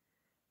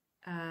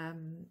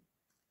 and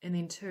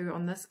then 2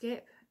 on this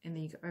gap, and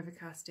then you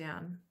overcast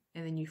down,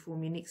 and then you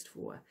form your next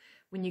 4.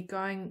 When you're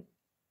going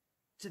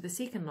to the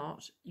second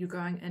lot, you're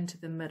going into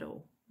the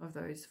middle of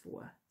those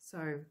 4.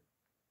 So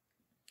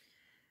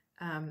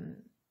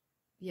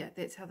yeah,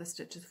 that's how the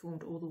stitch is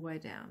formed all the way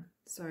down.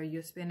 So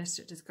your Spanish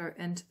stitches go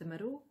into the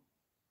middle,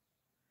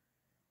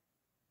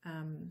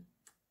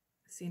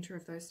 center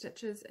of those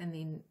stitches, and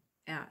then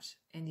out,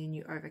 and then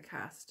you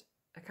overcast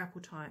a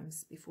couple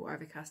times before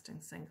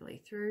overcasting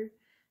singly through,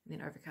 and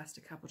then overcast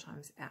a couple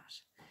times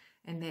out,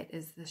 and that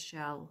is the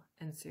shell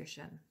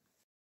insertion.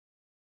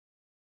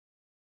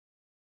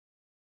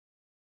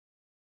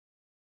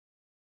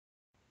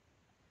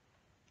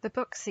 The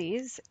book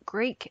says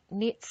Greek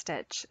net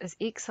stitch is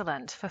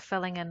excellent for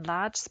filling in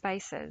large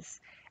spaces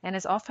and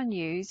is often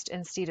used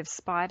instead of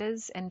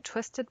spiders and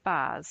twisted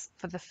bars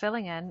for the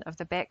filling in of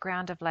the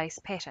background of lace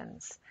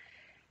patterns.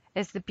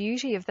 As the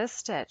beauty of this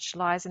stitch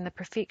lies in the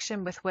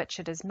perfection with which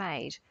it is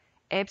made,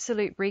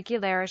 absolute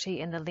regularity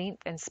in the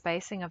length and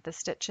spacing of the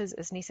stitches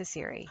is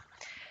necessary.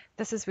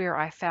 This is where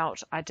I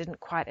felt I didn't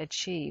quite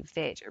achieve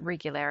that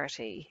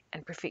regularity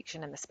and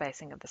perfection in the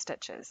spacing of the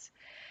stitches.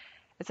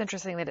 It's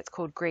interesting that it's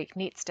called Greek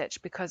net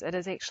stitch because it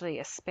is actually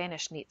a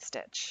Spanish net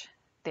stitch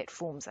that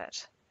forms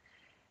it.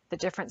 The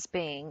difference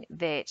being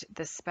that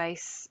the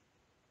space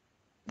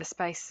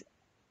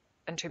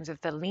in terms of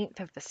the length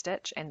of the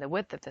stitch and the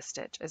width of the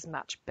stitch is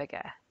much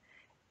bigger.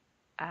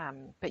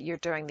 But you're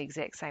doing the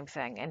exact same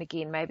thing. And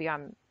again, maybe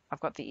I've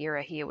got the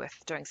error here with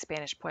doing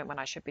Spanish point when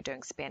I should be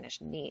doing Spanish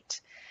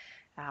net.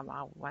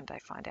 I'll one day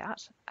find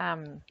out.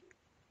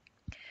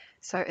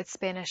 So it's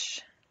Spanish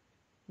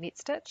net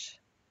stitch.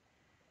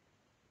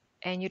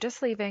 And you're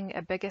just leaving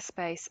a bigger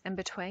space in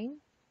between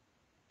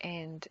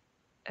and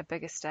a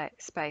bigger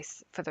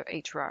space for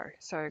each row.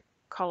 So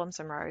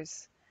columns and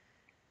rows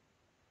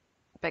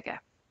bigger.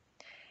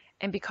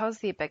 And because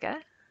they're bigger,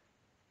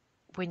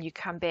 when you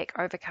come back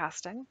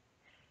overcasting,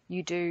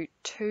 you do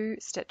 2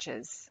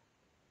 stitches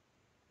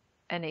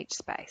in each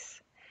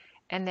space.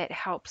 And that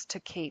helps to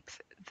keep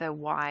the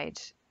wide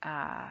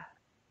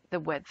the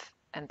width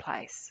in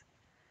place.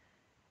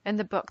 In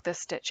the book, this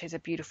stitch has a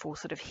beautiful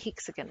sort of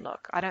hexagon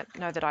look. I don't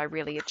know that I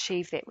really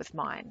achieved that with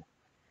mine.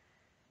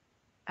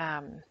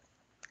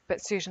 But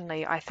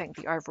certainly I think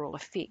the overall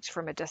effect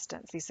from a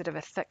distance, there's sort of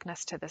a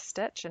thickness to the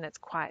stitch and it's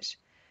quite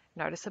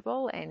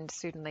noticeable, and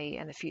certainly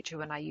in the future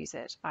when I use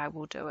it, I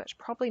will do it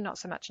probably not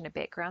so much in a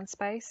background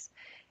space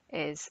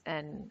as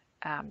in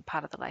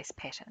part of the lace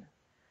pattern.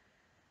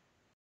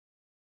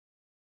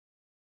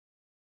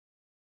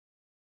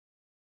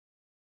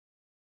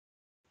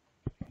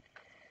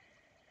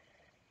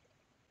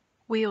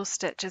 Wheel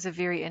stitch is a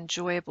very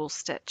enjoyable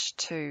stitch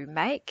to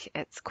make.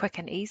 It's quick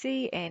and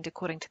easy, and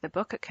according to the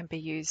book it can be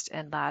used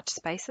in large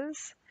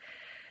spaces.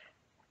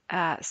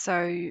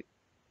 So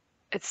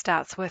it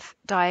starts with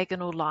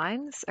diagonal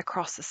lines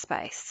across the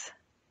space.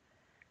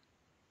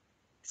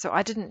 So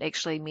I didn't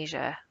actually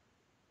measure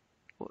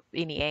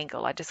any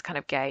angle, I just kind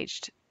of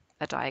gauged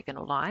a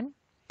diagonal line.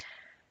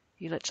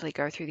 You literally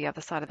go through the other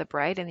side of the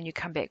braid and then you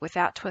come back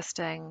without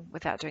twisting,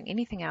 without doing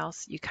anything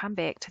else. You come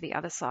back to the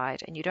other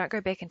side and you don't go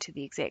back into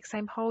the exact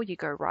same hole, you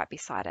go right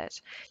beside it.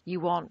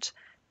 You want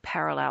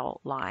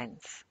parallel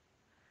lines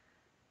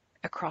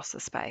across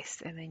the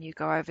space, and then you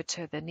go over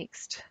to the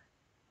next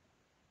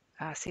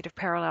set of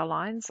parallel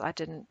lines. I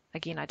didn't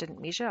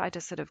measure, I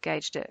just sort of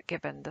gauged it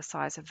given the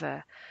size of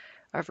the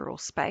overall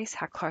space,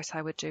 how close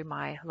I would do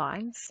my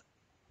lines.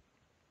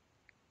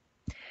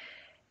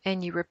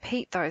 And you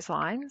repeat those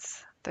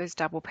lines, those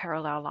double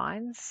parallel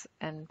lines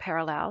in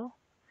parallel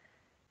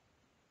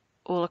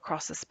all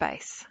across the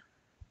space.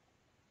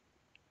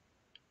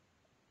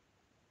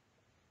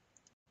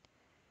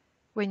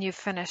 When you've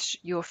finished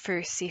your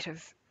first set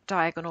of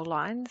diagonal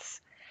lines,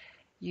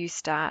 you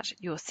start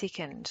your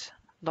second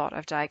lot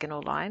of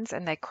diagonal lines,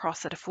 and they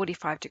cross at a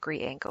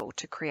 45-degree angle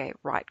to create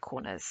right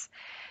corners.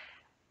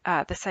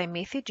 The same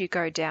method, you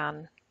go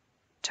down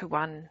to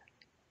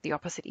the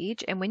opposite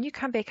edge, and when you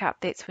come back up,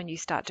 that's when you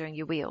start doing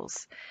your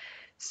wheels.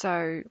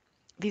 So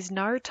there's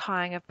no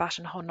tying of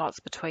buttonhole knots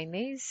between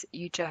these,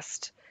 you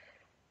just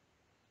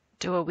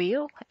do a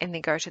wheel and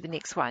then go to the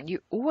next one.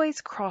 You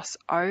always cross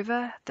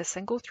over the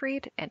single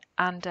thread and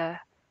under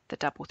the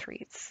double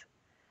threads,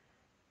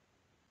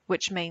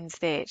 which means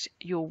that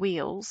your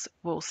wheels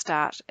will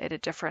start at a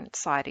different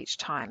side each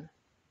time.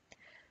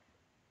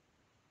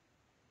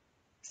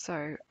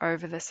 So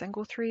over the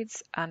single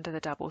threads, under the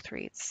double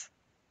threads.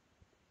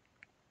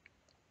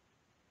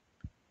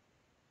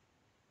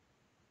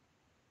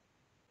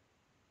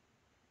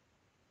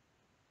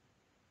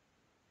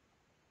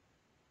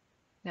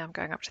 Now I'm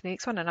going up to the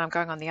next one and I'm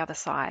going on the other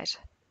side.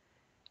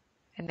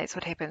 And that's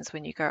what happens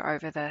when you go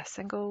over the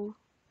single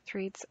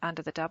threads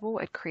under the double.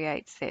 It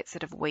creates that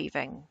sort of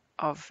weaving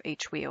of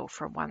each wheel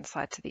from one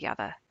side to the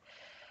other.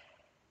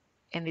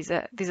 And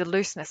there's a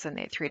looseness in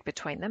that thread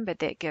between them, but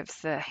that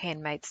gives the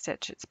handmade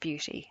stitch its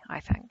beauty, I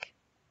think.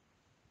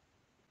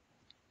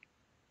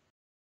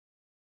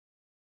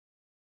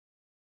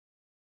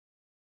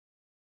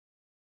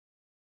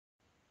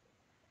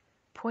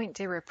 Point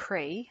de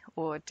reprise,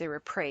 or de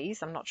reprise,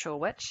 I'm not sure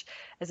which,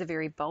 is a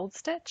very bold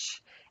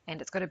stitch and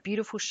it's got a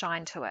beautiful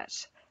shine to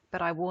it.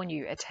 But I warn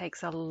you, it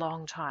takes a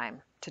long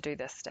time to do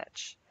this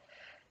stitch.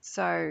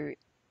 So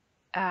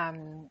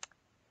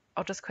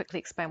I'll just quickly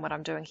explain what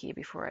I'm doing here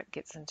before it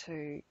gets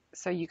into...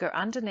 So you go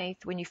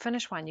underneath, when you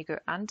finish one, you go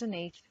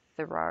underneath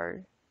the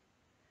row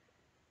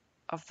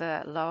of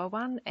the lower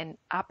one and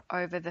up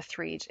over the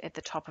thread at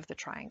the top of the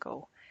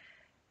triangle.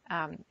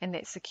 And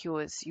that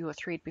secures your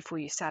thread before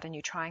you start a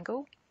new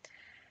triangle.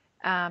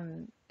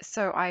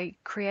 So I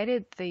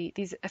created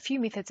there's a few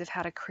methods of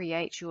how to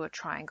create your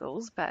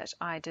triangles, but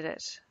I did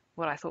it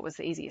what I thought was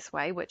the easiest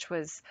way, which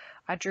was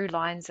I drew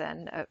lines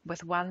in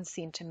with 1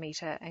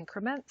 centimeter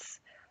increments,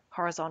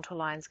 horizontal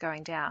lines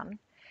going down.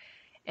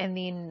 And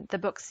then the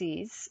book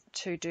says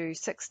to do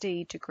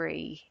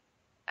 60-degree,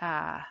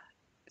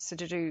 so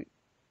to do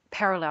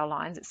parallel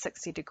lines at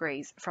 60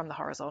 degrees from the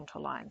horizontal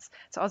lines.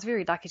 So I was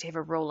very lucky to have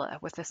a ruler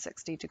with a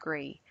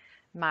 60-degree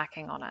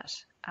marking on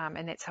it,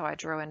 and that's how I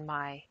drew in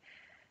my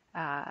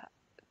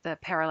the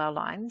parallel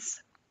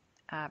lines,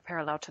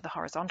 parallel to the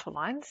horizontal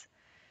lines.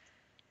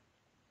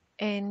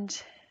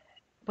 And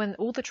when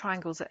all the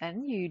triangles are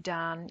in, you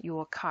darn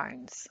your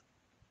cones.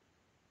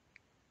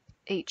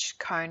 Each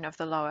cone of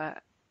the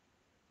lower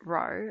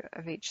row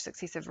of each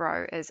successive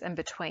row is in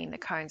between the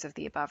cones of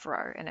the above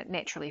row, and it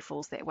naturally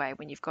falls that way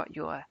when you've got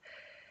your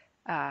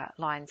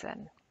lines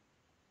in.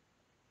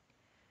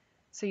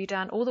 So you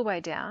darn all the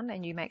way down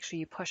and you make sure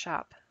you push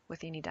up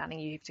with any darning.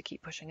 You have to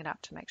keep pushing it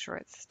up to make sure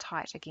it's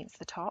tight against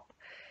the top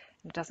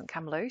and it doesn't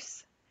come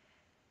loose.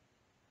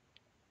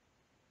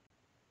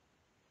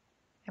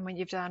 And when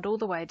you've darned all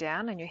the way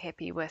down and you're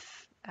happy with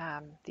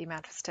the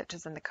amount of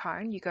stitches in the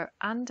cone, you go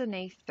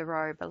underneath the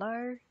row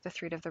below, the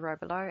thread of the row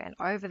below, and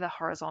over the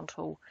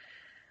horizontal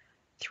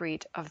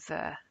thread of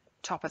the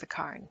top of the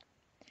cone.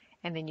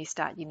 And then you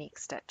start your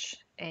next stitch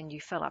and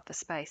you fill up the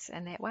space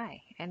in that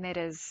way. And that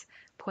is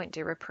point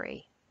de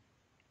reprise.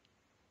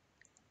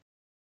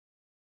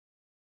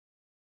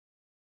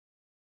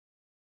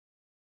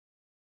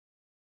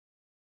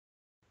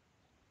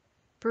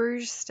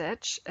 Bruges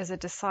stitch is a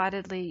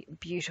decidedly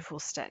beautiful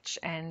stitch,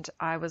 and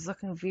I was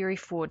looking very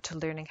forward to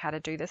learning how to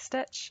do this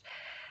stitch.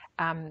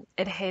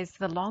 It has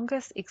the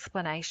longest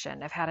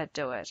explanation of how to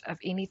do it of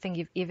anything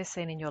you've ever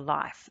seen in your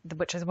life,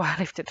 which is why I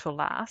left it till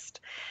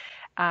last.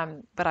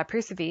 But I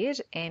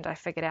persevered and I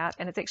figured out,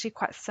 and it's actually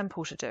quite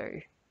simple to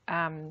do.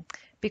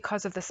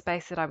 Because of the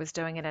space that I was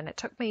doing it in, it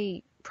took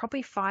me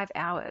probably 5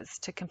 hours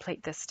to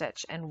complete this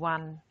stitch in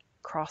one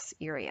cross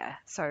area.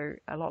 So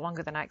a lot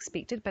longer than I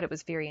expected, but it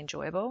was very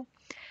enjoyable.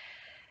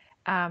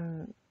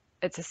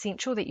 It's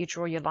essential that you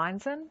draw your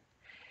lines in,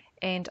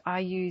 and I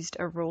used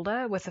a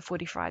ruler with a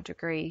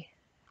 45-degree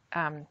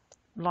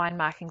line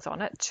markings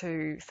on it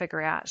to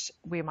figure out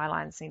where my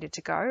lines needed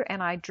to go,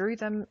 and I drew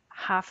them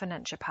 1/2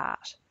 inch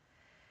apart.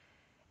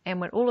 And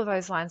when all of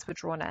those lines were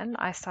drawn in,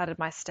 I started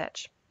my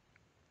stitch.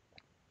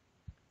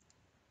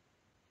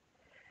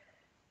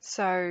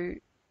 So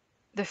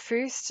the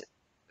first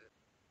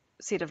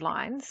set of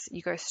lines,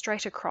 you go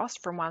straight across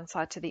from one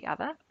side to the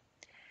other.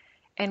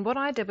 And what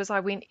I did was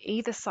I went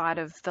either side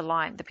of the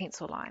line, the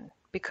pencil line,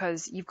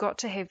 because you've got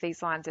to have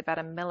these lines about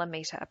 1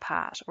 millimetre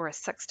apart, or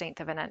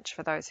 1/16 of an inch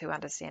for those who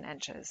understand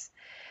inches.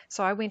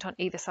 So I went on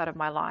either side of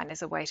my line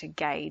as a way to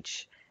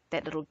gauge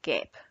that little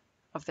gap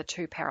of the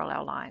two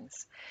parallel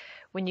lines.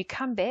 When you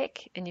come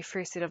back in your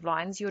first set of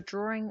lines,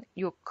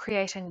 you're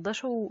creating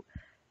little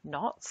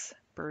knots,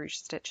 Bruges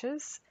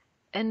stitches,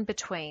 in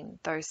between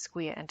those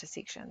square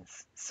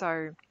intersections.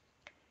 So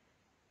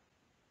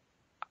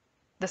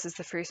this is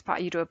the first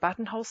part. You do a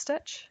buttonhole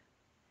stitch,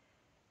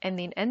 and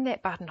then in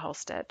that buttonhole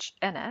stitch,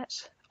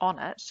 on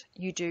it,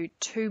 you do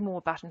 2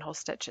 more buttonhole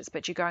stitches,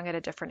 but you're going at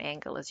a different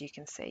angle, as you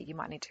can see. You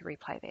might need to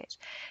replay that.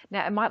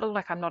 Now, it might look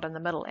like I'm not in the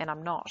middle, and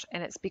I'm not,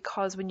 and it's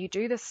because when you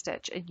do this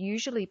stitch, it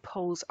usually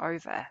pulls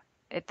over.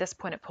 At this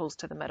point, it pulls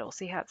to the middle.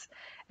 See how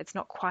it's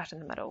not quite in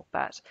the middle,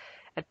 but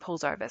it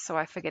pulls over. So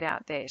I figured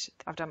out that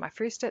I've done my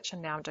first stitch,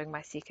 and now I'm doing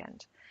my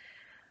second.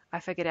 I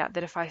figured out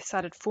that if I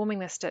started forming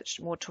the stitch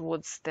more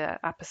towards the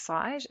upper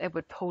side, it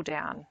would pull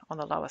down on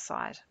the lower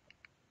side.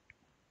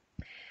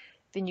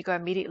 Then you go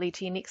immediately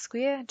to your next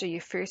square, do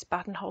your first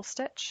buttonhole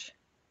stitch,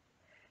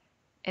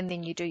 and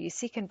then you do your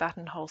second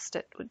buttonhole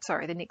stitch,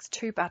 the next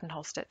 2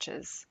 buttonhole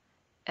stitches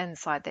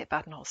inside that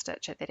buttonhole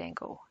stitch at that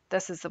angle.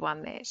 This is the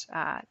one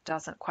that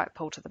doesn't quite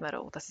pull to the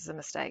middle. This is a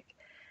mistake.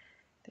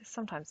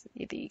 Sometimes,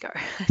 yeah, there you go,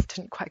 it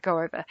didn't quite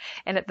go over.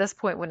 And at this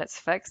point when it's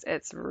fixed,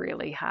 it's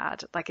really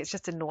hard. Like, it's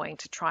just annoying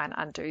to try and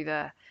undo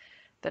the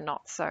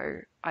knots. So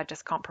I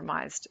just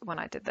compromised when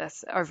I did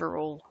this.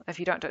 Overall, if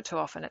you don't do it too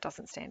often, it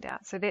doesn't stand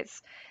out. So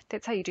that's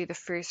how you do the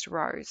first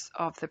rows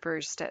of the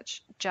Bruges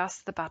stitch,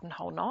 just the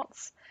buttonhole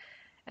knots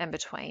in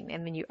between,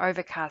 and then you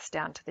overcast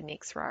down to the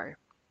next row.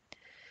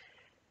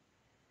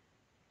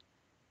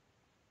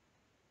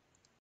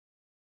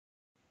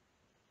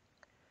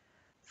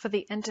 For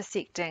the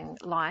intersecting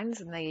lines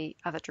in the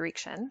other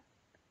direction,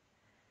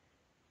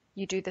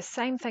 you do the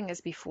same thing as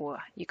before.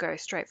 You go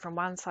straight from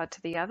one side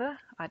to the other.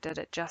 I did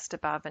it just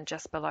above and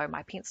just below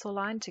my pencil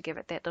line to give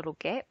it that little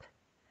gap.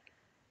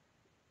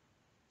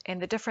 And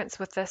the difference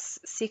with this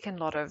second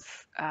lot of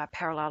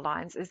parallel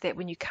lines is that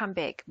when you come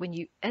back, when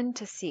you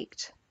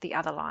intersect the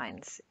other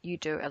lines, you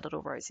do a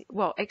little rosette.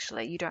 Well,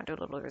 actually, you don't do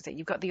a little rosette.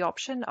 You've got the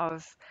option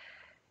of,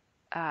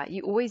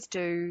 you always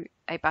do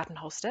a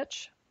buttonhole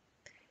stitch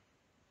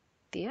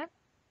there.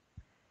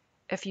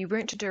 If you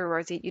weren't to do a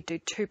rosette, you'd do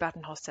 2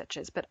 buttonhole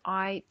stitches, but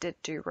I did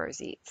do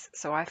rosettes.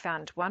 So I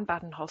found 1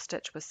 buttonhole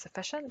stitch was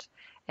sufficient,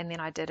 and then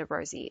I did a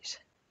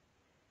rosette.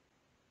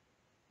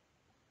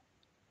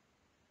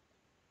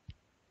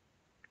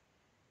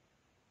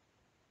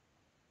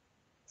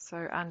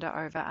 So under,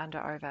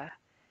 over.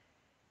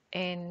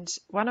 And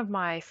one of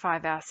my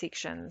 5-hour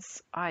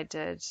sections I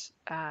did,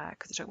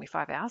 because it took me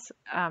 5 hours,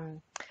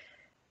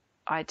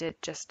 I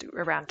did just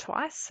around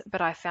twice,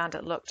 but I found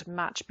it looked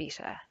much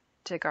better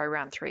to go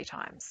around 3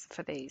 times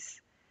for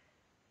these.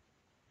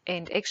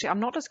 And actually, I'm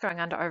not just going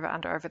under,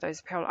 over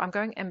those parallel, I'm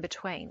going in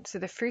between. So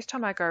the first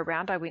time I go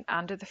around, I went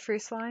under the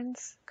first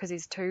lines, because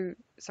there's 2,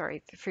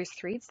 the first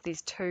threads,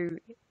 there's 2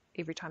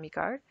 every time you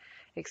go,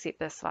 except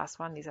this last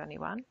one, there's only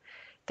 1.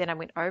 Then I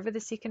went over the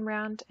second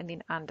round, and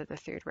then under the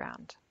third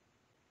round.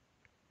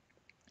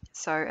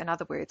 So in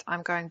other words,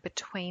 I'm going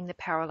between the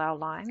parallel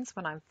lines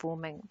when I'm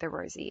forming the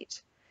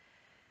rosette.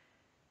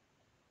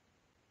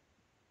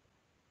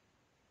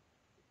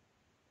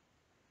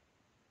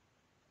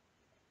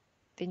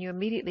 Then you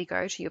immediately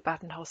go to your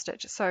buttonhole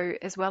stitch. So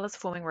as well as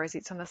forming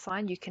rosettes on this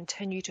line, you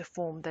continue to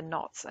form the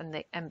knots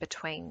in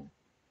between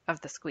of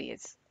the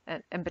squares.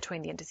 In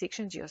between the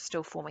intersections, you're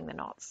still forming the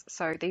knots.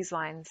 So these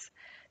lines,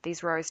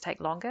 these rows take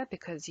longer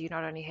because you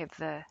not only have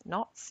the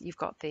knots, you've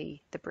got the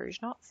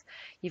Bruges knots,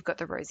 you've got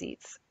the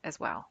rosettes as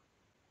well.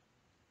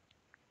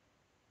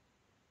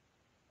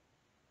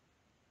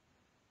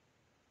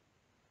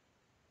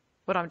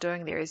 What I'm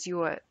doing there is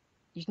the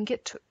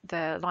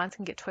lines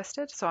can get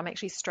twisted, so I'm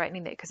actually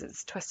straightening that because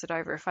it's twisted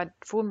over. If I'd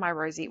formed my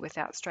rosette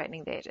without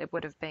straightening that, it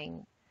would have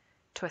been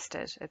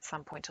twisted at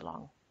some point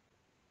along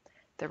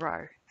the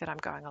row that I'm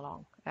going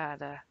along,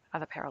 the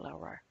other parallel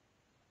row.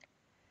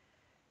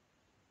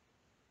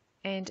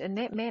 And in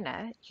that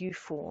manner you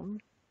form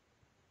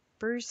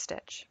bruise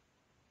stitch.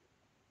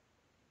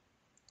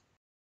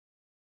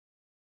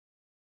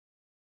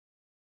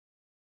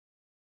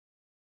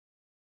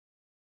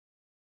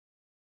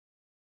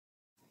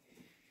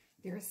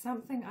 There is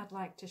something I'd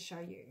like to show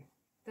you.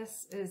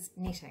 This is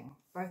netting.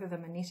 Both of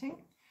them are netting.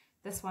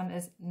 This one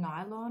is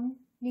nylon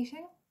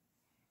netting.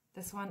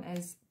 This one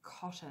is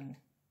cotton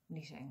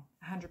netting,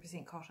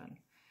 100% cotton.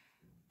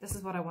 This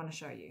is what I want to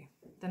show you.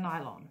 The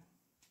nylon.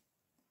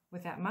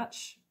 Without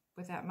much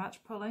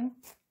pulling,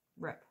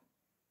 rip.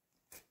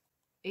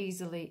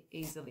 Easily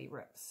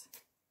rips.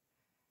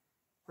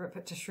 Rip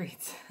it to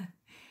shreds.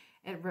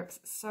 It rips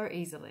so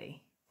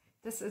easily.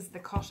 This is the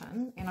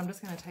cotton, and I'm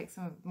just going to take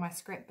some of my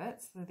scrap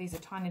bits. So these are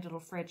tiny little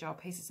fragile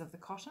pieces of the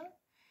cotton.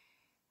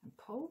 And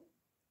pull.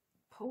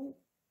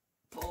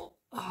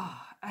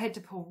 Oh, I had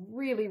to pull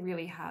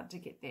really hard to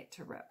get that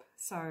to rip.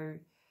 So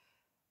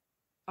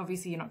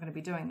obviously you're not going to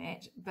be doing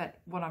that,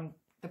 but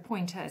the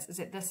point is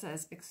that this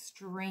is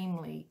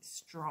extremely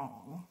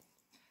strong,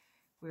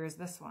 whereas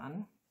this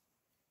one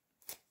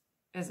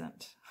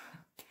isn't.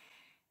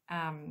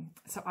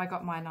 So I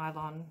got my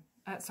nylon,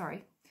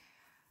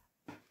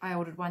 I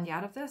ordered 1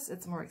 yard of this.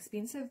 It's more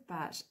expensive,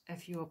 but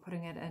if you're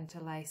putting it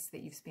into lace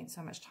that you've spent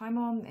so much time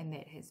on and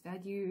that has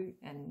value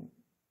and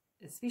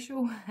is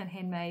special and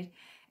handmade,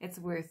 it's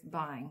worth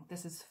buying.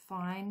 This is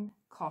fine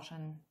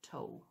cotton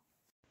tulle.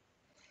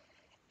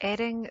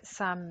 Adding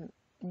some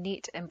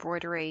net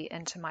embroidery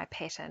into my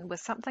pattern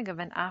was something of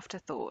an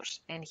afterthought,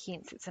 and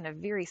hence it's in a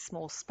very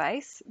small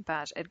space,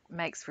 but it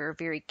makes for a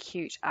very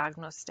cute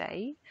Agnus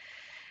Dei,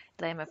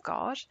 Lamb of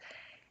God.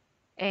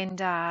 And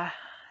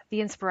the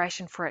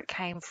inspiration for it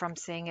came from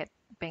seeing it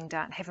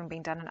having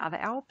been done in other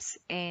Alps,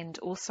 and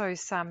also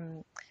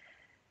some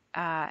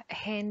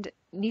hand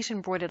net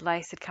embroidered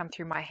lace had come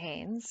through my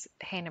hands,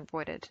 hand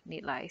embroidered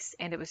net lace,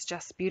 and it was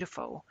just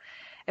beautiful.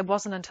 It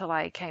wasn't until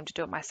I came to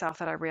do it myself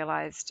that I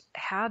realized,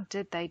 how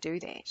did they do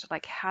that?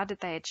 Like, how did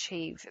they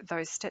achieve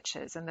those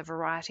stitches and the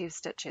variety of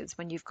stitches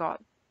when you've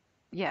got,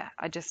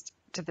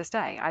 to this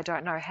day, I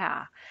don't know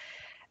how.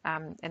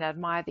 And I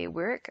admire their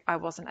work. I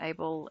wasn't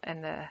able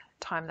in the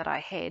time that I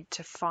had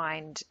to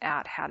find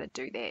out how to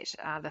do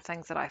that. The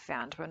things that I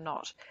found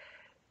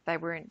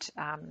weren't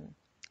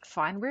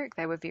fine work.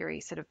 They were very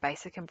sort of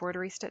basic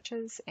embroidery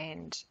stitches,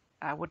 and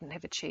I wouldn't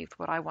have achieved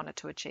what I wanted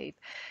to achieve.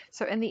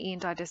 So in the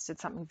end, I just did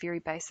something very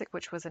basic,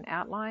 which was an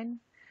outline,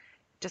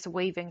 just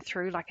weaving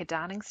through like a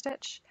darning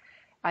stitch.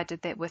 I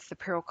did that with the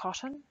pearl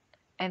cotton,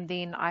 and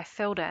then I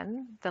filled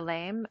in the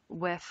lamb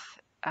with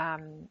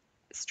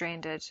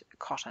stranded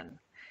cotton,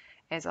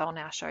 as I'll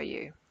now show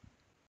you.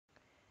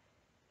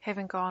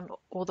 Having gone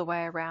all the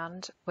way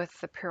around with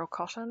the pearl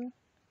cotton,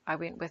 I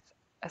went with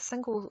a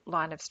single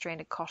line of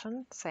stranded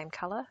cotton, same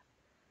colour,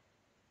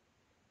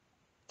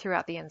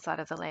 throughout the inside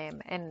of the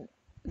lamb. And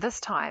this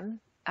time,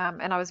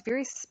 and I was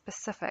very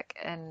specific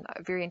and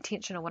very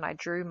intentional when I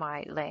drew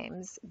my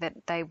lambs, that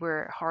they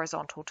were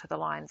horizontal to the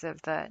lines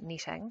of the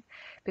netting,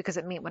 because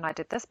it meant when I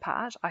did this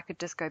part, I could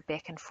just go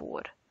back and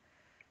forward.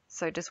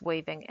 So just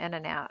weaving in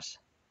and out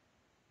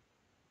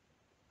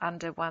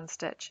under one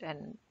stitch,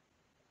 and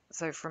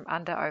so from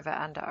under,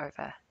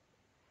 over.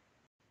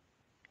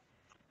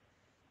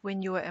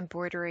 When your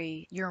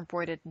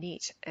embroidered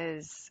net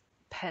is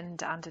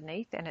pinned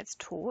underneath and it's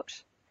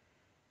taut,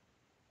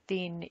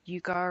 then you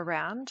go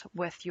around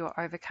with your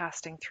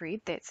overcasting thread,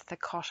 that's the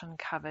cotton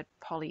covered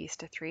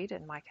polyester thread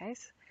in my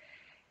case,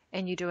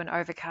 and you do an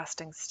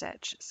overcasting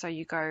stitch. So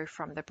you go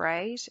from the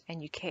braid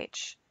and you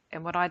catch,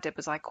 and what I did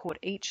was I caught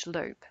each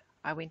loop.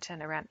 I went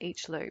in around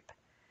each loop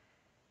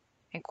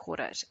and caught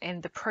it,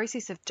 and the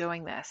process of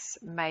doing this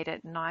made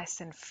it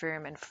nice and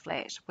firm and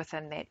flat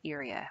within that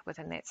area,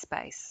 within that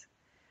space.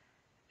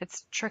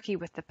 It's tricky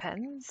with the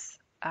pins.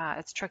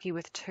 It's tricky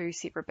with two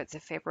separate bits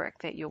of fabric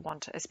that you'll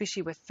want,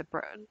 especially with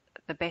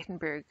the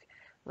Battenberg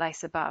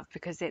lace above,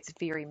 because that's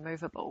very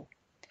movable.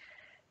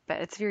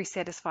 But it's very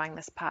satisfying,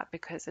 this part,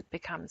 because it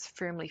becomes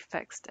firmly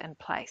fixed in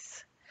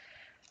place.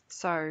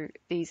 So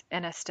these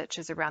inner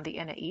stitches around the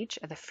inner edge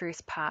are the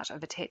first part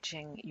of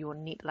attaching your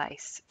net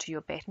lace to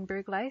your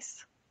Battenberg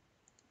lace.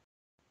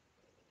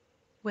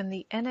 When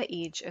the inner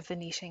edge of the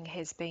netting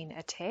has been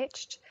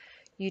attached,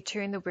 you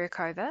turn the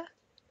work over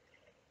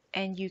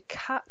and you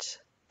cut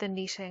the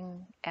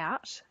netting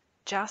out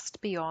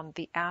just beyond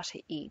the outer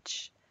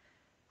edge.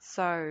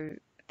 So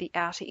the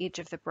outer edge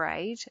of the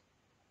braid,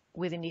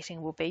 where the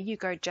netting will be, you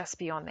go just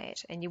beyond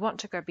that. And you want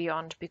to go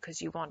beyond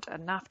because you want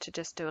enough to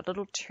just do a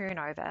little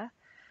turnover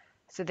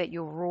so that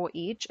your raw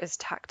edge is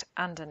tucked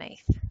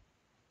underneath.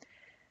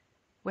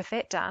 With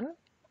that done,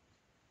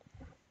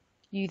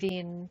 you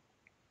then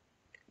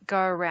go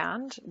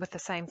around with the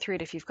same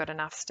thread, if you've got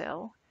enough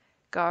still,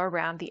 go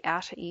around the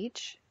outer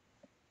edge,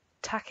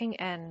 tucking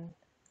in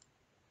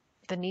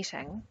the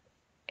netting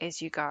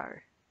as you go.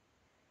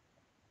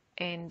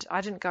 And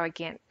I didn't go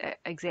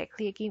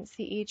exactly against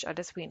the edge, I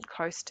just went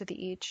close to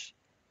the edge.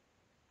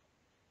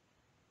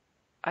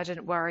 I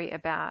didn't worry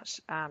about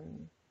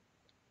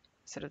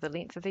sort of the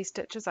length of these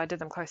stitches. I did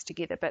them close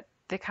together, but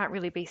they can't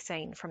really be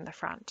seen from the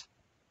front.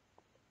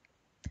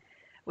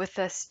 With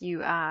this,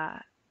 you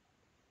are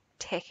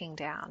tacking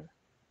down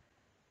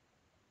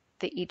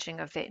the edging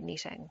of that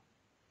netting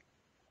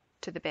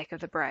to the back of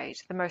the braid.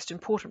 The most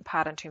important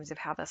part in terms of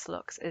how this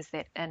looks is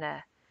that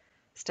inner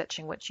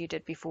stitching which you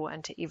did before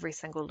into every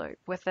single loop.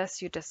 With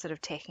this, you're just sort of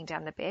tacking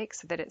down the back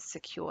so that it's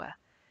secure.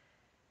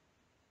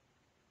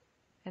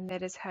 And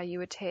that is how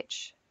you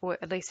attach, or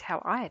at least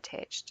how I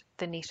attached,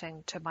 the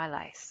netting to my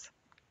lace.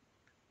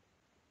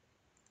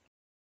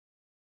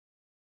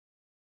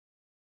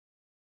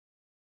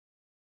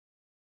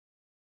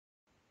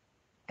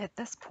 At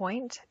this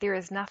point, there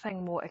is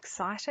nothing more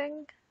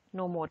exciting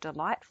nor more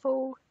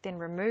delightful than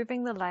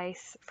removing the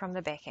lace from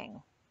the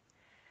backing.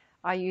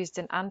 I used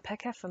an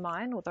unpicker for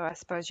mine, although I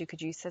suppose you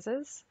could use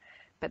scissors,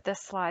 but this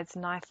slides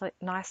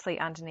nicely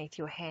underneath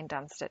your hand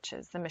done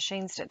stitches. The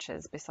machine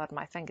stitches beside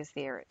my fingers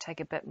there take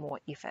a bit more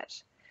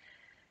effort.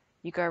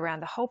 You go around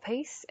the whole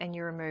piece and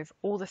you remove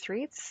all the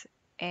threads,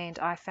 and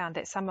I found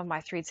that some of my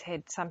threads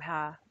had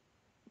somehow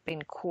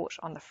been caught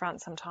on the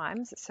front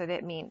sometimes, so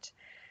that meant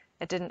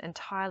it didn't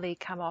entirely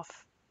come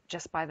off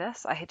just by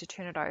this. I had to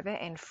turn it over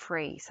and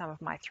free some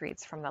of my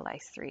threads from the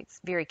lace threads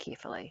very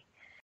carefully.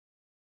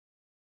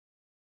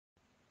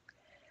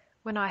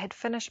 When I had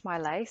finished my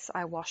lace,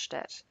 I washed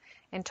it,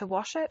 and to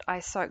wash it, I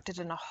soaked it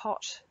in a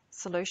hot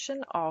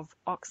solution of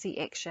Oxy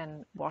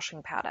Action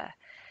washing powder.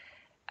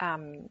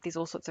 There's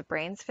all sorts of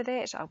brands for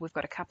that. We've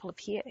got a couple of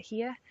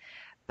here,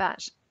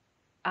 but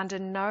under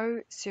no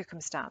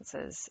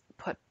circumstances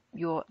put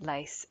your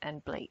lace in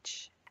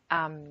bleach.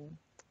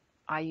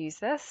 I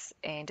used this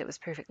and it was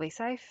perfectly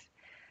safe.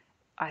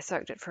 I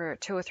soaked it for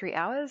 2 or 3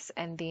 hours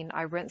and then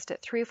I rinsed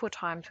it 3 or 4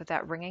 times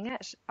without wringing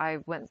it. I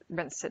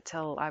rinsed it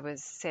till I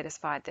was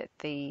satisfied that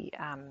the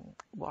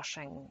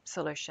washing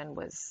solution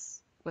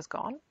was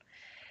gone.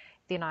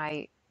 Then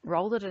I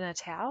rolled it in a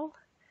towel,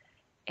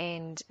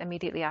 and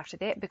immediately after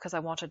that, because I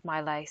wanted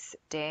my lace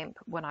damp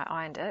when I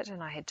ironed it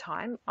and I had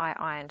time, I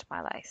ironed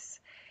my lace.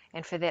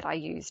 And for that I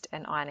used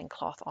an ironing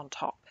cloth on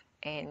top,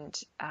 and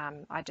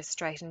I just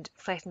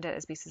flattened it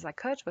as best as I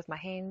could with my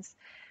hands,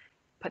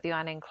 put the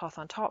ironing cloth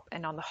on top,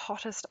 and on the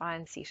hottest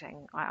iron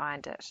setting I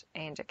ironed it,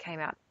 and it came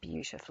out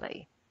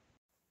beautifully.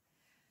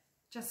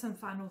 Just some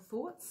final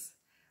thoughts.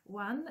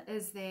 One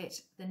is that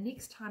the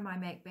next time I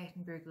make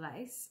Battenberg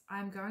lace,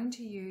 I'm going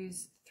to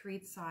use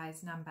thread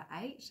size number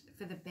 8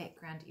 for the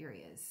background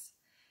areas.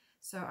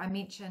 So I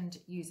mentioned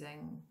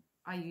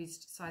I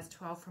used size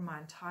 12 for my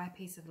entire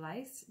piece of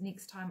lace.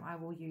 Next time I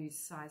will use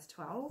size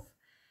 12,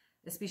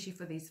 especially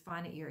for these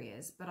finer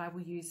areas, but I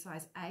will use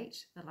size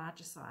 8, the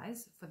larger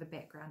size, for the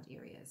background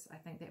areas. I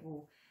think that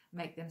will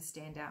make them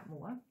stand out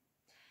more.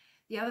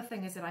 The other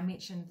thing is that I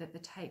mentioned that the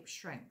tape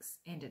shrinks,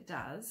 and it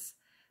does,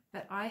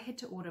 but I had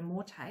to order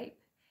more tape,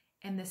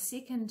 and the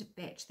second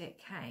batch that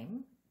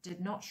came did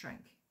not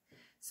shrink.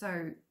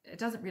 So it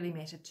doesn't really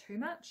matter too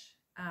much.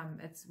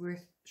 It's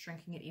worth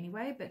shrinking it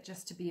anyway, but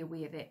just to be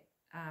aware that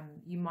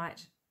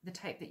the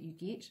tape that you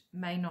get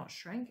may not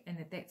shrink,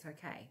 and that's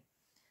okay.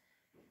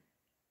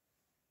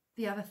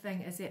 The other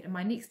thing is that in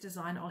my next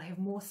design, I'll have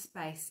more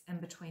space in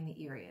between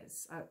the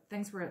areas.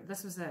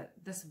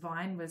 This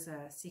vine was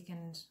a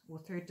second or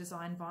third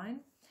design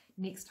vine.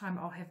 Next time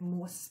I'll have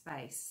more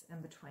space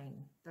in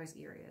between those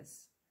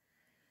areas.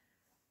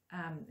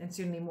 And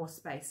certainly more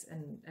space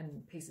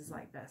in pieces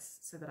like this,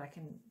 so that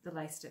the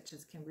lace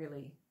stitches can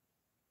really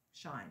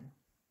shine.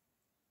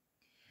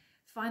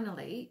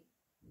 Finally,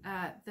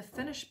 the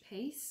finished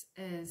piece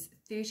is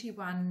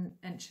 31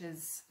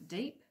 inches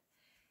deep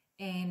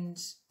and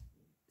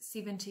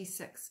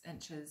 76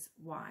 inches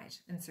wide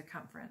in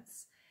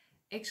circumference.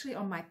 Actually,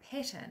 on my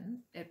pattern,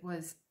 it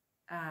was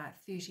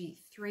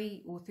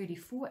 33 or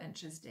 34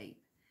 inches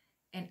deep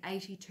and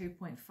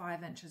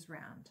 82.5 inches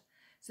round.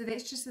 So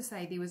that's just to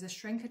say there was a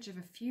shrinkage of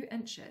a few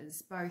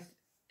inches, both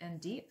in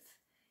depth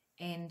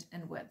and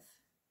in width.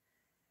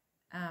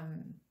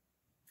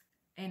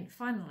 And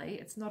finally,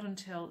 it's not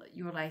until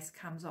your lace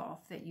comes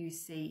off that you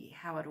see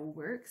how it all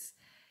works.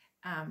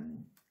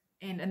 And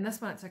in this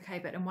one it's okay,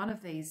 but in one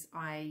of these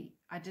I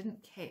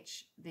didn't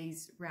catch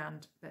these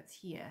round bits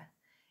here,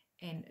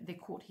 and they're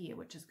caught here,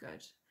 which is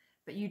good.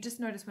 But you just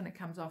notice when it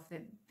comes off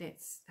that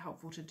that's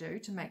helpful to do,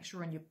 to make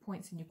sure in your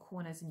points and your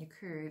corners and your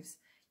curves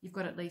you've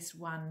got at least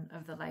one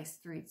of the lace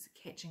threads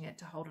catching it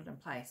to hold it in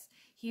place.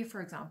 Here, for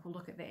example,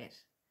 look at that.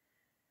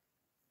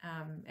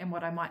 And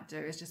what I might do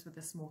is just with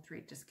a small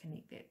thread just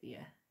connect that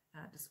there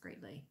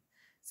discreetly.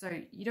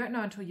 So you don't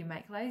know until you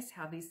make lace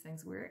how these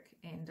things work,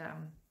 and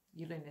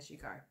you learn as you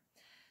go.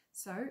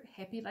 So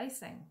happy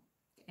lacing,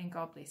 and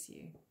God bless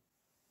you.